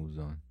she moves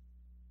on?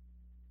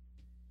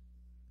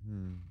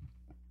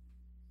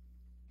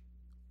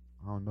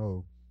 I don't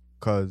know.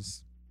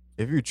 Cause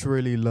if you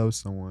truly love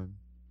someone,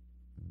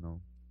 you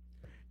know,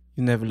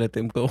 You never let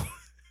them go.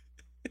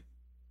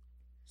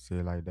 say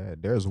it like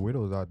that. There's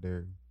widows out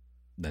there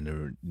Then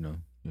they're,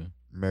 yeah.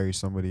 marry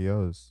somebody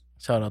else.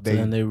 Shout out to They-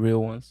 them, they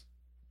real ones.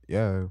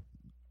 Yeah.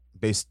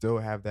 They still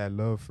have that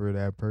love for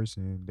that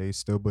person. They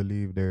still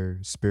believe their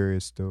spirit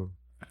is still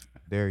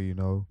there, you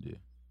know. Yeah.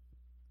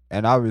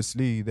 And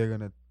obviously they're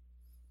gonna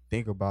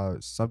think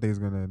about they're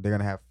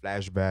gonna have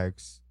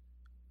flashbacks,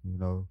 you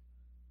know.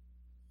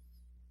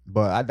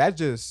 But that's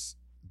just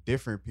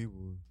different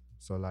people.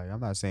 So like I'm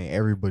not saying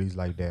everybody's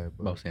like that,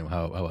 But I but was saying,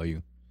 how about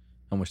you?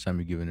 How much time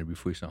you giving her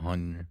before you start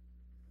haunting her?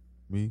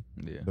 me,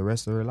 Yeah. the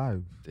rest of her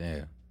life.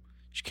 Damn.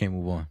 She can't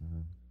move on.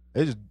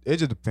 It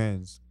just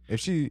depends. If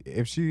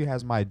she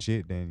has my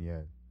jit, then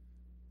yeah.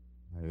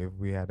 Like if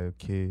we had a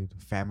kid,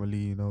 family,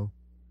 you know,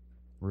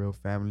 real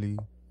family.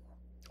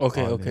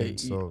 Okay, all okay. in,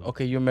 so-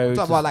 Okay, you're I'm married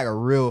talking to about like a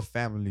real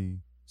family.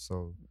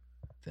 So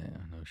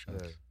Damn, no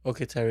chance. yeah.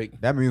 Okay, Tariq.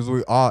 That means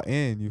we all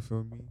in. You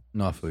feel me?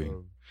 No, I feel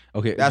you. So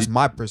Okay, that's do,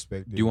 my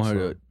perspective. do you want so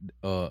her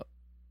to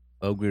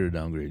upgrade or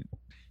downgrade?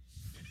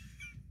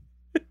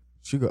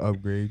 She could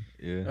upgrade,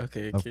 Yeah.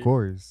 Okay, of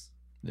course.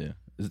 Yeah.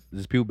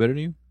 Is people better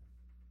than you?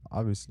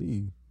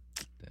 Obviously,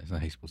 That's not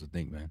how you supposed to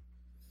think, man.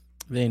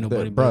 There ain't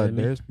nobody Bro, better than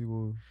me. there's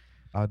people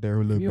out there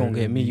who look. If you don't better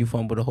get than me, you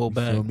fumble the whole You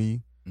feel bag.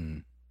 me?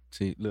 Mm.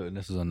 See, look,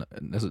 this is on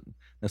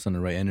that's on the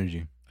right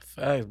energy.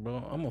 Facts, bro.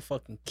 I'm a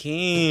fucking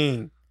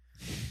king.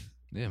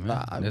 Yeah, man.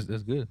 Nah, I'm that's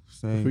good. Good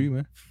Saying, for you,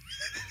 man.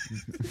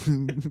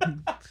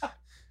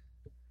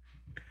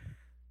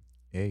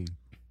 hey,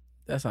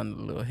 That sounded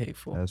a little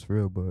hateful. that's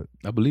real, but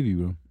I believe you,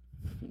 bro.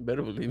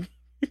 Better believe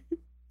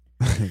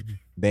me.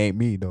 they ain't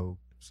me though.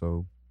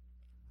 So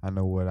I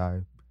know what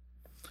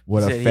He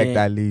said he effect ain't-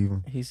 I leave.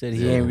 He said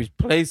he Yeah. ain't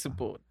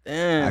replaceable.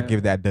 Damn. I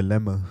give that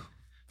dilemma.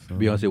 Feel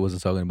me? Beyonce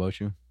wasn't talking about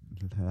you.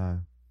 Nah.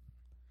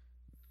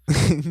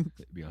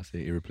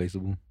 Beyonce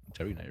irreplaceable.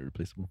 Terry not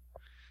irreplaceable.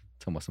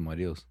 Talking about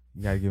somebody else.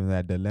 You gotta give him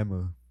that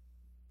dilemma.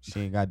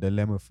 She ain't got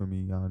dilemma for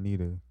me. I don't need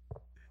her.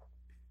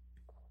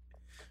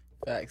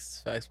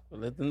 Facts. Bro.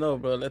 Let them know,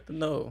 bro. Let them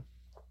know.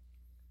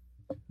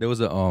 There was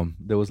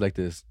like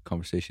this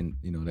conversation,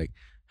 like,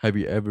 have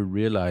you ever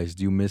realized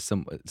you missed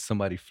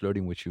somebody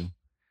flirting with you,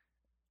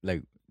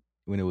 like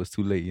when it was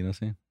too late? You know what I'm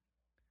saying?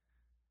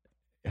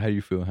 How do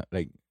you feel?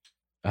 Like,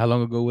 how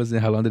long ago was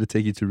it? How long did it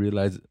take you to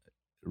realize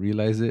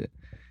it?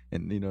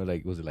 And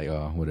like, was it like,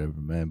 oh, whatever,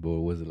 man? But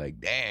was it like,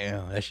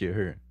 damn, that shit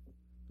hurt?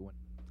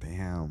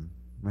 Damn,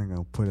 man,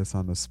 gonna put us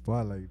on the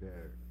spot like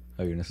that.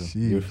 How you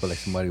You ever feel like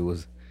somebody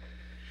was,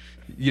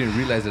 you didn't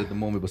realize it at the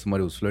moment, but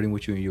somebody was flirting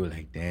with you, and you were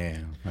like,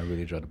 damn, I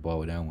really dropped the ball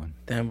with that one.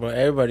 Damn, bro.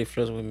 Everybody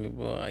flirts with me,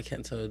 bro. I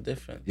can't tell the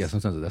difference. Yeah,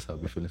 sometimes that's how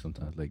we feeling.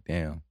 Sometimes, like,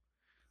 damn,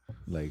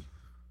 like.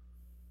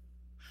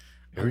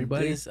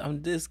 Everybody?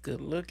 I'm this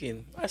good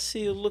looking. I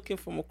see you looking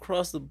from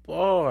across the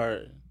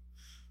bar.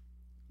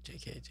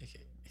 JK.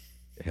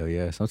 Hell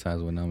yeah.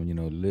 Sometimes when I'm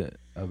lit,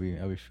 I'll be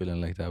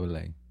feeling like that. I be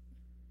like,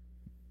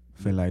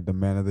 Feel like the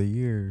man of the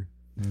year.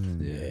 yeah,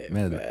 Yeah,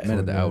 man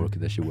of the hour, yeah. cause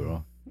that shit wear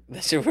off.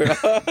 That shit we're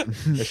off.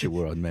 That shit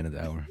wear off. Man of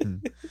the hour.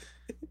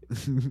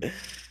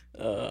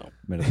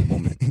 Man of the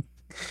moment.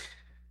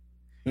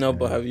 No,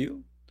 but Yeah. have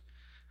you?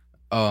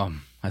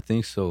 I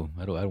think so.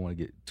 I don't want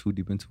to get too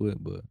deep into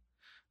it, but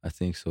I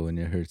think so, and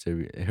it hurts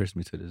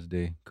me to this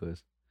day,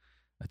 cause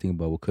I think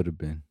about what could have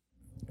been.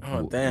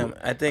 Oh Wh- damn! wh-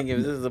 I think if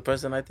this is the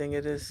person I think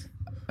it is,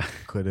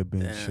 Could have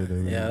been, should have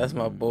damn, been. yeah, that's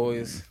my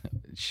boys.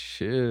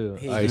 Chill.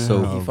 He All right, he,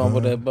 so he Oh,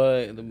 fumbled bro. that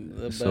bag, the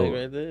bag So-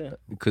 right there.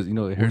 because it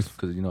hurts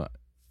because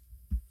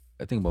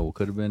I think about what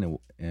could have been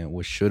and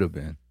what should have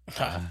been.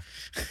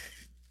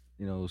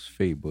 It was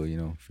fate, but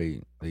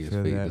fate. I guess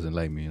Feel fate that. doesn't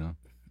like me.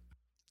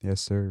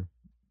 Yes, sir.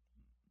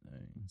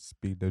 Like,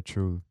 Speak the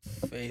truth.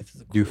 Faith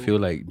is Do you cruel.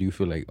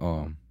 feel like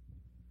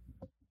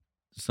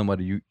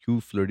somebody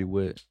you flirted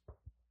with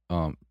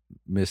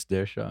missed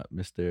their shot,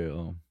 missed their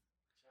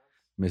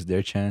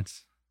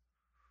chance?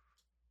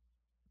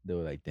 They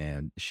were like,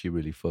 damn, she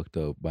really fucked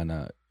up by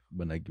not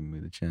giving me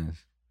the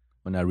chance,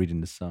 by not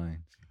reading the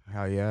signs.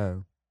 Hell yeah.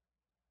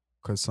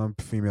 Cause some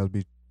females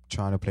be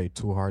trying to play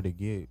too hard to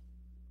get.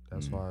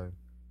 That's Mm. why.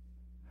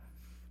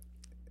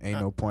 Ain't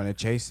no point in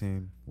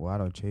chasing. Well, I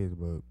don't chase,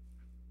 but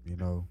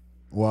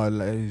well,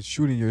 like,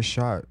 shooting your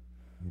shot,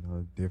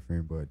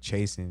 different. But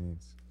chasing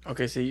is.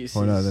 Okay, so you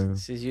Hold on, let me-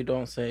 since you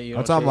don't say you I'm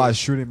don't talking about chase-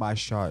 shooting my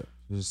shot.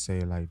 Just say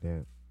it like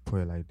that.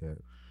 Put it like that.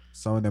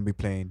 Some of them be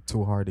playing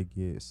too hard to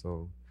get,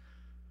 so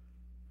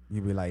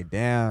you be like,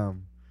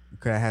 damn, you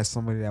could have had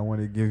somebody that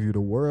wanted to give you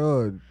the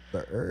world,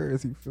 the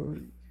earth. You feel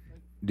me?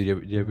 Did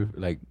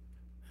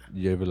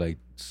you ever like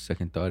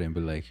second thought and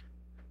be like,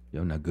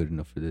 yo, I'm not good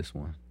enough for this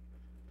one.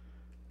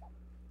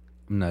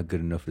 I'm not good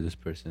enough for this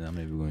person. I'm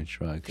never going to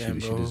try. 'Cause Damn,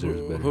 she bro,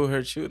 deserves better. who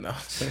hurt you? No,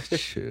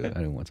 Shit, I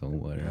didn't want to talk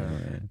about it.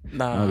 Man. I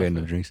nah, don't got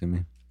no drinks in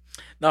me.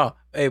 no.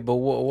 Hey, but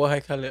what I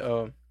call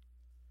it?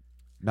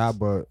 Nah,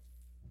 but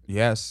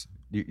yes.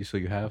 So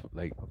you have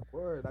like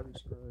Word, I be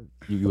scared.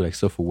 you like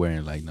self-aware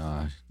and like,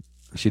 nah,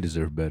 she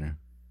deserves better.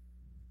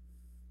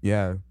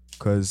 Yeah,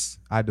 cause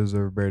I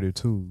deserve better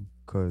too.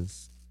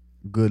 Cause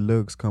good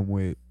looks come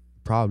with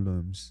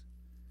problems.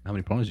 How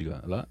many problems you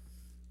got? A lot.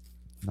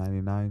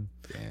 99,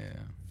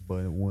 Damn.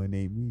 but one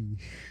ain't me.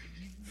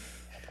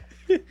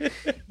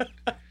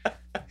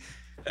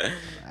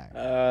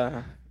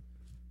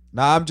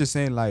 Nah, I'm just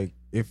saying like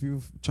if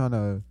you trying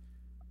to,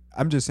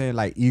 I'm just saying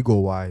like ego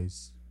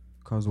wise,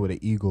 comes with an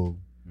ego.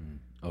 Mm.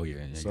 Oh yeah.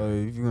 So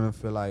if you're gonna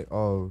feel like,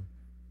 oh,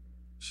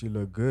 she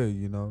look good,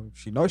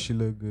 she knows she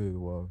look good.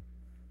 Well,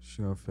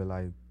 she gonna feel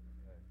like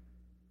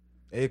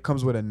it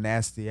comes with a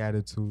nasty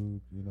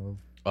attitude.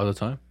 all the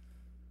time.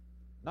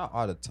 Not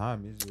all the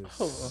time. It's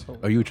just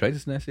Are you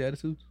attracted to nasty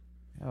attitudes?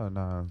 hell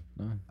nah.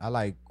 No. I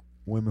like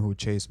women who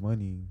chase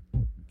money,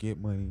 get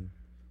money,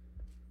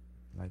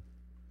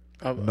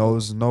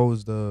 knows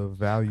the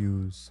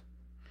values.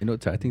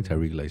 I think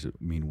Tyreek likes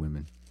mean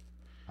women.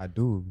 I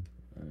do.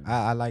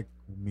 I like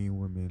mean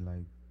women.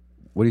 Like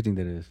What do you think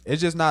that is?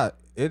 it's just not.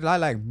 I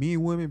like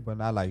mean women, but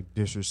not like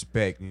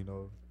disrespect.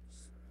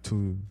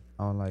 To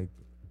I don't like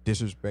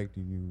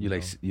disrespecting you.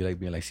 You like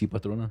being like si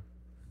patrona?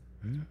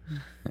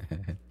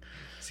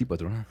 Si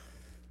patrona.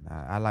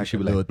 Nah, I like a should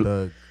be little like,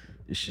 thug.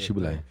 She be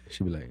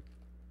like,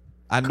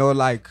 I know,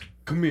 like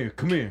come here,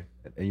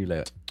 and you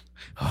like,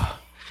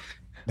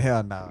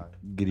 hell nah,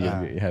 get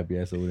your happy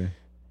ass over there.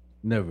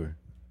 Never.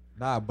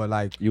 nah, but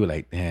like You were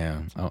like,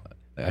 damn,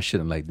 I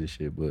shouldn't like this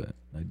shit, but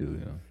I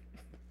do.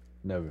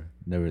 Never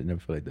feel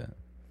like that.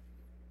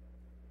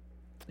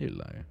 You're a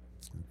liar.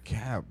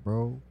 cap,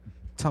 bro.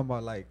 Talking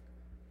about like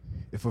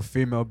if a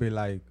female be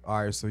like,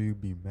 all right, so you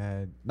be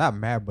mad, not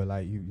mad, but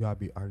like y'all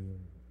be arguing.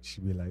 She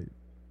be like,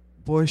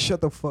 boy,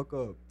 shut the fuck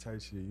up,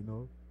 type shit.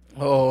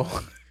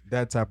 Oh,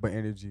 That type of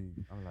energy.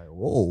 I'm like,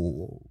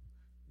 whoa.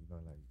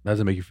 Like How does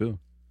it make you feel?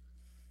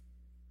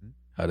 Hmm?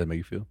 How does it make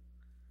you feel?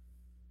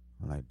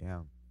 I'm like,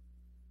 damn,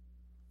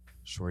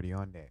 shorty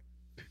on that.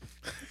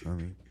 Feel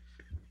me?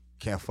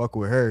 Can't fuck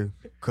with her,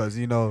 cause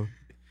you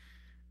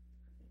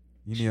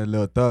need a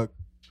little thug.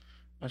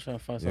 I'm trying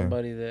to find Yeah.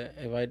 somebody that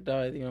if I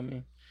die, you know what I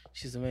mean?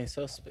 She's the main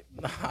suspect.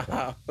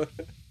 Nah,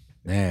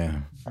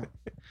 Damn.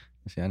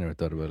 See, I never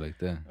thought about it like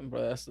that.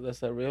 bro,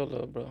 that's a real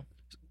love, bro.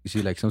 You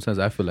see, like sometimes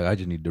I feel like I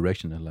just need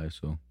direction in life.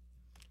 So,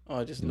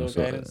 Oh, just a you know,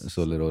 little so, guidance.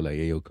 so little like,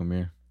 hey yo, come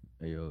here.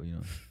 Hey yo,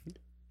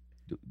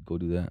 go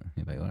do that.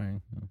 You're like, all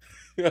right.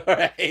 All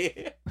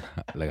right.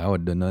 Like I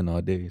would have done nothing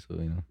all day. So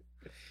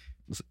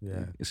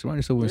Yeah. surround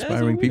yourself with That's what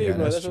inspiring we people. need,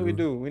 bro. That's That's what we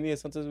true. do.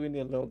 Sometimes we need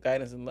a little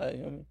guidance in life. You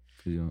know what I mean?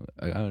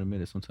 'Cause, I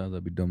admit it. Sometimes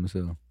I'll be dumb as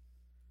hell.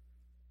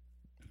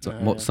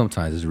 Nah,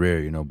 Sometimes it's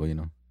rare, but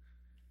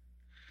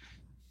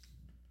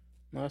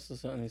No, it's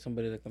just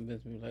somebody that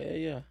convinced me, like, hey,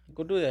 yeah,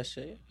 go do that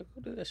shit. Yeah,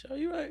 go do that shit. Oh,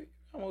 you right.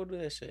 I'm gonna go do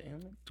that shit. You know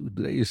what I mean? dude,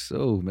 do that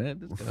yourself, man.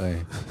 This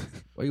guy,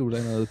 why you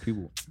relying on other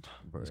people?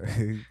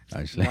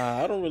 Actually,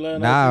 Nah, I don't rely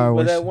on Nah, that. But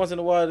when that she- once in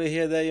a while they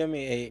hear that, you know what I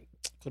mean? Hey,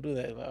 go do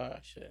that. Like, all right,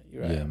 shit.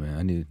 You're right. yeah, man.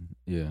 I need,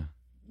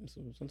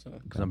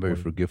 Sometimes. because I'm very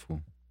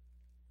forgetful.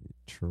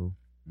 True.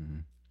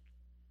 Mhm.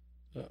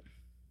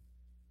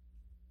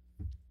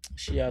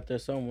 She out there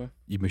somewhere.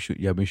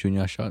 Y'all been shooting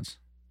y'all shots?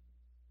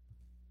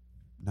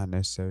 Not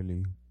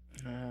necessarily.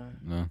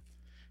 No.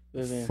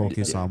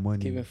 Focus on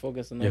money. Keeping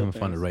focus on You other haven't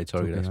found the things. right To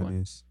target. be That's why.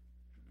 honest.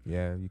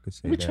 Yeah, you could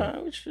say We that.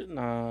 trying. We should.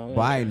 Nah. we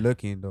But I ain't ain't-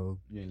 looking though.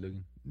 You ain't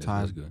looking. That's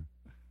Time. good.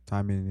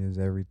 Timing is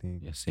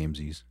everything. Yeah, same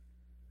Z's.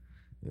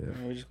 Yeah.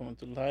 We're just going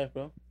through life,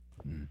 bro.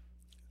 Mm.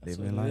 That's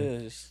Living what it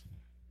life. is.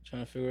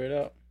 Trying to figure it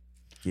out.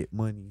 Get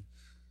money,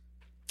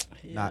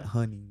 not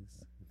honeys.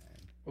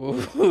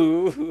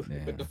 Ooh.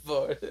 Yeah. What the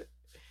fuck?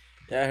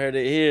 Yeah, I heard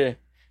it here.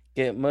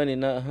 Get money,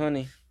 not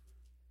honey.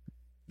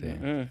 Damn.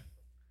 Mm-mm.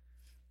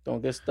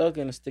 Don't get stuck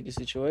in a sticky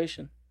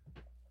situation.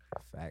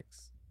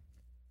 Facts.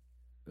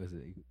 Was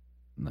it?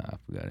 Nah, I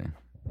forgot it.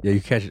 Yeah,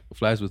 you catch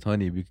flies with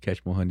honey. If you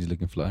catch more honeys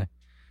looking fly.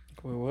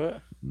 Wait,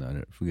 what?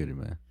 No, forget it,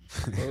 man.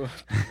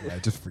 Yeah,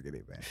 just forget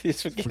it, man.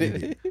 Just forget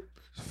Forget it.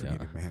 Just forget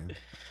Yeah. it, man.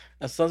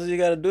 And sometimes you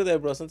gotta do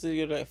that, bro. Sometimes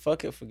you're like,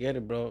 fuck it, forget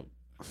it, bro.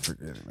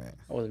 Forget it, man.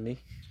 That wasn't me.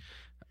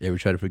 Yeah, we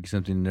try to forget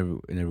something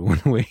and never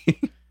went away.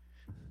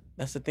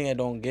 That's the thing I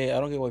don't get. I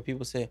don't get why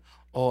people say,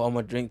 "Oh, I'm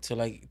gonna drink till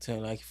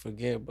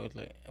forget," but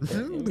like,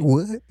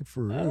 What?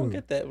 For I real? don't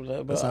get that.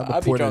 But That's not the I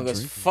be point of drunk as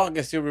drinking. fuck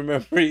and still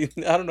remember. I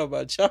don't know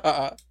about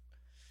y'all.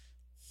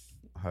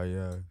 Oh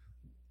yeah.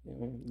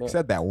 But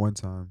Except that one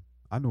time.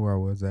 I knew where I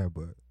was at,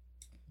 but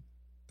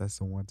that's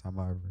the one time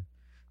I ever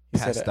he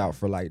said passed out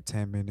for like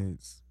 10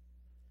 minutes.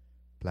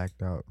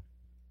 Blacked out.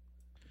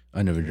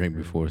 I never drank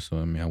before, so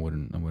I mean, I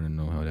wouldn't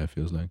know how that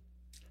feels like.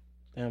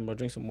 Damn, bro,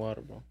 drink some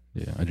water, bro.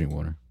 Yeah, I drink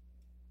water.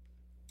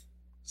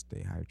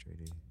 Stay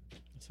hydrated.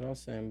 That's what I'm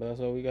saying. But that's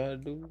all we gotta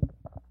do.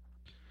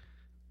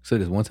 So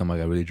this one time I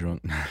got really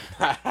drunk.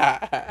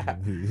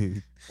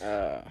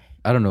 uh,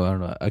 I don't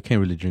know. I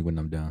can't really drink when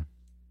I'm down.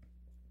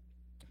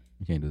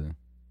 You can't do that.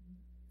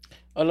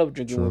 I love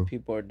drinking when True.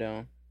 people are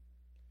down.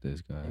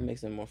 This guy. It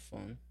makes it more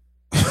fun.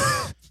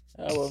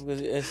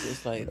 Because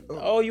it's like,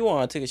 oh, you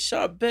want to take a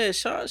shot, bet,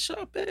 shot,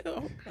 bet.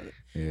 Oh.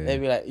 Yeah. They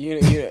be like, you,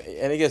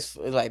 and it gets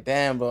it's like,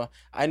 damn, bro.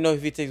 I know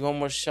if he takes one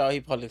more shot,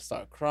 he probably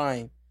start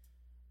crying.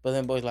 But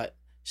then boy's like,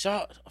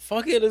 shot,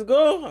 fuck it, let's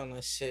go. I'm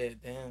like,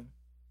 shit, damn.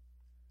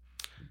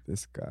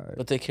 This guy.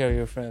 But take care of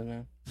your friends,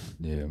 man.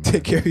 Yeah, man.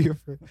 Take care of your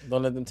friend.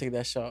 Don't let them take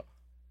that shot.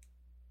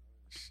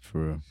 For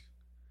real.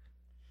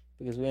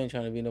 Because we ain't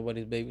trying to be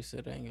nobody's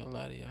babysitter. I ain't gonna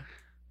lie to y'all.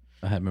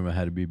 I remember I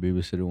had to be a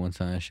babysitter one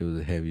time. She was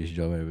the heaviest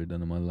job I ever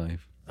done in my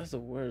life. That's the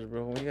worst,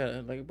 bro. We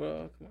gotta like,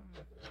 bro, come on.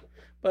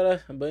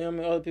 But I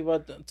mean, all the people I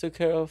took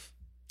care of,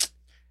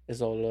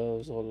 it's all love.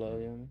 It's all love,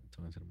 you know.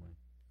 Talking to the mic.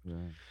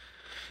 Yeah.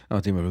 I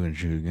don't think I'm ever gonna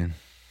drink again.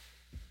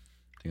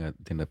 I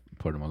think that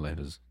part of my life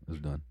is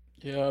done.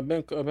 Yeah, I've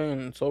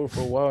been sober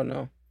for a while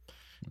now.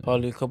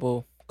 Probably a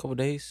couple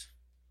days.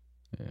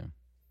 Yeah.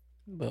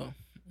 But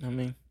I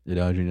mean, You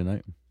don't drink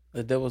tonight?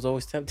 the devil's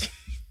always tempting.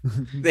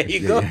 There you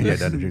yeah, go. Yeah,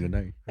 that'll drink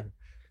tonight.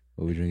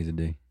 What we drink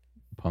today?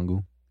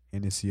 Pongu?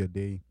 Hennessy a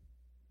day.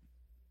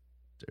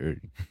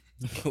 Dirty.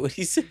 What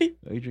he say?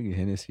 Why you drinking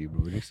Hennessy,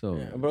 bro? Drink some.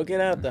 Yeah, bro, get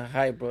out the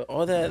hype, bro.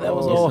 All that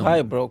was Bro, all some-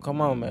 hype, bro.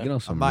 Come on, Get man. on I'm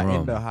some not rum.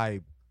 in the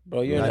hype.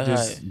 Bro, you're I in the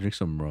just- hype. Drink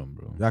some rum,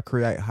 bro. Y'all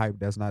create hype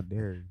that's not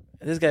there.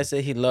 This guy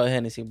said he loved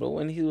Hennessy, bro.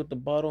 When he's with the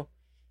bottle,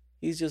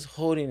 he's just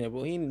holding it,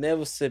 bro. He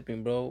never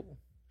sipping, bro.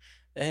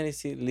 That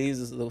Hennessy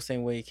leaves us the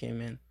same way he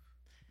came in.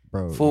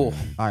 Bro, Fool.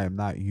 I am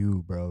not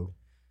you, bro.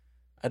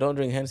 I don't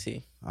drink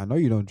Hennessy. I know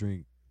you don't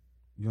drink.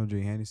 You don't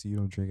drink Hennessy. You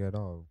don't drink at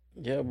all.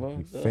 Yeah, bro.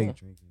 You Duh. fake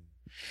drinking.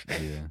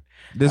 Yeah.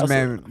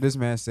 This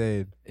man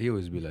said, He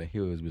always be like,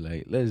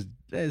 let's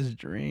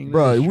drink.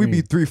 bro, let's we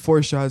be drink."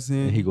 3-4 shots in.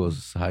 And he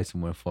goes hide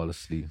somewhere and fall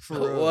asleep. For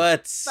real.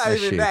 What? Not That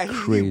even shit that. He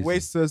crazy.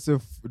 waits us to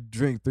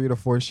drink 3 to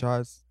 4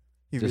 shots.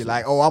 He be Just-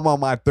 like, "Oh, I'm on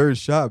my 3rd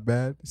shot,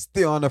 man.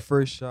 Still on the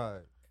 1st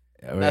shot."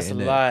 All right, That's a and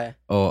then- lie.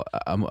 Oh,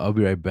 I'll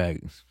be right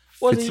back.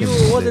 Wasn't 15 you?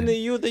 minutes Wasn't later.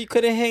 it you that you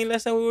couldn't hang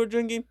last time we were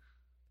drinking?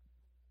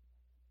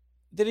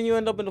 Didn't you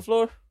end up in the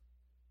floor?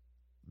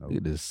 Look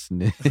at this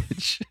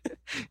snitch.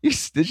 You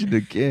snitching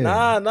again.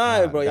 Nah,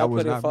 Nah, bro. that Y'all was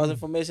putting not false me.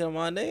 information on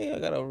my name. I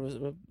gotta,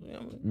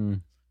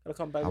 gotta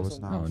come back I with was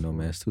some. not. I don't know,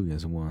 man. It's 2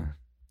 against 1.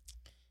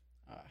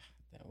 Ah,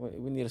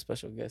 damn, we need a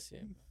special guest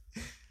here.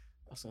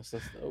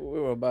 We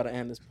were about to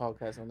end this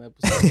podcast on the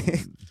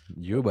episode.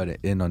 You're about to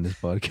end on this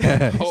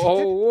podcast.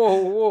 Oh,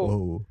 whoa.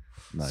 Whoa,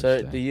 Nah,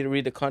 Sir, just do you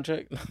read the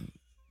contract?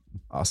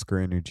 Oscar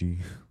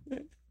energy.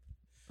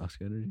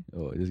 Oscar energy?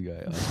 Oh, this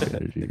guy, Oscar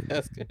energy.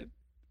 That's good.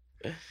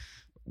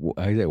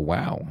 I said,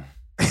 wow.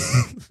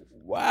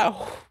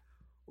 Wow.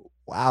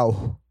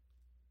 Wow,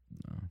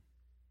 No.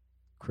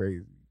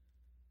 crazy.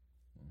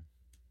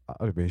 I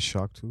would have been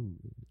shocked too.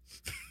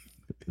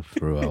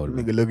 For real, I would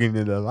Nigga looking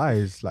in the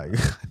lights like.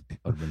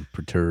 have been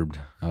perturbed.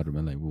 I would have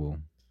been like, whoa.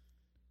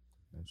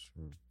 That's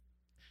true.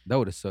 That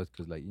would have sucked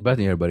because, like, but I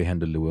think everybody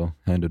handled it well.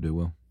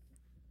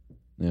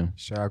 Yeah.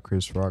 Shout out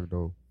Chris Rock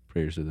though.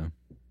 Prayers to them.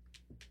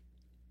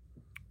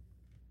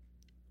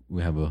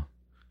 We have a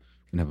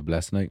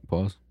blast tonight.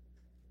 Pause.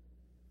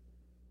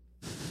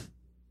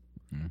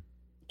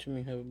 What you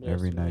mean have a blast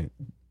Every tonight? night.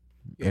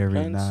 You got Every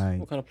plans? night.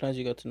 What kind of plans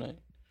you got tonight?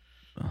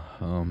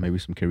 Maybe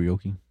some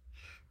karaoke.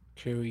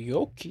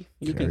 Karaoke.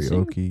 You can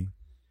sing. Karaoke.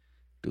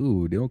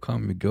 Dude, they don't call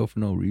me Miguel for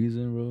no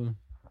reason,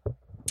 bro.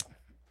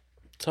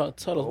 Tell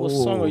us, what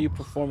song are you Oh.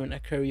 performing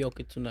at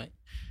karaoke tonight?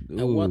 Dude.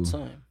 At what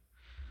time?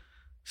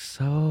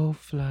 So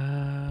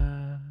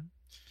fly.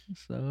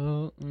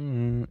 So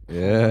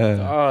yeah.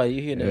 Ah,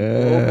 you hear the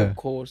Yeah. vocal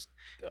cords.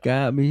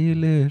 Got me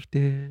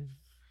lifted.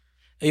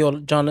 Hey, yo,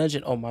 John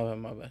Legend. Oh, my bad,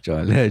 my bad.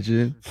 John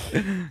Legend.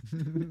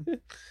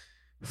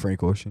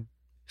 Frank Ocean.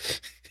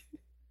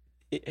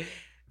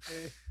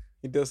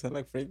 He does sound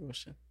like Frank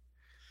Ocean.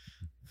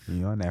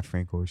 You on that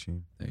Frank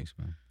Ocean? Thanks,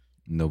 man.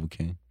 Nova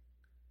King.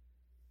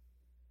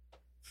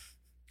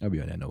 I'll be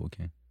on that Nova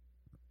King.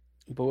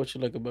 But what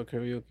you like about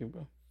karaoke,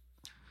 bro?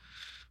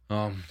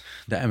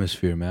 The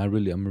atmosphere, man.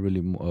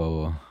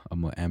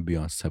 I'm an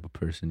ambiance type of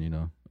person, you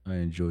know. I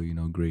enjoy, you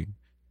know, great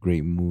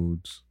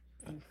moods.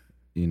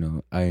 You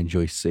know, I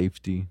enjoy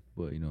safety,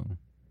 but you know,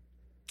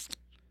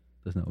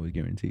 that's not always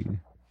guaranteed.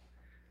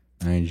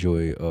 I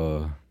enjoy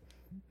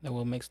That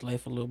what makes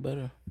life a little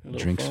better. A little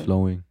drinks fun.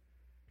 flowing.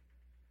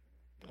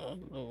 A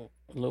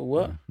little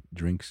what?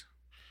 Drinks.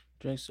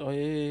 Drinks. Oh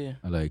yeah.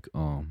 I like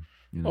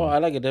you know, Oh, I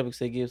like it because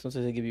they give.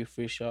 Sometimes they give you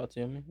free shots.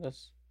 You know what I mean?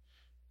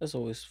 That's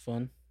always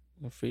fun.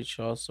 When free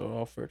shots are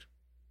offered.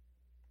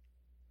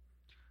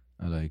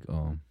 I like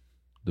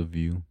the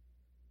view.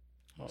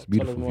 Oh, It's a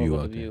beautiful tell us more view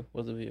about out the there. view.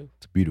 What's the view?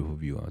 It's a beautiful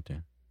view out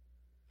there.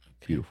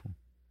 Beautiful.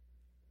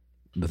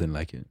 Nothing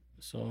like it.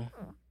 So,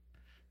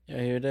 yeah, I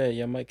hear that.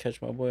 Y'all might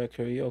catch my boy at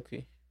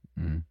karaoke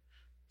Hmm.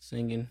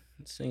 singing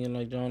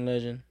like John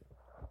Legend.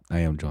 I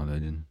am John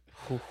Legend.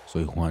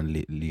 Soy Juan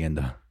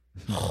Leyenda.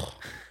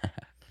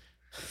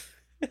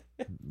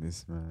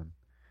 This man.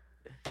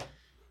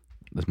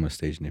 That's my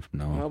stage name from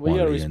now on. But you Juan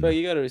gotta Leyenda. respect.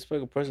 You gotta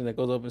respect a person that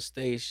goes up on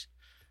stage.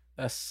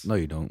 That's No,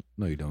 you don't.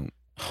 No, you don't.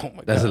 oh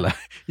my That's god. a lie.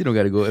 You don't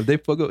gotta go. If they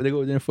fuck up, they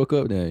go there and fuck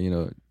up. Then you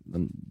know,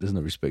 there's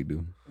no respect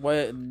due.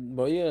 Why?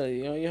 But yeah,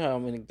 you know how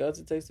many guts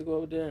it takes to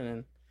go up there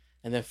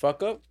and then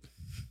fuck up.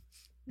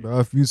 Bro,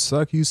 if you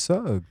suck, you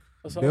suck.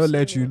 That's what They'll I'm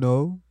let saying. you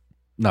know.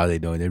 No, they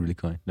don't. They're really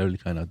kind. They're really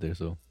kind out there.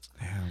 So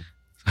Damn.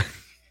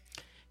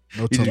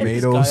 No You just- Get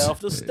this tomatoes. guy off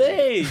the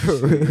stage.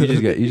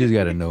 you just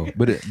gotta know.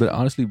 But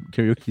honestly,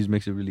 karaoke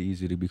makes it really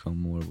easy to become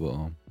more of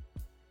a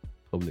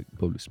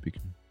public speaker.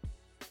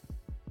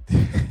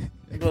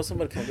 Bro,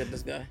 somebody come get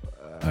this guy.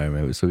 All right,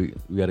 man. So we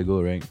gotta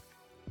go, right?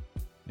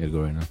 We gotta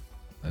go right now.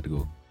 I have to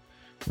go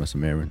run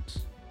some errands,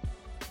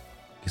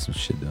 get some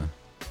shit done.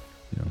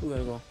 You know, Who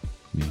gotta go?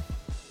 me.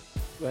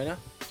 Right now?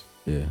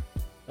 Yeah.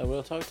 Like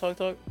real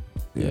talk?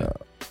 Yeah.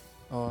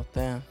 Oh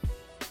damn.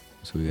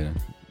 So we gotta.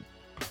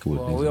 Cool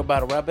Well, we're about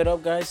to wrap it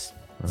up, guys.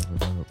 Wrap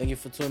it up. Thank you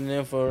for tuning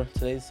in for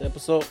today's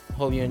episode.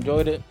 Hope you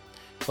enjoyed it.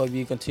 Hope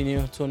you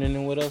continue tuning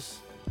in with us.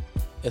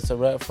 It's a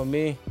wrap for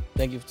me.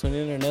 Thank you for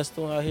tuning in.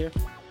 Ernesto out here.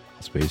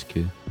 Space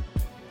Kid.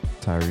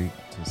 Tyreek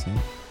to see.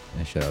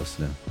 And shout out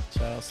Slim.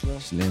 Shout out Slim.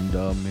 Slim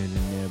Dog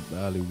Millionaire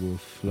Bollywood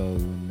Flow.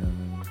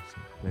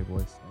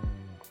 Playboys.